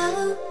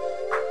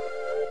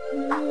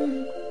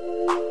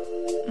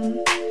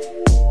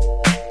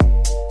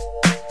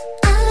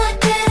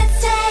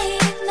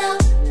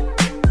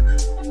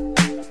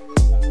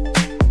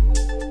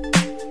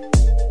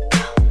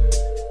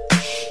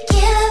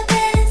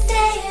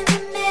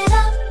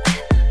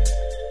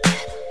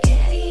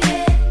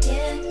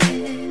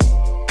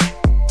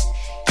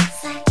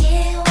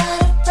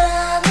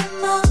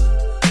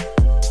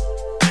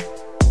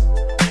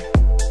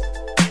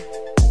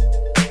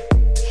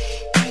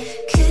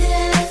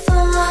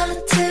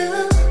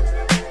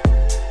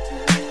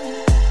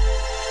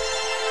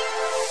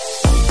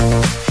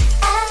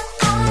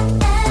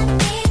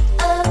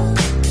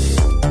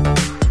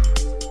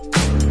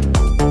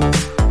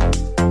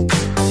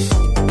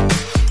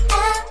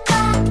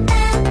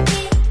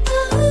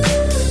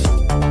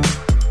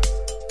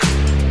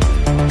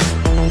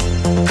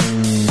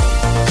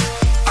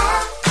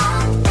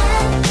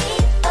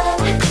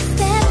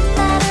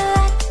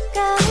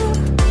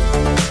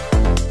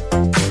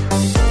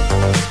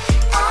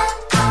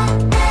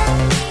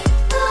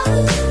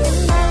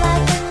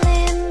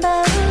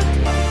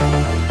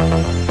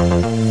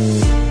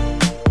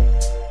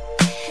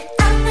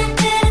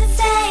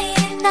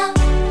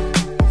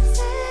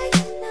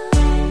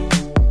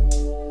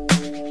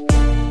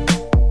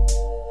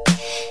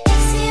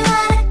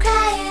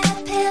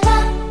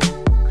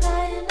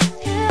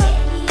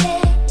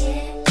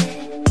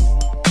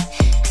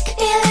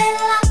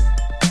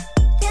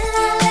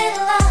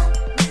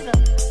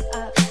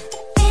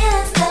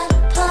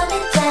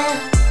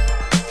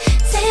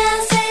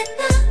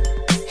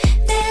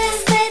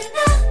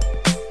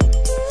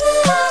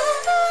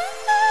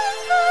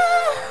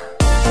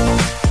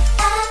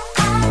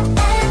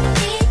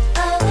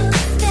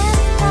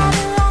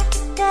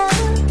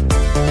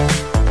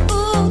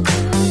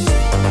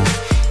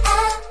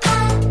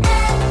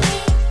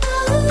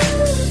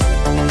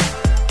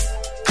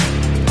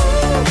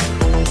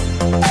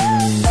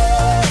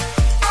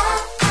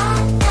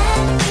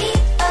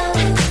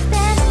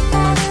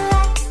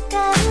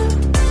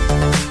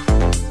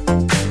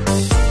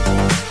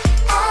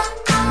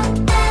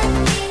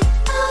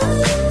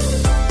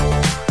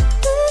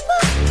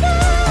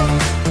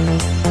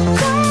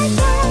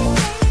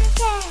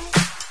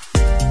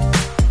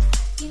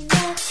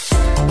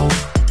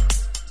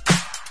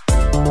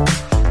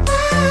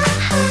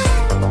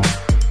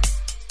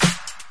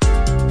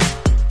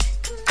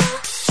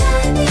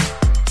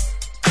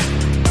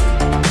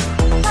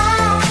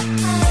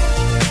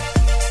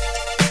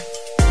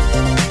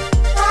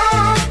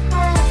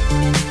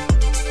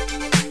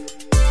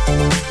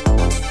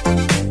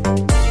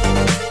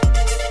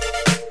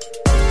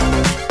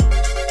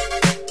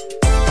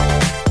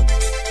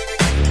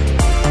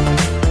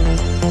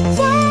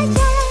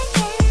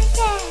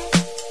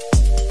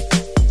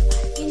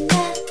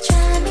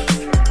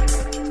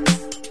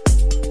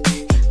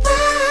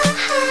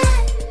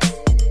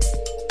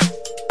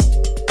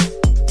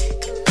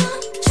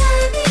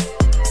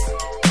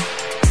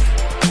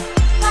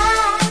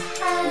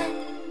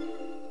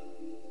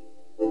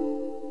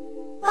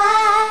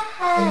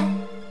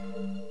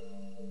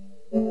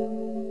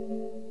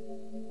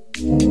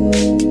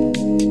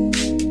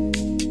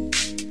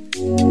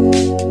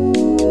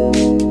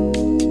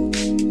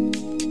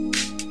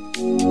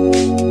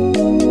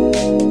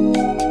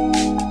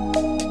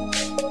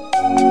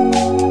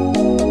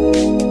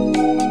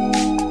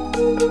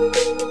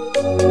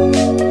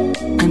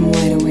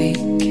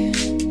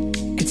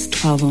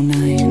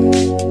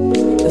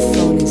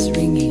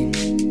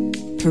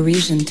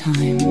 Parisian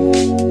time.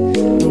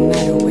 No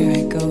matter where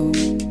I go,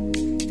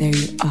 there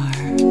you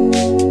are.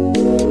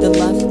 The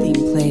love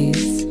theme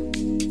plays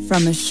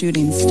from a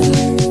shooting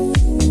star.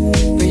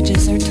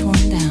 Bridges are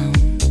torn down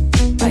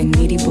by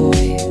needy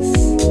boys,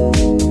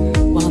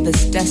 while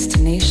this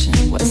destination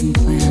wasn't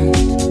planned.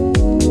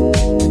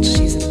 But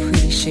she's a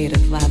pretty shade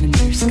of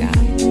lavender sky.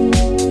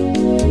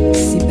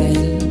 Si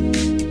belle,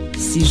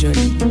 si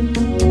jolie.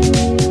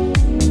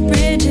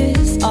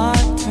 Bridges are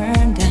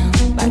turned down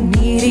by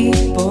needy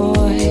boys.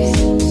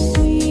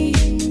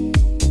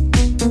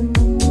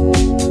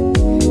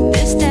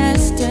 This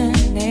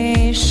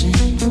destination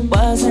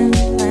was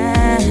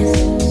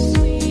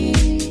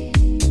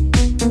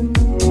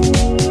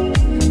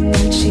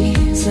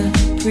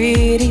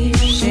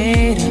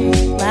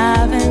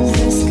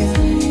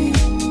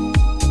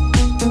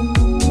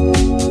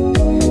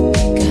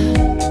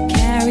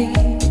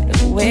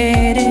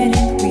way did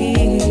it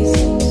please?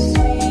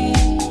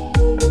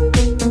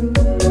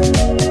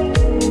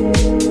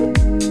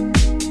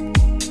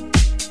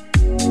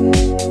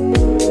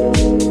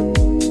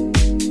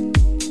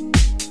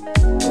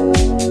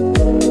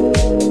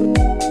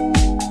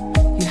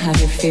 You have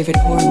your favorite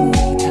horror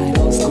movie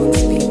titles on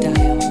speed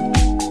dial.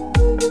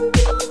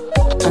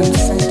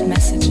 Unsent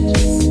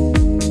messages.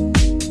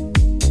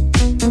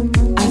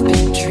 I've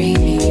been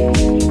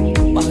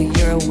dreaming while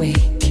you're awake.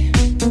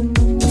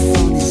 The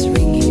phone is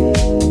ringing.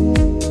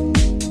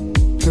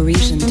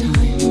 Parisian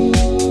time.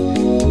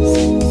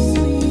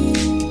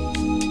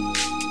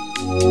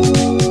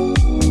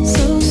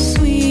 So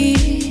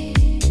sweet.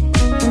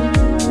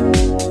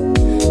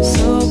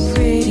 So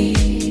pretty.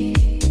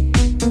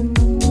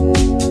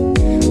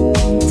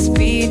 On the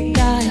speed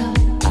dial,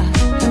 I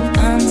have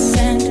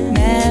unsent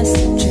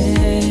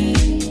messages.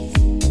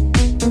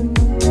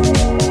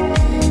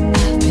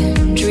 I've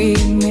been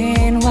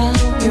dreaming while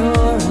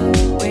you're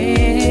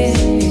away.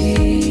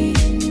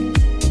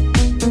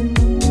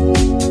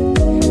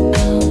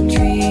 I'll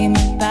dream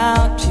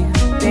about you,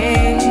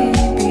 baby.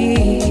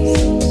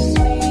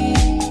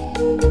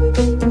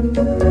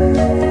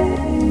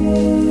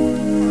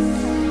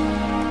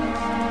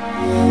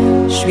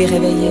 Je suis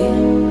réveillée,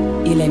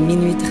 il est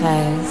minuit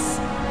 13.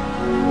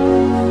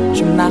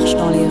 Je marche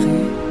dans les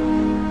rues,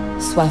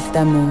 soif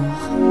d'amour.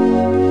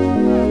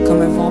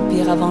 Comme un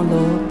vampire avant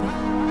l'aube,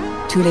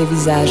 tous les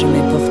visages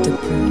m'importent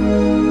peu.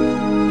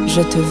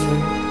 Je te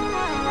veux,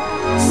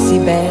 si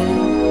belle,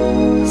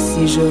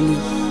 si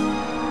jolie.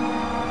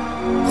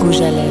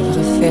 Rouge à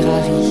lèvres,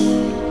 Ferrari.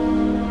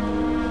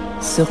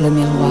 Sur le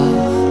miroir.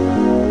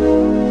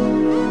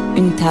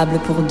 Une table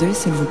pour deux,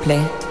 s'il vous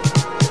plaît.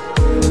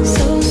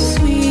 So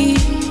sweet,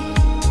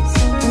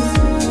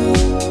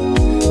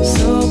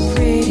 so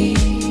pretty.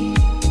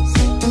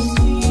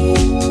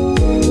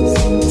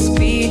 On the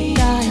speed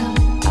dial,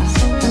 I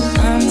have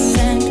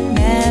unsent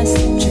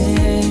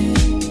messages.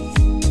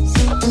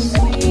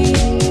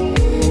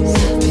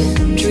 I've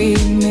been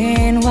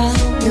dreaming while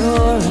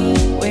you're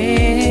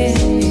away.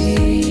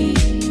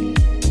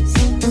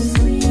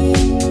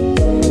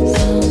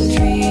 I'll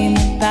dream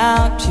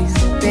about you,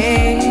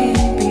 baby.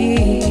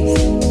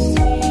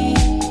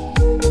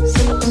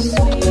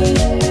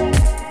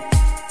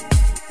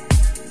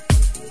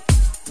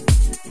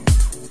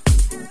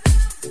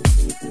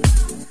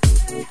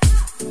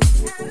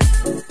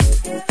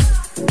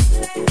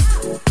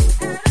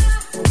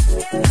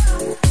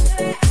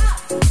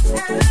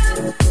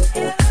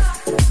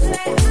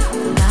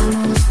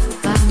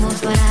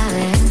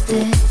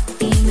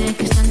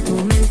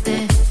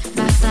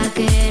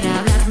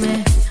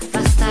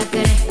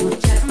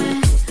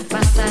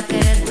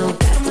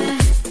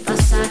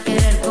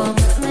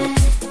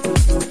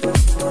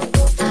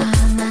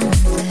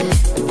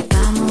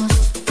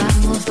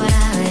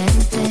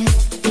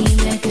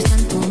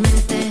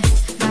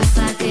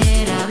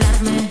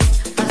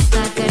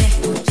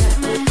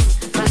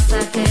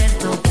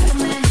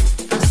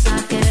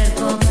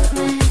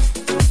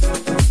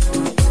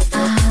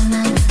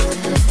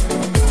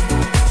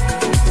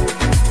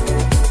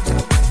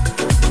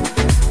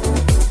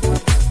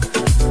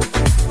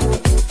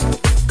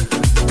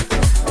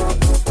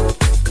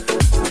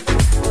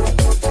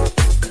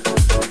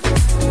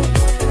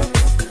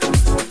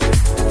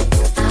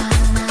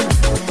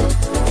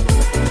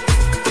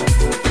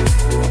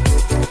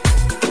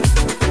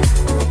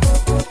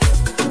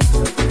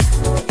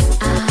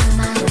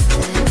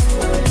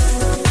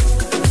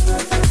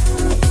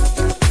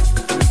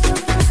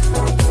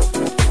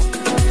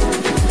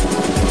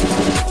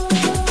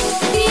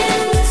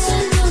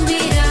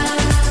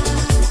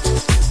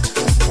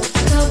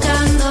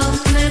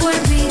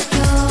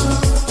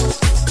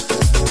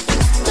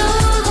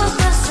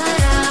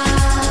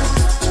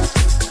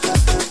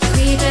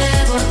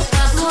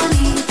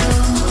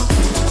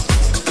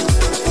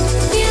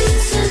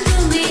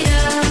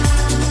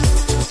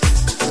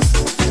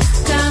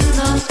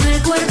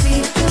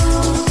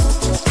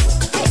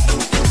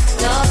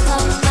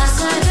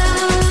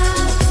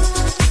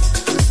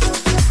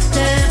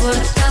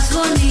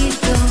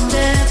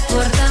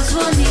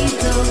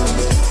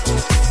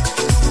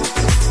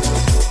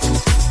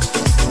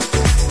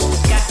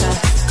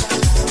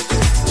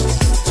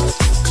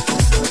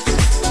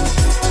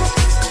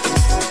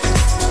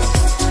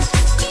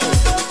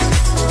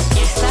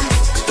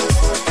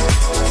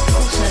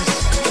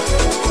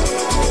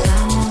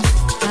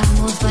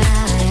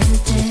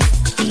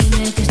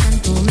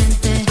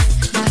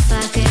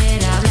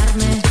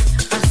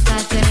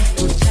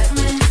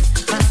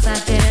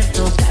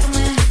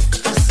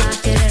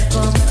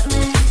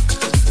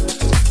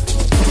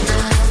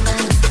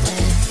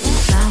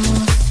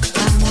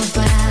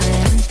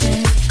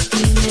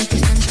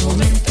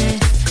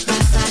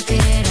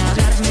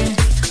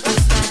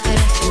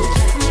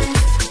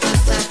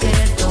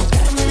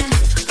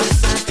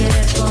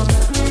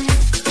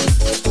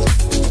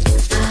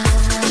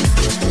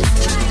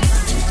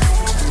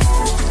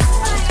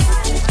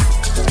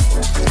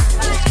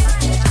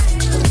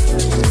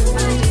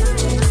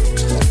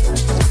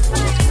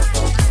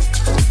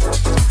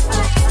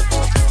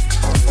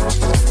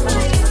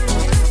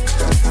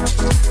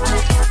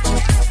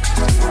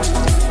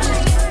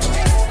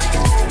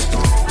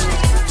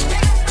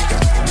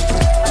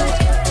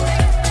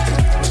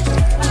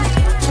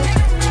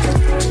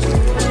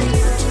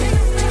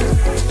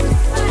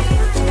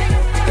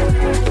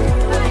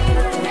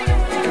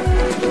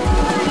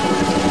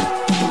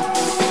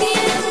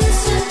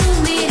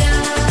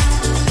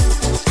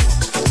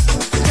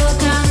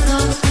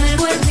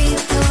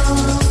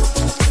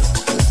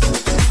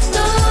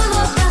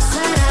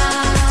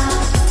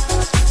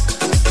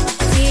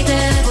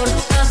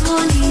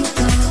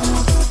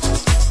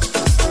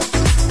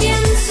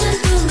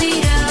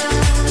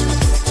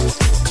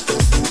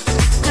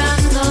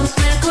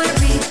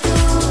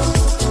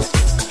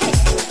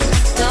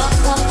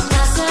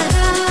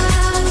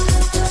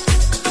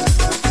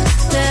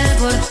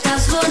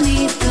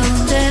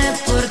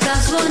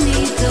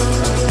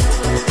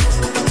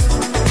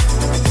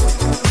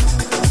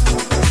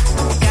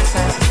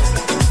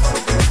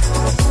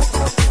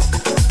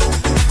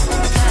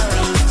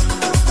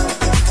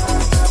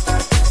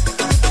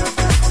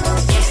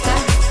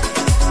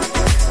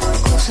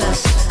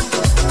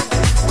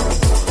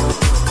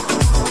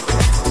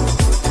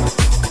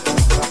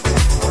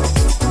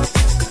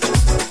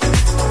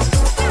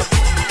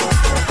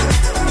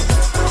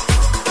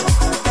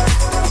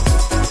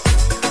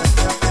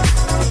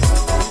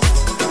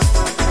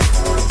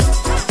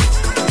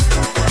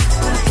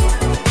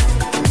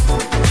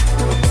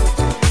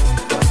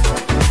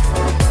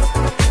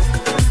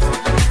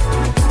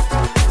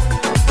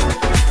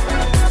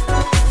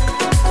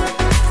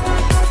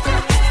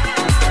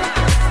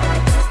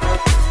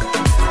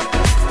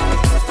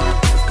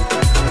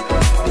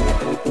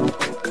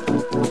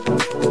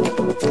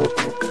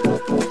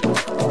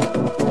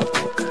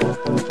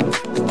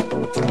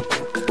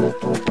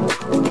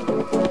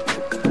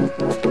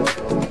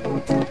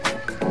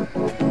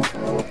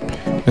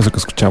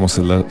 Escuchamos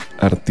a la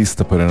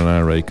artista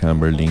peruana radica en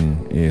Berlín,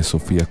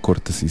 Sofía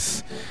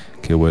Córtesis,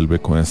 que vuelve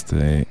con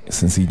este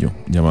sencillo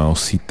llamado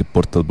Si te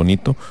portas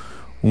bonito,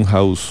 un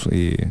house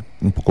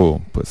un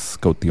poco pues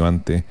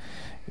cautivante,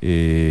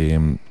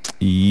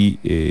 y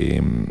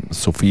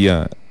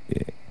Sofía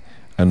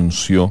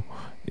anunció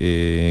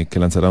que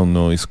lanzará un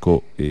nuevo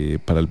disco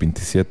para el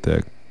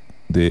 27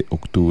 de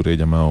octubre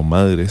llamado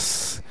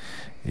Madres,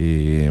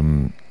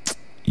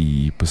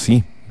 y pues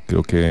sí,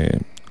 creo que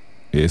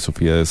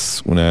Sofía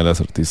es una de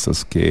las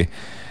artistas que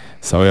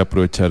sabe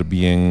aprovechar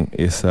bien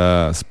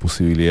esas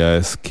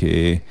posibilidades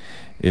que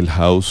el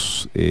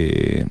house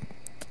le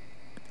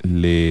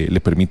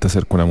permite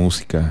hacer con la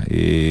música.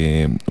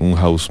 Un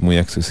house muy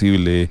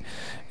accesible,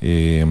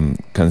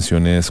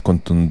 canciones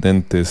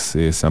contundentes,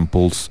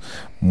 samples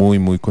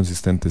muy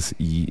consistentes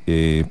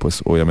y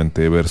pues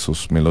obviamente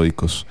versos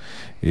melódicos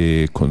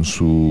con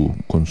su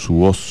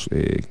voz,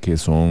 que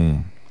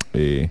son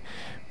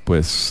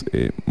pues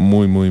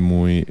muy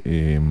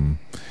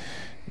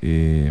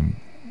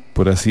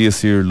por así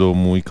decirlo,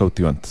 muy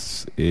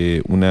cautivantes.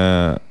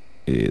 Una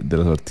de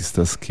las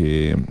artistas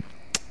que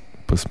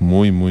pues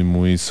muy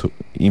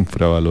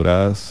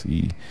infravaloradas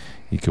y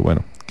que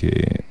bueno,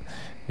 que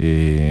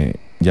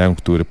ya en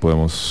octubre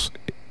podemos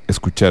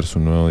escuchar su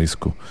nuevo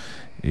disco,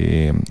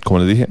 como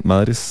les dije,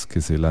 Madres, que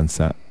se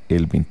lanza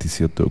el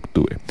 27 de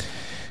octubre.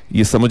 Y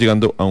estamos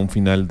llegando a un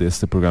final de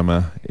este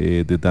programa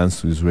de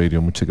Dance to This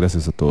Radio. Muchas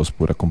gracias a todos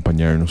por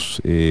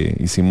acompañarnos.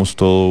 Hicimos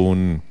todo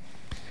un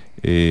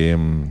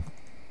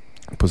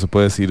pues se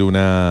puede decir un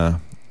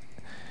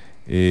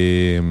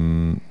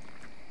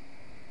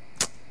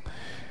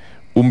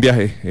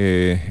viaje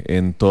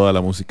en toda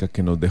la música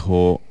que nos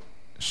dejó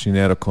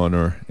Sinead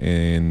O'Connor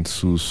en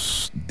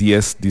sus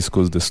 10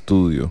 discos de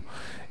estudio,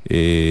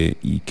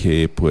 y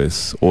que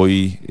pues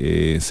hoy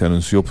se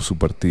anunció su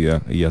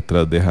partida y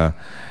atrás deja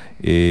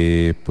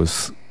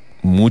pues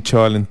mucha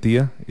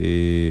valentía,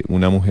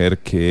 una mujer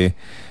que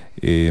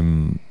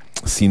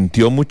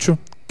sintió mucho,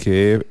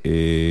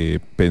 que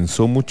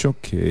pensó mucho,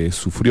 que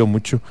sufrió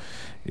mucho,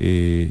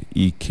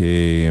 y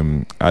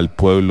que al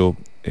pueblo,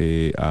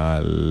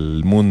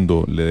 al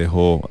mundo le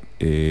dejó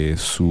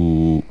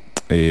su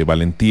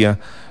valentía,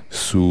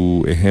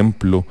 su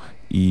ejemplo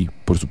y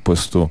por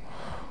supuesto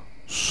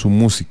su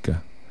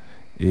música.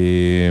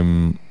 Se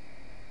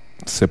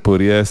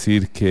podría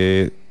decir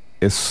que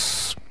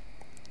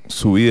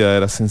su vida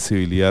era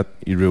sensibilidad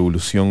y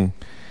revolución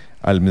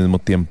al mismo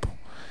tiempo,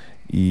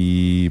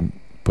 y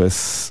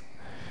pues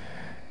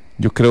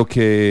yo creo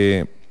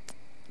que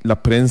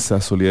la prensa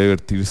solía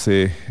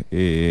divertirse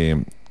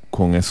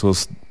con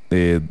esos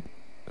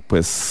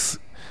pues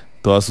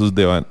todos sus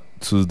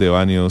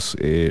devaneos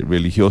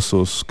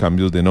religiosos,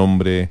 cambios de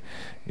nombre,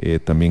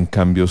 también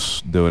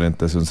cambios de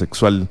orientación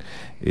sexual,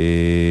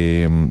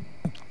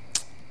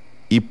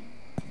 y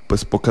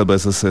pues pocas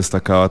veces se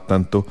destacaba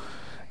tanto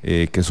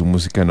que su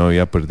música no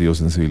había perdido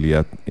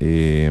sensibilidad.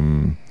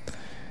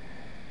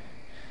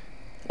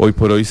 Hoy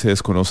por hoy se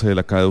desconoce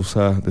la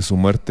causa de su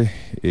muerte,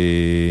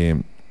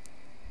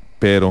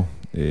 pero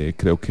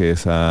creo que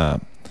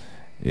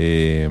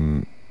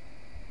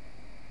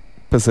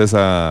pues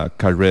esa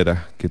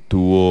carrera que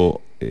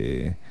tuvo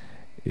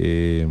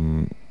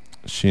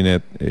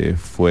Sinead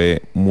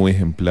fue muy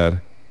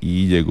ejemplar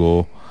y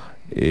llegó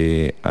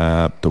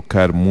a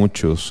tocar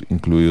muchos,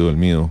 incluido el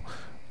mío,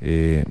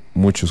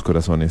 muchos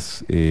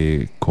corazones,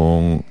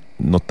 con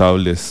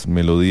notables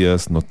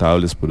melodías,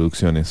 notables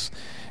producciones,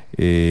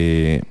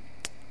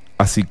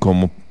 así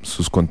como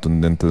sus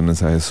contundentes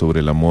mensajes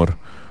sobre el amor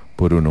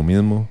por uno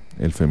mismo,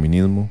 el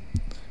feminismo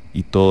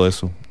y todo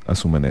eso a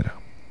su manera.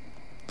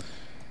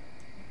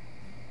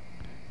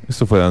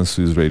 Esto fue Dance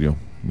to This Radio.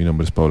 Mi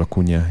nombre es Pablo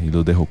Acuña y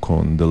los dejo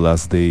con The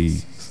Last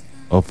Day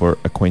of Our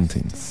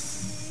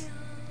Acquaintance.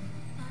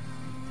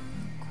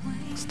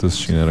 Esto es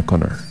Sinead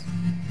O'Connor.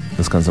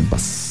 Descansa en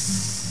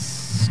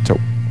paz. Chao.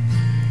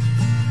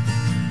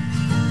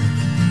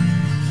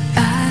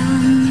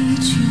 I'll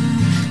meet you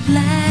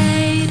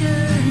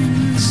later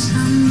in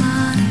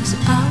somebody's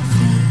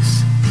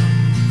office.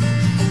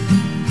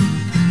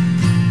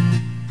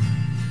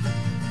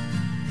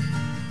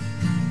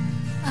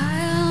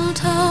 I'll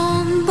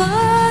talk,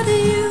 but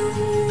you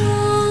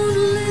won't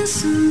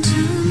listen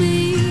to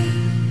me.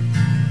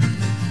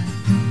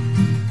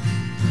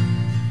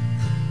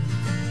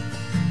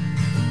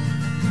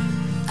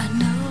 I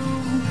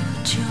know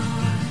what your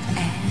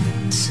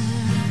answer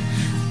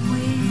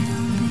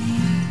will be.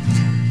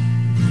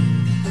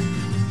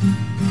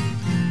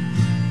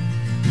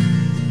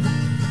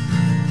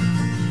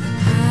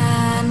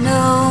 I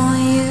know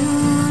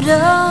you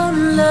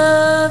don't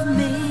love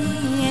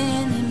me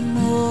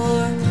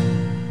anymore.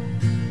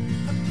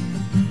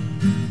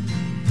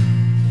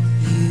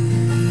 You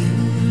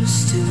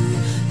used to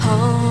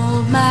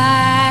hold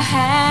my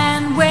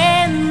hand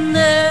when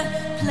the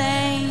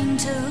plane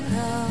took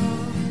off.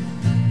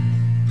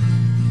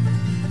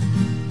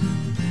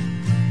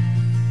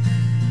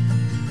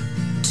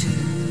 2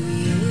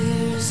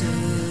 years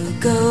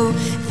ago,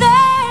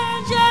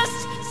 there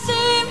just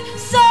seemed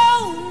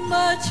so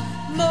much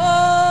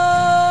more.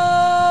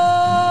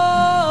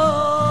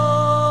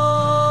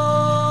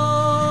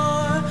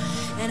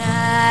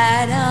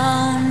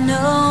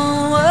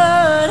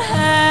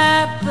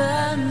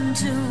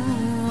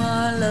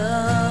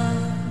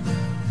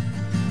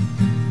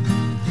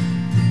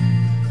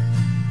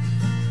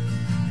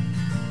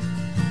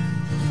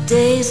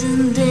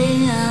 recent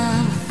day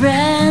of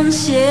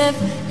friendship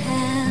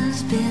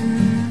has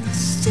been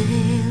stale,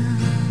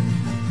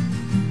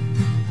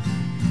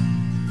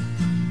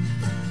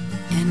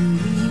 and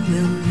we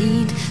will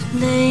meet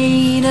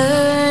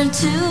later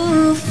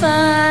to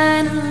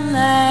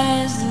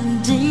finalize the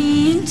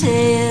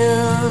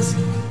details.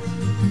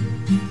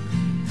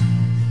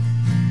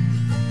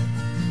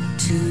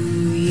 2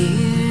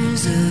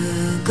 years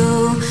ago,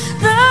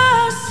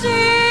 the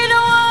seed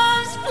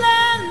was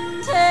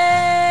planted,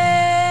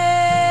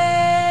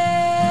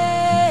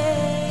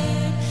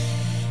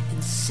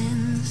 and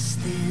since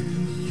then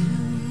you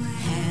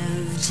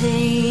have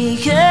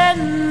taken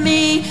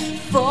me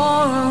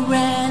for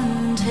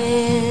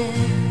granted.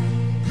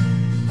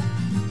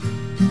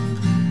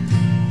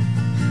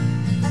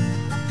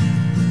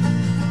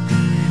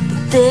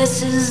 But this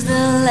is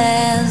the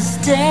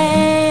last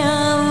day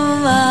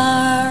of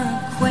our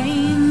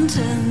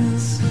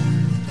acquaintance.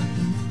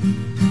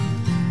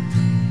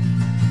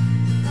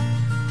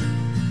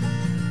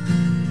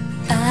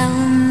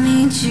 I'll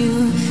meet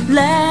you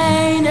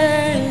later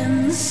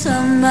in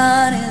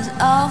somebody's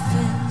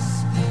office.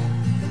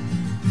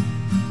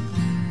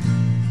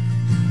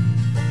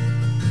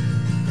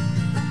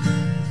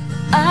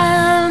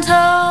 I'll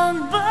talk,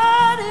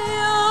 but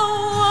you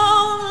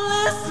won't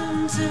listen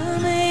to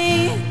me.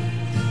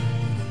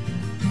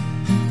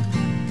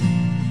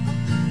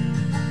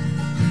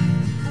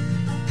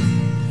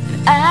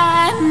 I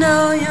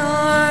know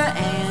your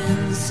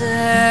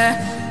answer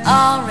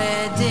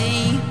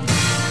already.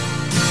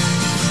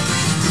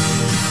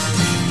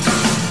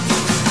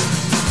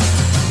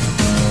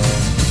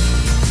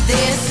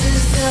 This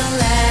is the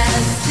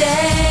last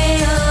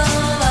day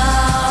of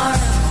our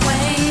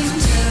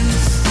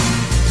acquaintance.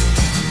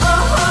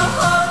 Oh,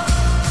 oh, oh.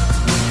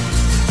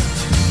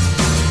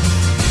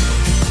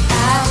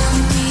 I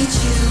will meet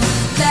you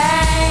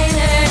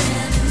later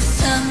in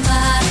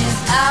somebody's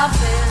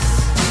office.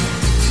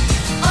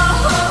 Oh,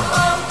 oh,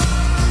 oh.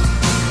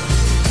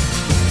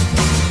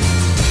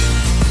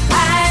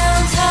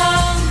 I'll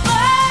talk,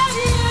 but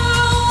you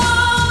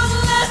won't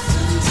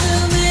listen to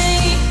me.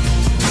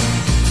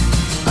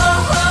 Oh,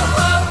 oh,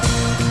 oh.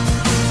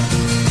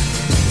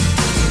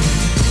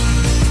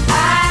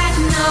 I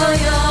know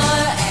your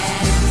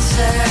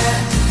answer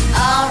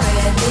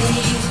already.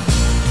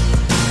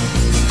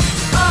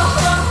 Oh,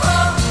 oh,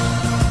 oh.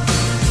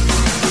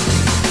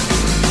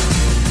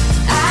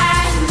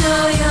 I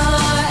know your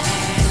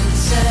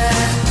answer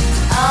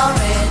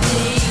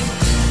already.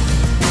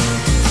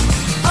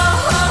 Oh,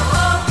 oh,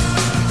 oh.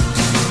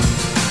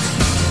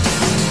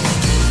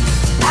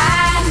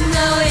 I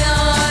know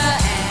your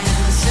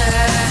answer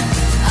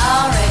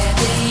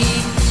already.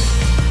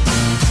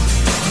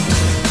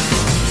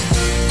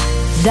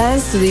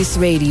 Dance to This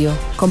Radio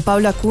con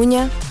Pablo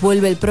Acuña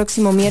vuelve el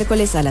próximo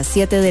miércoles a las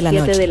 7 de la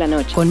noche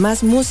con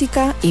más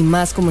música y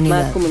más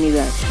comunidad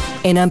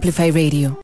en Amplify Radio.